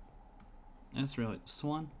 That's really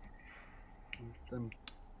Swan. Then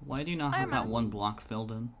Why do you not Hi, have that Mom. one block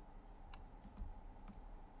filled in?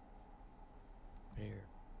 Where?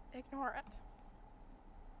 Ignore it.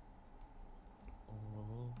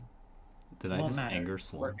 Oh. Did I Won't just matter. anger We're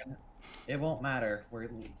Swan? It won't matter. We're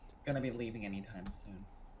gonna be leaving anytime soon.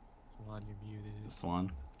 Swan, you're muted.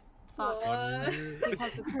 Swan. Fuck.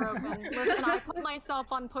 Because it's broken. Listen, I put myself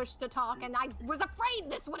on push to talk, and I was afraid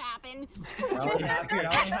this would happen. It only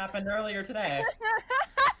happened earlier today.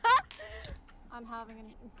 I'm having an.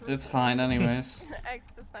 It's fine, anyways.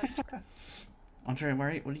 Existential. Andre,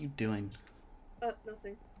 what are you doing?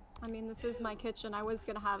 Nothing. I mean, this is my kitchen. I was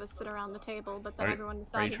gonna have us sit around the table, but then Are- everyone are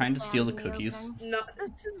decided you trying to stand steal the in cookies? opening. No,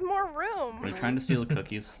 This is more room. Are you trying to steal the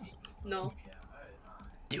cookies? no.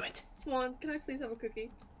 Do it. Swan, can I please have a cookie?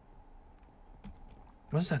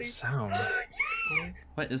 What is that sound?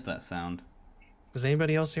 What is that sound? Does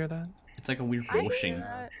anybody else hear that? It's like a weird whooshing.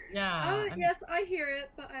 Yeah. Yes, I hear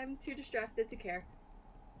it, but I'm too distracted to care.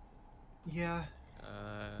 yeah.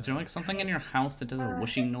 Is there like something in your house that does a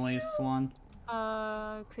whooshing noise, Swan?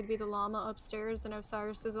 Could be the llama upstairs in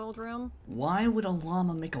Osiris's old room. Why would a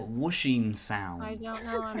llama make a whooshing sound? I don't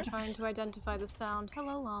know. I'm trying to identify the sound.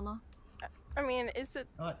 Hello, llama. I mean, is it?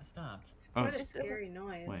 Oh, it stopped. Oh, What a s- scary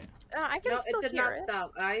noise. Wait. I can No, still it did hear not it.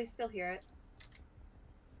 stop. I still hear it.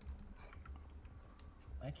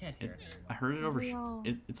 I can't hear it anymore. I heard it over. Real.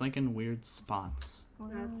 It's like in weird spots.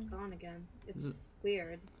 Now it's gone again. Is It's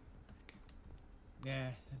weird. Yeah,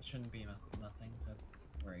 it shouldn't be nothing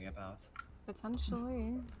to worry about.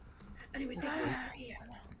 Potentially. Anyway, thank you for cookies.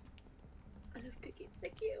 I love cookies.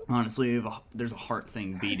 Thank you. Honestly, if there's a heart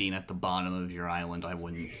thing beating at the bottom of your island, I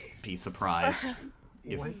wouldn't be surprised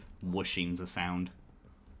if whooshing's a sound.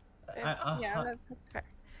 Yeah, that's fair.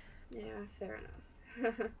 Yeah, fair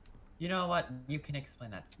enough. You know what? You can explain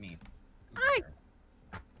that to me.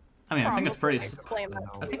 I mean, I think it's pretty. Explain that.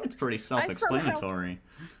 I think it's pretty self-explanatory.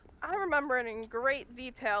 I remember it in great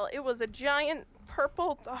detail. It was a giant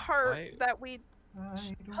purple heart that we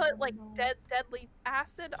put like deadly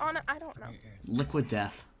acid on it. I don't know. Liquid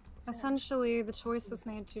death. Essentially, the choice was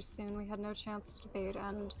made too soon. We had no chance to debate,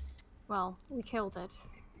 and, well, we killed it.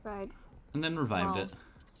 But. And then revived well, it.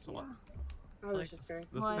 Swan. Oh, this is great.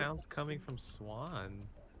 The sound's coming from Swan.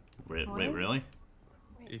 Wait, really?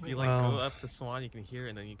 If you like go up to Swan, you can hear it,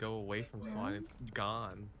 and then you go away from Swan, it's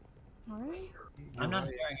gone. I'm not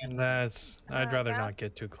hearing it. That's. I'd rather not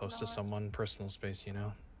get too close to someone. Personal space, you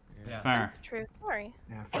know. Yeah. Fair. True story.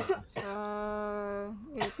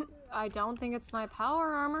 I don't think it's my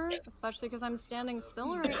power armor, especially because I'm standing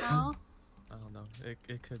still right now. I don't know.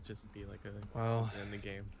 It could just be like a Well. something in the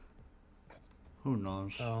game. Who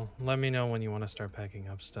knows? So let me know when you want to start packing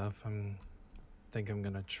up stuff. Think I'm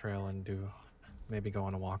gonna trail and maybe go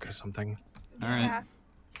on a walk or something. All right. Yeah.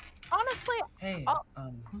 Honestly, Hey,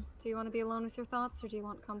 Do you want to be alone with your thoughts, or do you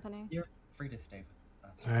want company? you're free to stay with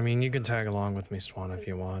us. I mean, you can tag along with me, Swan, if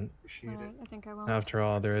you want. Alright, I think I will. After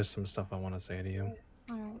all, there is some stuff I want to say to you.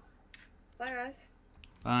 Alright. Bye, guys.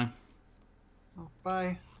 Bye. Oh,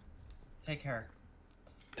 bye. Take care.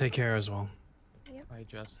 Take care as well. Bye,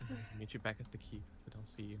 Justin. Meet you back at the keep if I don't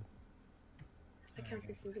see you. I count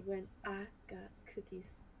this as a win. I got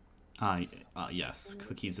cookies. Yes.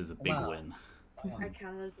 Cookies is a big Wow. win. I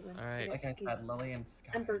count it as a win. All right. Like I said, Lily and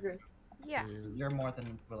Sky. And burgers. Yeah. You're more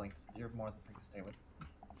than willing. You're more than free to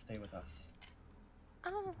stay with us.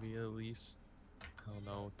 Oh. We at least, I don't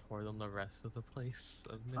know, tour them the rest of the place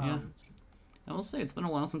of Yeah. Mythos. I will say it's been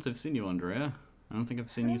a while since I've seen you, Andrea. I don't think I've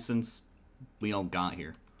seen you since we all got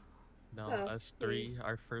here. No, Oh, us three,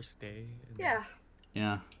 our first day. and Yeah.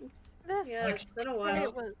 Yeah. Yeah, it's been a while.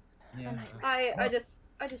 It was. Yeah. I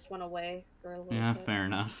just went away for a little Yeah. bit. Fair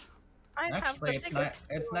enough. I have Actually, the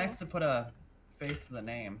it's nice to put a face to the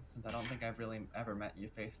name, since I don't think I've really ever met you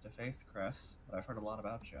face to face, Chris. But I've heard a lot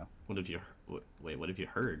about you. What have you? Wait. What have you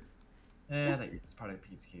heard? That you're just part of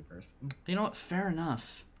Peacekeepers. You know what? Fair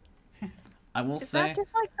enough. I will Is say. that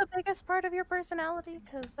just like the biggest part of your personality?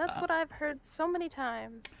 Because that's what I've heard so many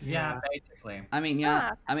times. Yeah, basically. I mean,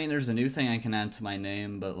 yeah. I mean, there's a new thing I can add to my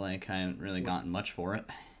name, but like, I haven't really gotten much for it.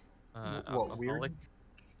 What, weird? alcoholic?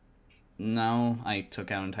 No, I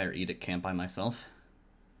took out an entire edict camp by myself.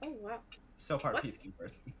 Oh wow. So part What?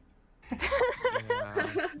 Peacekeepers.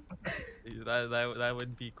 Yeah. that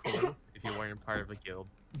would be cool if you weren't part of a guild.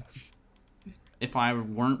 If I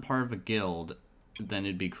weren't part of a guild, then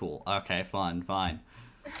it'd be cool. Okay, fine.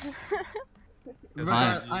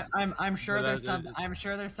 I'm sure But there's that- I'm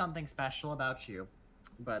sure there's something special about you,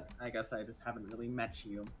 but I guess I just haven't really met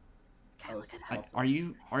you. Are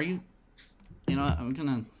you? You know what?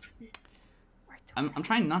 I'm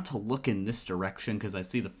trying not to look in this direction because I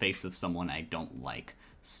see the face of someone I don't like.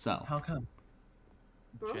 So. How come?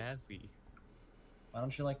 Jazzy. Why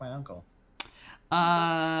don't you like my uncle?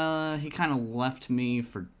 He kind of left me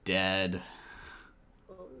for dead.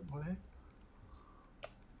 What?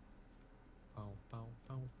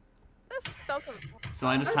 This doesn't. So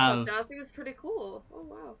I just thought have. Jazzy was pretty cool. Oh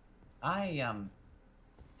wow. I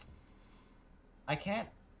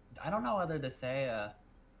don't know whether to say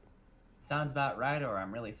sounds about right or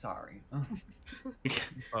I'm really sorry.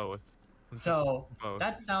 Both. So Both.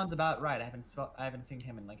 that sounds about right. I haven't seen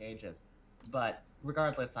him in like ages, but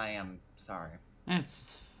regardless, I am sorry.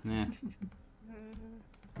 It's. Yeah.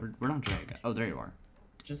 We're not dragging. Oh, there you are.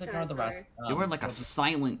 Just ignore the rest. You were like a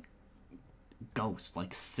silent ghost,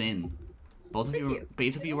 like Sin. Both of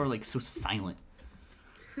you are like so silent.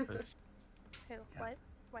 Who? What?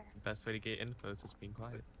 Where? The best way to get info is just being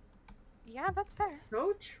quiet. Yeah, that's fair.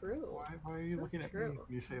 So true. Why are you looking at me when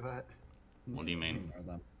you say that? What do you mean? Ignore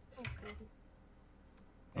them. I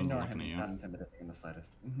wasn't Ignore looking him. at He's you. not intimidating in the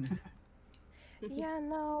slightest. Yeah,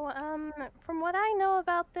 no, from what I know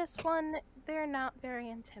about this one, they're not very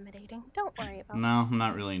intimidating. Don't worry about No, I'm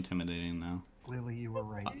not really intimidating now. Lily, you were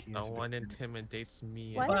right. He No is one intimidates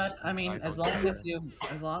me. What? But I mean, I as don't long care. as you,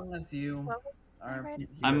 What was I are, right?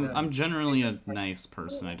 I'm generally a nice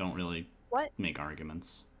person. I don't really What? make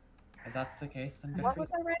arguments. If that's the case, then good What for you.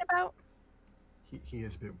 was I right about? He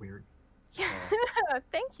is a bit weird. Yeah,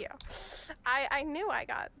 thank you. I knew I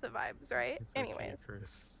got the vibes right. It's okay, Anyways,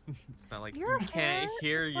 Chris. It's not like your you can't hair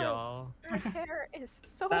hear is like- y'all. your hair is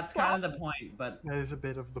so That's fluffy. kind of the point, but That is a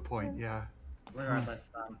bit of the point, yeah. regardless,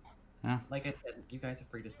 Yeah. like I said, you guys are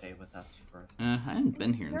free to stay with us first. I haven't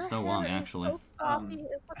been here in Your so long, hair is actually. so fluffy,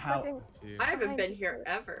 it looks how- like I haven't been here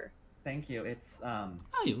ever. Thank you. It's Oh,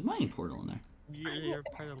 you have a mining portal in there. You're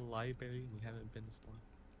part of the library and you haven't been this long.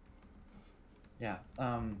 yeah.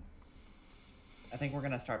 I think we're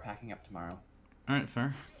gonna start packing up tomorrow. Alright,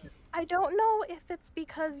 fair. I don't know if it's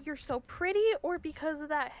because you're so pretty or because of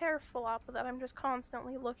that hair flop that I'm just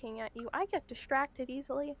constantly looking at you. I get distracted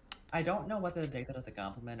easily. I don't know whether to take that as a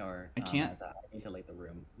compliment or I can't- as a, I need to leave the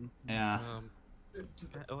room. Yeah.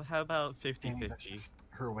 How about Danny, that's 50-50? just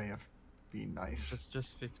her way of being nice. It's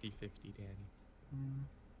just 50-50, Danny.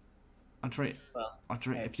 Andre, Well,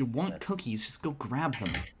 Andre, hey, if you want cookies, just go grab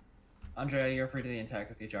them. Andrea, you're free to the entire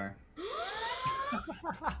cookie jar.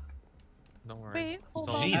 Don't worry. Wait, hold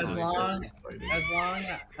Don't on. Jesus.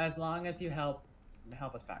 As long as you help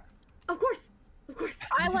us pack. Of course. Of course.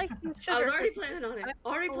 I like your sugar I was already cookies. planning on it. I'm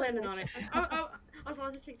Already so planning on rich. it. I was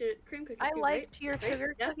allowed to take the cream cookies. I too, liked right? your Right?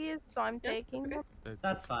 sugar Yeah. cookies, so I'm Yeah, taking okay. them.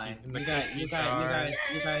 That's fine. In the You guys cookie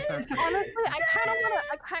are free. Honestly,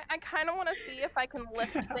 I kind of want to see if I can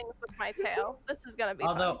lift things with my tail. This is gonna be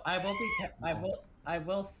Although fun. I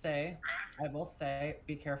will say,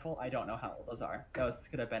 be careful. I don't know how old those are. Those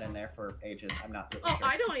could have been in there for ages. I'm not really Oh, sure.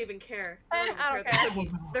 I don't even care. I don't care.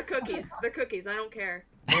 They're cookies. They're cookies. I don't care.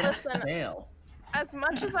 They're Listen, stale. as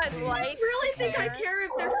much as I'd like, You really think I care. care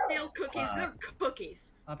if they're stale cookies? They're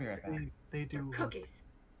cookies. I'll be right back. They do look Cookies.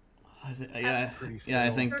 Yeah, pretty yeah, I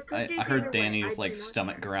stale. think They're I cookies either heard way. Danny's I like do not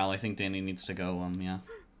stomach care. growl. I think Danny needs to go. Yeah.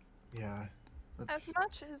 Yeah. as Let's-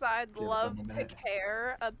 much as I'd them love a to minute.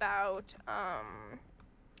 care about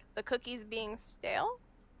the cookies being stale,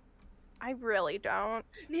 I really don't.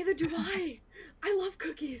 Neither do I. I love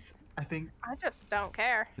cookies. I think I just don't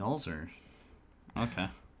care. Y'all's are okay.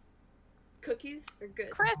 Cookies are good.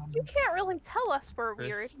 Chris, you can't really tell us we're Chris.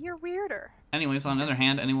 weird. You're weirder. Anyways, on the other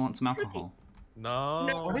hand, anyone want some alcohol? No,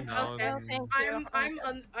 No, What? no, okay. No, thank you.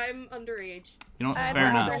 I'm underage. You know what? I'd Fair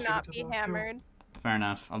rather enough. not be hammered. Fair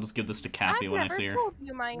enough. I'll just give this to Kathy I've when I never see her. told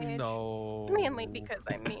you my age. no. Mainly because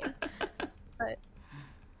I'm mean. But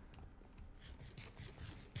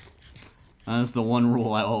That's the one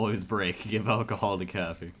rule I always break. Give alcohol to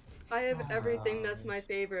Kathy. I have everything that's my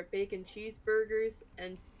favorite: bacon cheeseburgers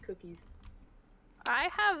and cookies. I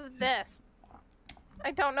have this.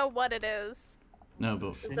 I don't know what it is. No, but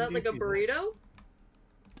Is that like a burrito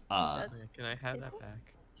Can I have that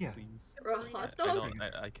back? Yeah. Please. or a hot I dog? don't.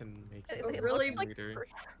 I can make it. It really looks like later.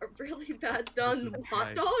 A really bad done This is hot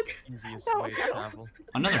my- dog? Easiest No, way to no. travel.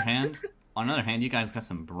 on the other hand, you guys got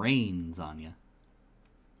some brains on you.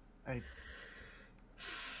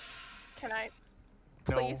 Can I?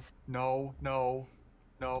 no, Please. no.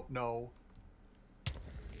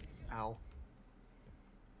 Ow.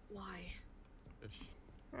 Why? What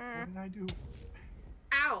Mm. did I do?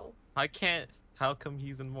 Ow! I can't. How come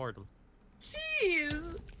he's immortal?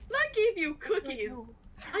 Jeez! I gave you cookies.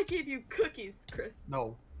 I gave you cookies, Chris.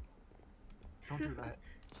 No. Don't do that.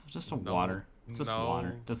 It's just a No, water. It's just no.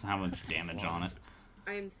 water. Doesn't have much damage on it.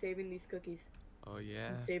 I am saving these cookies. Oh yeah.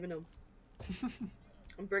 I'm saving them.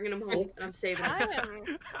 I'm bringing them home and I'm saving them. I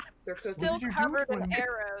am They're cookies. still did you do covered in when-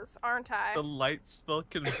 arrows, aren't I? The light spell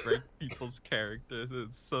can break people's characters.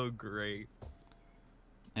 It's so great.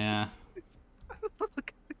 Yeah.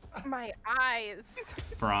 My eyes.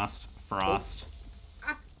 Frost. Frost.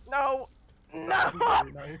 No. That No.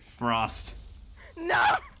 wasn't very nice. Frost.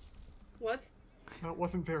 No. What? That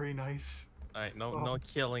wasn't very nice. Alright, no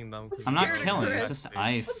killing them. 'cause I'm not Scared of killing. Chris. It's just I'm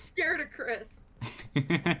ice. scared of Chris.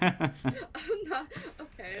 I'm not.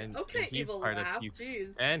 Okay. And Okay, he's evil part of laugh. peace.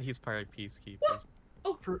 Jeez. And he's part of peacekeepers.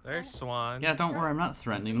 Oh, There's Swan. Yeah, don't worry. I'm not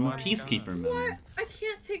threatening. I'm a Swan peacekeeper gone. member. what? I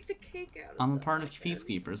can't take the cake out of I'm a the part of oven.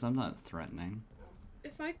 peacekeepers. I'm not threatening.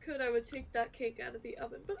 If I could, I would take that cake out of the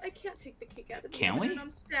oven, but I can't take the cake out of the Can oven, we? and I'm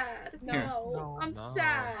sad. Here. No, I'm No.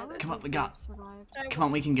 sad. Come on, we got. Survived. Come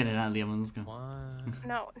on, we can get it out of the oven. Let's go. Swan.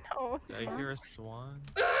 No. Did I hear a swan?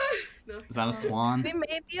 No. Is that a swan? We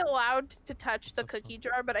may be allowed to touch the cookie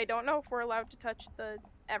jar, but I don't know if we're allowed to touch the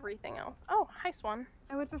everything else. Oh, hi, Swan.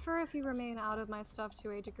 I would prefer if you remain out of my stuff to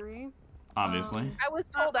a degree. Obviously. I was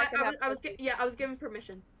told I could have. I was given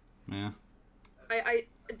permission. Yeah.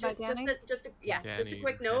 Just a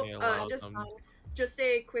quick note. Danny allowed them. Just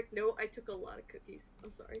a quick note. I took a lot of cookies.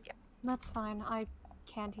 I'm sorry. That's fine. I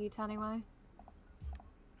can't eat anyway.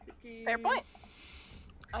 Fair point.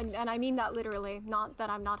 And I mean that literally, not that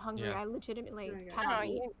I'm not hungry. Yeah. I legitimately No, cannot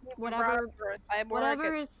eat. you Whatever, robbed her,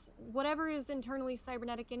 cyborg. whatever is internally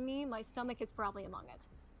cybernetic in me, my stomach is probably among it.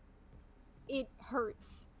 It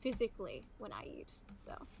hurts physically when I eat,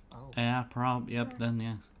 so. Yeah, probably. Yep, then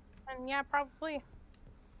yeah. And yeah, probably.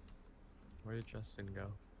 Where did Justin go?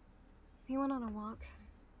 He went on a walk.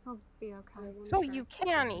 I'll be okay. So you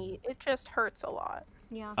can eat. It just hurts a lot.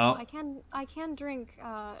 Yes, Oh. I can drink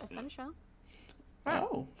Essentia.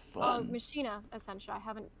 Oh, fun. Machina Essentia. I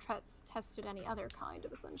haven't tested any other kind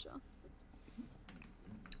of Essentia.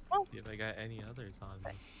 See if I got any others on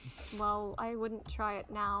me. Well, I wouldn't try it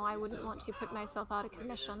now. I wouldn't want to put myself out of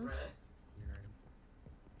commission.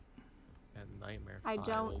 And nightmare I files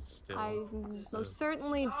don't. still. I most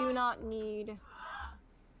certainly do not need.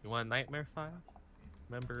 You want a nightmare file?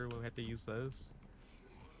 Remember when we had to use those?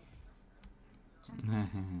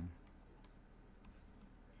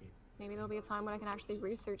 Maybe there'll be a time when I can actually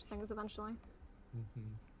research things eventually.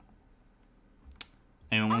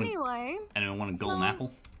 Anyway. Anyone want a golden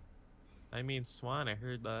apple? I mean, Swan, I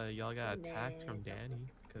heard y'all got attacked from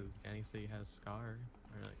Danny because Danny said he had a scar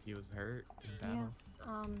or like he was hurt in battle. Yes,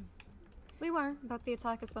 we were, but the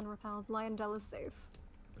attack has been repelled. Lyondell is safe.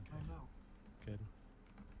 Oh no. Good.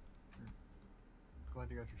 Glad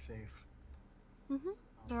you guys are safe.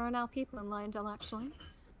 There are now people in Lyondell, actually.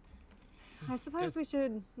 I suppose we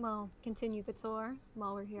should, well, continue the tour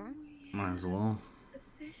while we're here. Might as well. The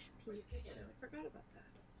fish people. I forgot about that.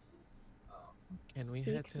 Can we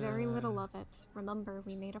Speak head to very little of it. Remember,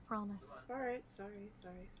 we made a promise. Alright, sorry.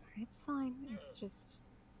 It's fine. It's just.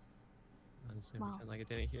 I'm just gonna Wow. pretend like I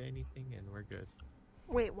didn't hear anything and we're good.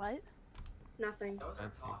 Wait, what? Nothing. That's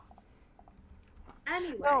safe.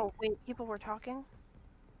 Anyway. Oh, wait, people were talking?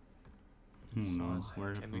 Who knows? Swan,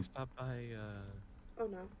 Where can we stop by Oh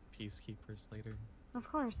no. Peacekeepers later? Of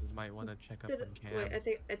course. We might want to check up Did- on Cam. wait, I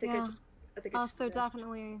think Yeah. I think I Also, just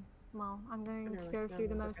definitely, well, I'm going to go through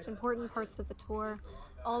the most important parts of the tour.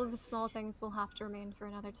 All of the small things will have to remain for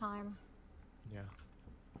another time. Yeah.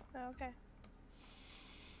 Oh, okay.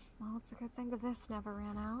 Well, it's a good thing the Vis never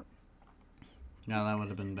ran out. Yeah, that would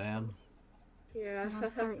have been bad. Yeah.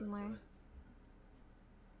 Most certainly.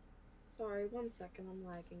 Sorry, 1 second. I'm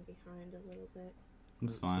lagging behind a little bit.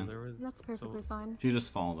 It's fine. That's perfectly fine. If you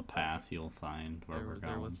just follow the path, you'll find where we're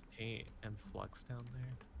There going. was taint and flux down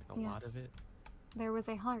there. Like a lot of Yes. it. There was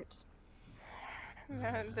a heart.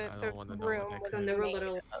 I The don't wanna know room what that was could And be.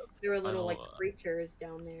 there were little like don't- creatures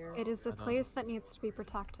down there. It is a I don't- place that needs to be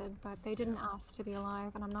protected, but they didn't ask to be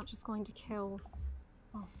alive, and I'm not just going to kill.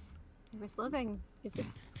 Oh, it was living. Is it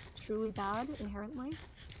truly bad inherently?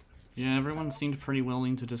 Yeah, everyone seemed pretty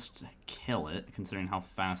willing to just kill it, considering how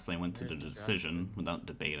fast they went to the decision without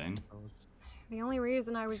debating. The only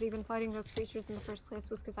reason I was even fighting those creatures in the first place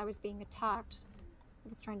was because I was being attacked. I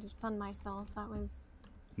was trying to defend myself. That was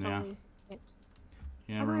Yeah. solely it.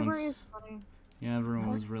 Yeah, Other everyone's. worries, buddy. Yeah, everyone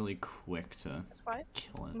was really quick to What?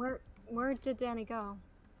 kill it. Where did Danny go?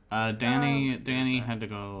 Danny had to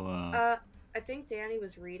go. I think Danny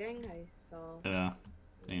was reading. I saw. Yeah,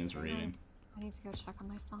 Danny's reading. I need to go check on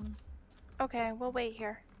my son. Okay, we'll wait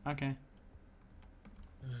here. Okay.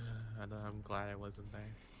 I'm glad I wasn't there.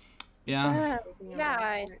 Yeah.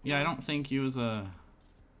 Yeah. I don't think he was a.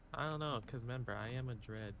 I don't know, cause remember I am a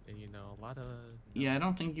dread, and you know a lot of. Yeah, I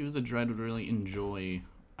don't think you as a dread would really enjoy.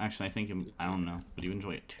 Actually, I think I don't know. Would you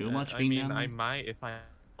enjoy it too much being down there? I might if I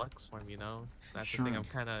flux form, you know. That's the Sure. thing I'm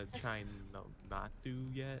kind of trying not to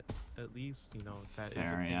yet, at least. You know, that is a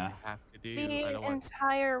Fair, thing yeah. I have to do. The I don't want.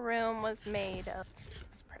 entire room was made of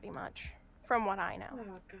this, pretty much, from what I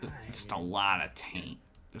know. Just a lot of taint.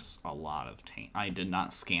 Just a lot of taint. I did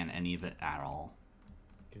not scan any of it at all.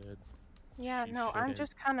 Good. Yeah, You no, I'm shouldn't.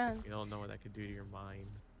 just kind of. You don't know what that could do to your mind.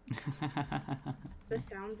 The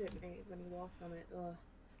sounds it made when you walked on it.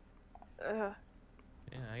 Ugh.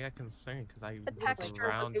 Yeah, I got concerned because I The was texture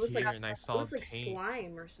around It was here like and I saw like taint.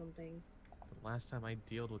 slime or something. The last time I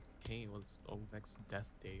dealt with taint was Ovex's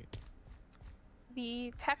death date.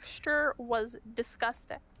 The texture was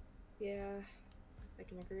disgusting. Yeah, I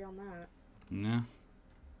can agree on that. Yeah.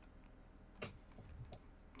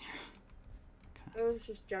 It was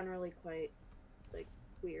just generally quite, like,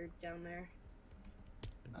 weird down there.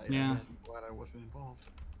 Yeah. I'm glad I wasn't involved.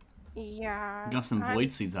 Yeah. Got some I'm-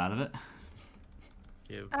 void seeds out of it.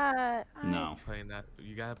 No. Putting that,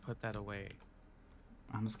 you gotta put that away.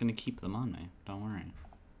 I'm just gonna keep them on me. Don't worry.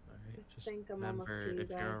 Alright. Just think I'm almost remember, to you if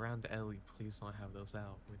you're guys. around Ellie, please don't have those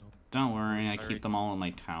out. We don't. Don't worry, I Alright. keep them all in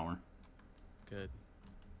my tower. Good.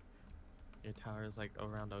 Your tower is like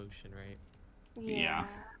around the ocean, right? Yeah.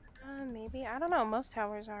 Maybe. I don't know. Most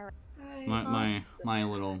towers are. My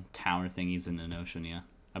little tower thingy's in an ocean, yeah.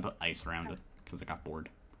 I put ice around it because I got bored.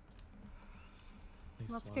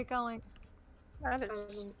 Let's get going. That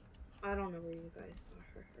is. I don't know where you guys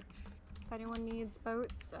are. If anyone needs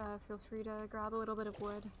boats, feel free to grab a little bit of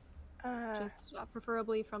wood. Uh, Just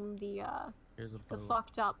preferably from the Here's a the boat.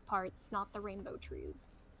 fucked up parts, not the rainbow trees.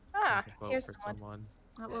 Ah, Take a boat here's for one. someone.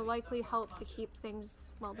 That will likely help to keep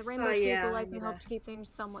things. Well, the rainbow Oh, trees yeah, will likely yeah. help to keep things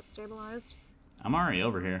somewhat stabilized. I'm already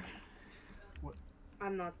over here.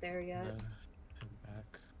 I'm not there yet. Come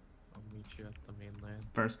back. I'll meet you at the mainland.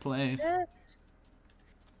 First place.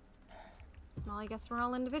 Well, I guess we're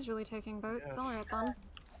all individually taking boats. Yes. Alright then.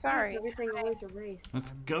 Sorry. Is everything always a race?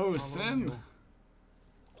 Let's go, Sin.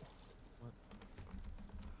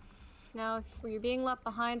 Now, if you're being left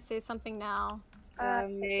behind, say something now.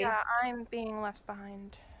 Me. Yeah, I'm being left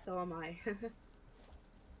behind. So am I.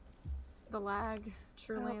 The lag.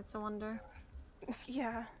 Truly, it's a wonder.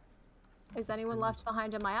 Yeah. Is anyone left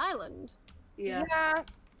behind on my island? Yes. Yeah.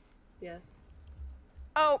 Yes.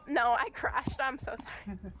 Oh no, I crashed. I'm so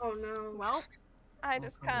sorry. Oh no. Well, I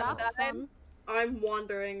just kind of That's died. fun. I'm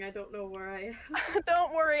wandering. I don't know where I am.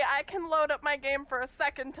 Don't worry, I can load up my game for a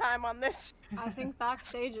second time on this. I think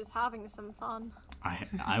backstage is having some fun.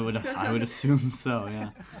 I would assume so,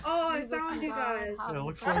 yeah. Oh, Jesus, I found you guys. Yeah, it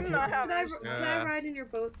looks I'm like not it. having Can I ride in your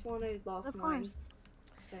boat, Swan? I lost Of mine. course.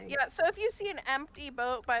 Thanks. Yeah, so if you see an empty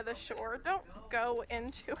boat by the shore, don't go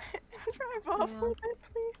into it and drive off Yeah. with it,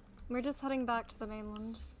 please. We're just heading back to the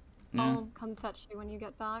mainland. Yeah. I'll come fetch you when you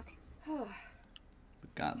get back.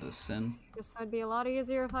 Got this, Sin. This would be a lot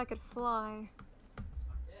easier if I could fly.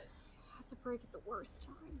 Had to break at the worst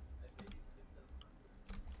time.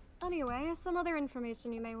 Anyway, some other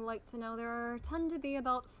information you may like to know. There tend to be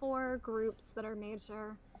about 4 groups that are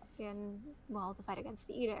major in, well, the fight against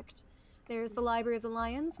the Edict. There's the Library of the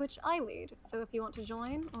Lions, which I lead. So if you want to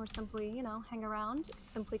join, or simply, you know, hang around,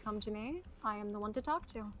 simply come to me. I am the one to talk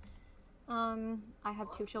to. I have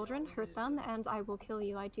 2 children, hurt them, and I will kill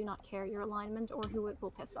you. I do not care your alignment or who it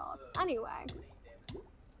will piss off. Anyway.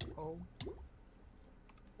 Oh.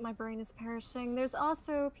 My brain is perishing. There's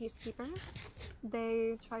also peacekeepers.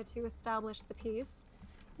 They try to establish the peace.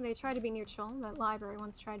 They try to be neutral. That library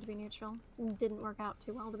once tried to be neutral. Didn't work out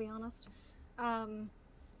too well, to be honest.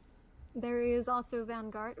 There is also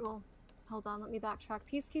Vanguard. Well, hold on, let me backtrack.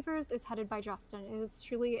 Peacekeepers is headed by Justin. It is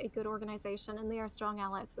truly a good organization, and they are strong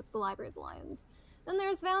allies with the Library of the Lions. Then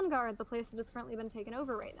there's Vanguard, the place that has currently been taken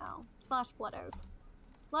over right now, / Blood Oath.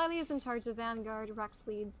 Lily is in charge of Vanguard, Rex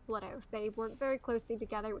leads Blood Oath. They work very closely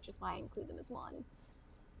together, which is why I include them as one.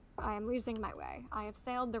 I am losing my way. I have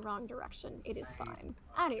sailed the wrong direction. It is fine.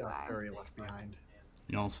 Anyway. Got very left behind.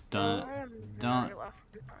 You also don't.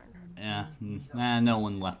 Yeah, no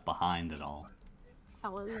one left behind at all.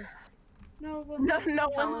 Fellas. No one left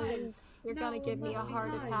Fellas, you're No gonna give one me a left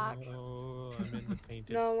heart behind. attack. Oh, I'm in the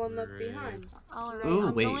painted No one left forest. behind. Alright, Ooh,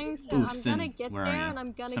 I'm wait. going to, Ooh, I'm Sin, gonna get where there are you? and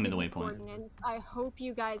I'm gonna Send me give the you waypoint. coordinates. I hope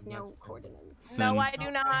you guys know coordinates. Sin, No, I do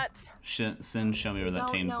not. Sin, show me where You that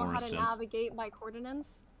don't tame know how forest to is. navigate by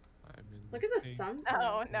coordinates? Look at the sunset.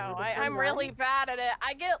 Oh no, Where the I'm sun really rises. bad at it.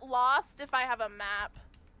 I get lost if I have a map.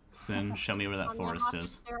 Sin, show me where that I'm gonna forest have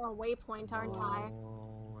is. to share a waypoint, aren't I?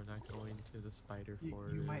 Oh, we're not going to the spider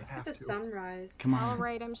forest. You might Look have at the to. sunrise. Come on.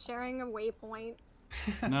 Alright, I'm sharing a waypoint.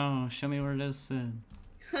 No, show me where it is, Sin.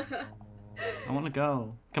 I want to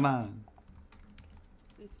go. Come on.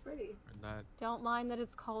 It's pretty. We're not. Don't mind that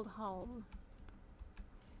it's called home.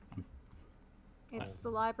 It's Oh. the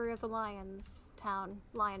Library of the Lions, town,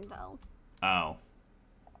 Lionville. Oh.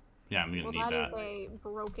 Yeah, I'm gonna Well, need that is that. a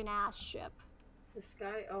broken ass ship. The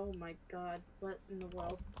sky. Oh my god. What in the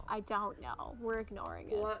world? I don't know. We're ignoring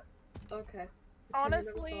it. What? Okay. Pretend I never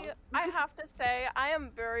Honestly, saw. I have to say, I am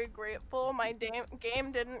very grateful my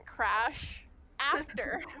game didn't crash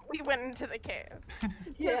after we went into the cave.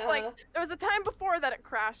 It's like, there was a time before that it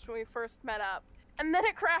crashed when we first met up, and then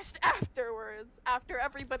it crashed afterwards, after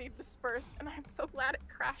everybody dispersed, and I'm so glad it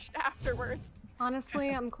crashed afterwards. Honestly,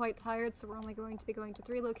 I'm quite tired, so we're only going to be going to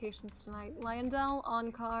 3 locations tonight. Lyondell,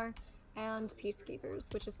 Onkar, and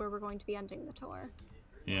Peacekeepers, which is where we're going to be ending the tour.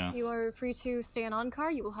 Yes. You are free to stay in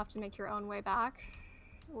Onkar. You will have to make your own way back.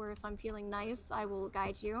 Or if I'm feeling nice, I will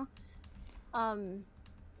guide you.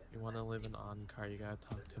 You want to live in Onkar, you gotta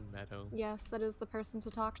talk to Meadow. Yes, that is the person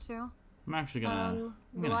to talk to. I'm actually gonna. I'm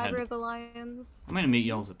The gonna Library head. of the Lions. I'm gonna meet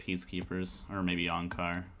y'all as Peacekeepers, or maybe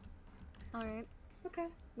Onkar. Alright. Okay.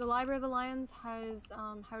 The Library of the Lions has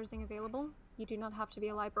housing available. You do not have to be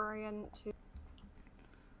a librarian to...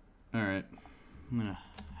 Alright, I'm gonna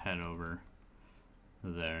head over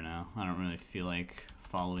there now. I don't really feel like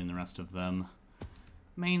following the rest of them.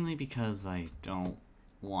 Mainly because I don't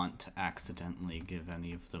want to accidentally give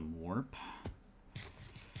any of them warp.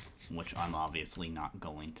 Which I'm obviously not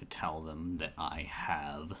going to tell them that I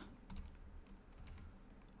have.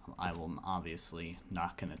 I will obviously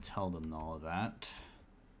not going to tell them all of that.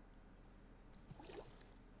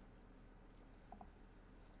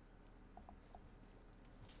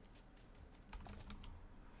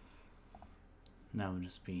 That would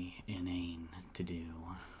just be inane to do.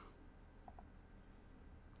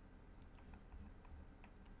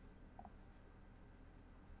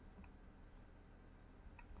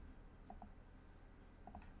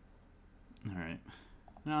 Alright.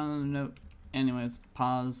 On a note, anyways,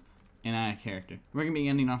 pause and add a character. We're gonna be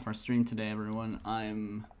ending off our stream today, everyone. I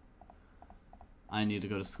need to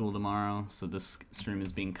go to school tomorrow, so this stream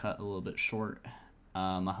is being cut a little bit short.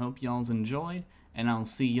 I hope y'all's enjoyed, and I'll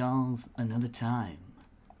see y'all's another time.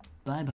 Bye bye.